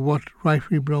take to what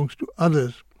rightfully belongs to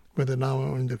others, whether now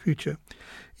or in the future,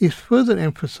 is further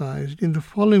emphasized in the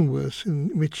following verse,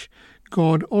 in which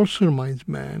God also reminds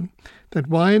man that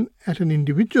while at an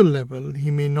individual level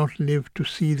he may not live to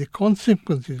see the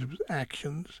consequences of his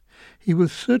actions, he will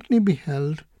certainly be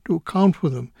held to account for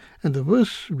them. And the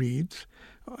verse reads,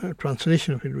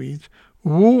 translation of it reads,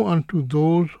 "Woe unto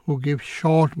those who give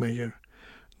short measure,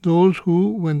 those who,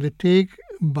 when they take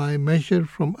by measure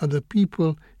from other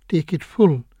people, take it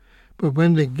full, but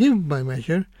when they give by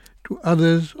measure to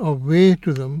others or weigh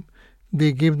to them,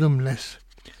 they give them less.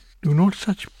 Do not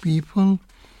such people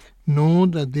know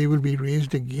that they will be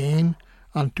raised again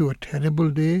unto a terrible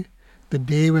day, the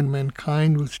day when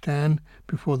mankind will stand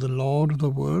before the Lord of the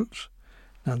worlds?"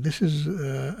 Now this is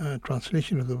a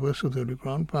translation of the verse of the Holy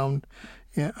Quran found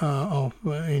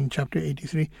in chapter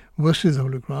 83, verses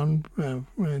of the Holy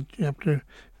Quran, chapter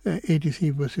 83,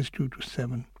 verses 2 to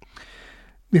 7.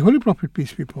 The Holy Prophet,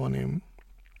 peace be upon him,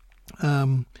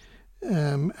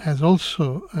 has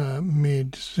also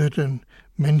made certain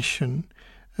mention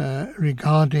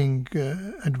regarding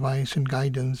advice and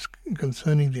guidance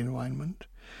concerning the environment.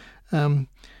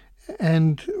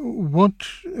 And what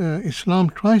Islam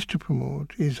tries to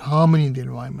promote is harmony in the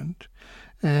environment.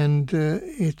 And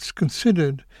it's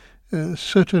considered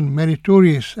certain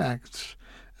meritorious acts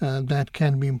that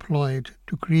can be employed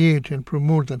to create and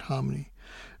promote that harmony.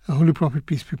 Holy Prophet,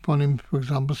 peace be upon him, for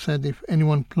example, said, if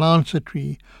anyone plants a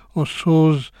tree or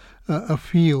sows a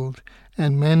field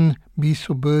and men, beasts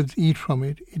or birds eat from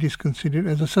it, it is considered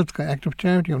as a sadaqah, act of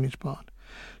charity on his part.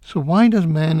 So why does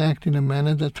man act in a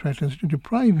manner that threatens to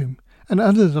deprive him and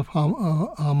others of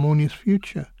a harmonious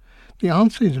future? The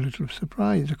answer is a little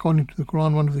surprise. According to the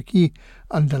Quran, one of the key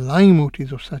underlying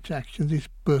motives of such actions is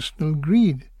personal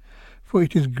greed. For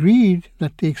it is greed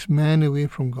that takes man away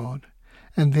from God,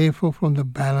 and therefore from the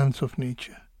balance of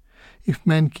nature. If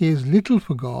man cares little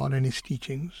for God and his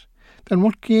teachings, then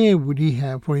what care would he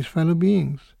have for his fellow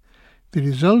beings?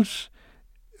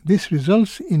 This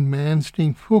results in man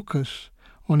staying focused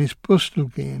on his personal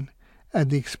gain at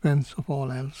the expense of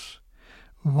all else.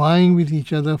 Vying with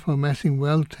each other for amassing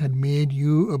wealth had made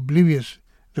you oblivious,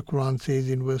 the Quran says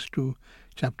in verse 2,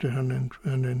 chapter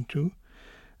 102.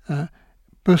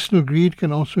 Personal greed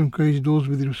can also encourage those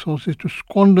with resources to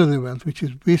squander their wealth, which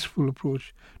is a wasteful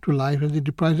approach to life as it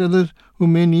deprives others who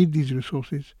may need these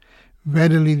resources.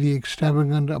 Verily the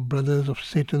extravagant are brothers of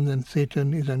Satan, and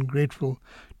Satan is ungrateful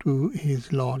to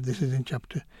his Lord. This is in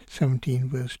chapter 17,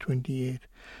 verse 28.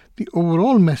 The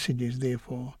overall message is,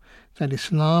 therefore, that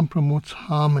Islam promotes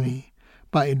harmony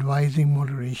by advising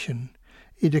moderation.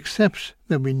 It accepts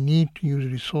that we need to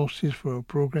use resources for our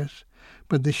progress,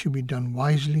 but this should be done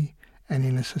wisely and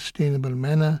in a sustainable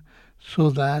manner so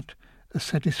that a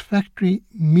satisfactory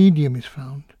medium is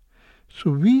found.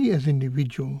 So we as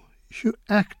individuals should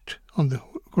act on the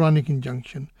Quranic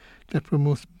injunction that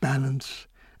promotes balance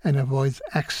and avoids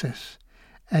excess,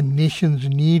 and nations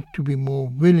need to be more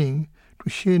willing to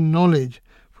share knowledge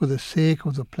for the sake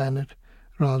of the planet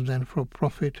rather than for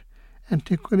profit, and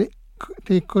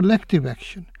take collective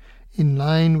action in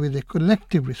line with a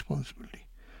collective responsibility.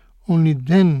 Only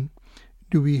then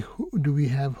do we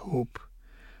have hope.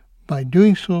 By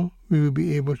doing so, we will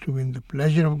be able to win the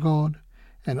pleasure of God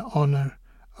and honor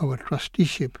our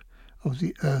trusteeship of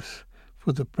the earth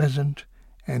for the present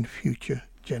and future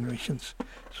generations.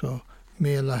 So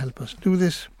may Allah help us do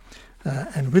this.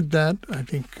 And with that, I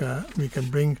think we can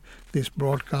bring this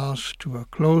broadcast to a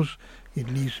close. It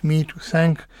leaves me to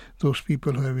thank those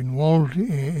people who have involved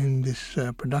in this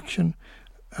production,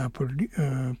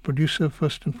 producer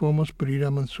first and foremost,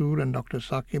 Bareera Mansoor, and Dr.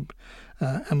 Saqib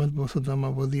Ahmed. Both of them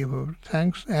are worthy of our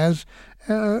thanks, as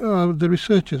the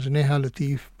researchers Neha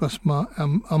Latif, Basma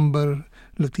Amber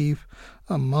Latif,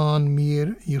 Amaan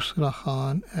Mir, Yusra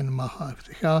Khan and Maha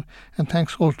Iftikhar. And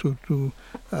thanks also to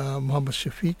Mohammed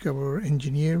Shafiq, our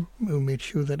engineer, who made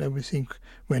sure that everything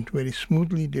went very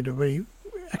smoothly, did a very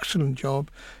excellent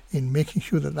job in making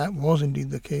sure that that was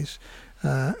indeed the case,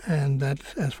 and that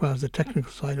as far as the technical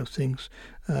side of things,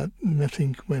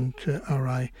 nothing went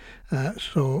awry.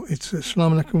 So it's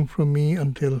Assalamu Alaikum from me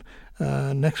until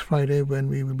next Friday, when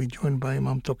we will be joined by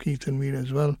Imam Tawqeet and Mir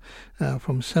as well.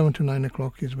 From 7 to 9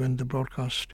 o'clock is when the broadcast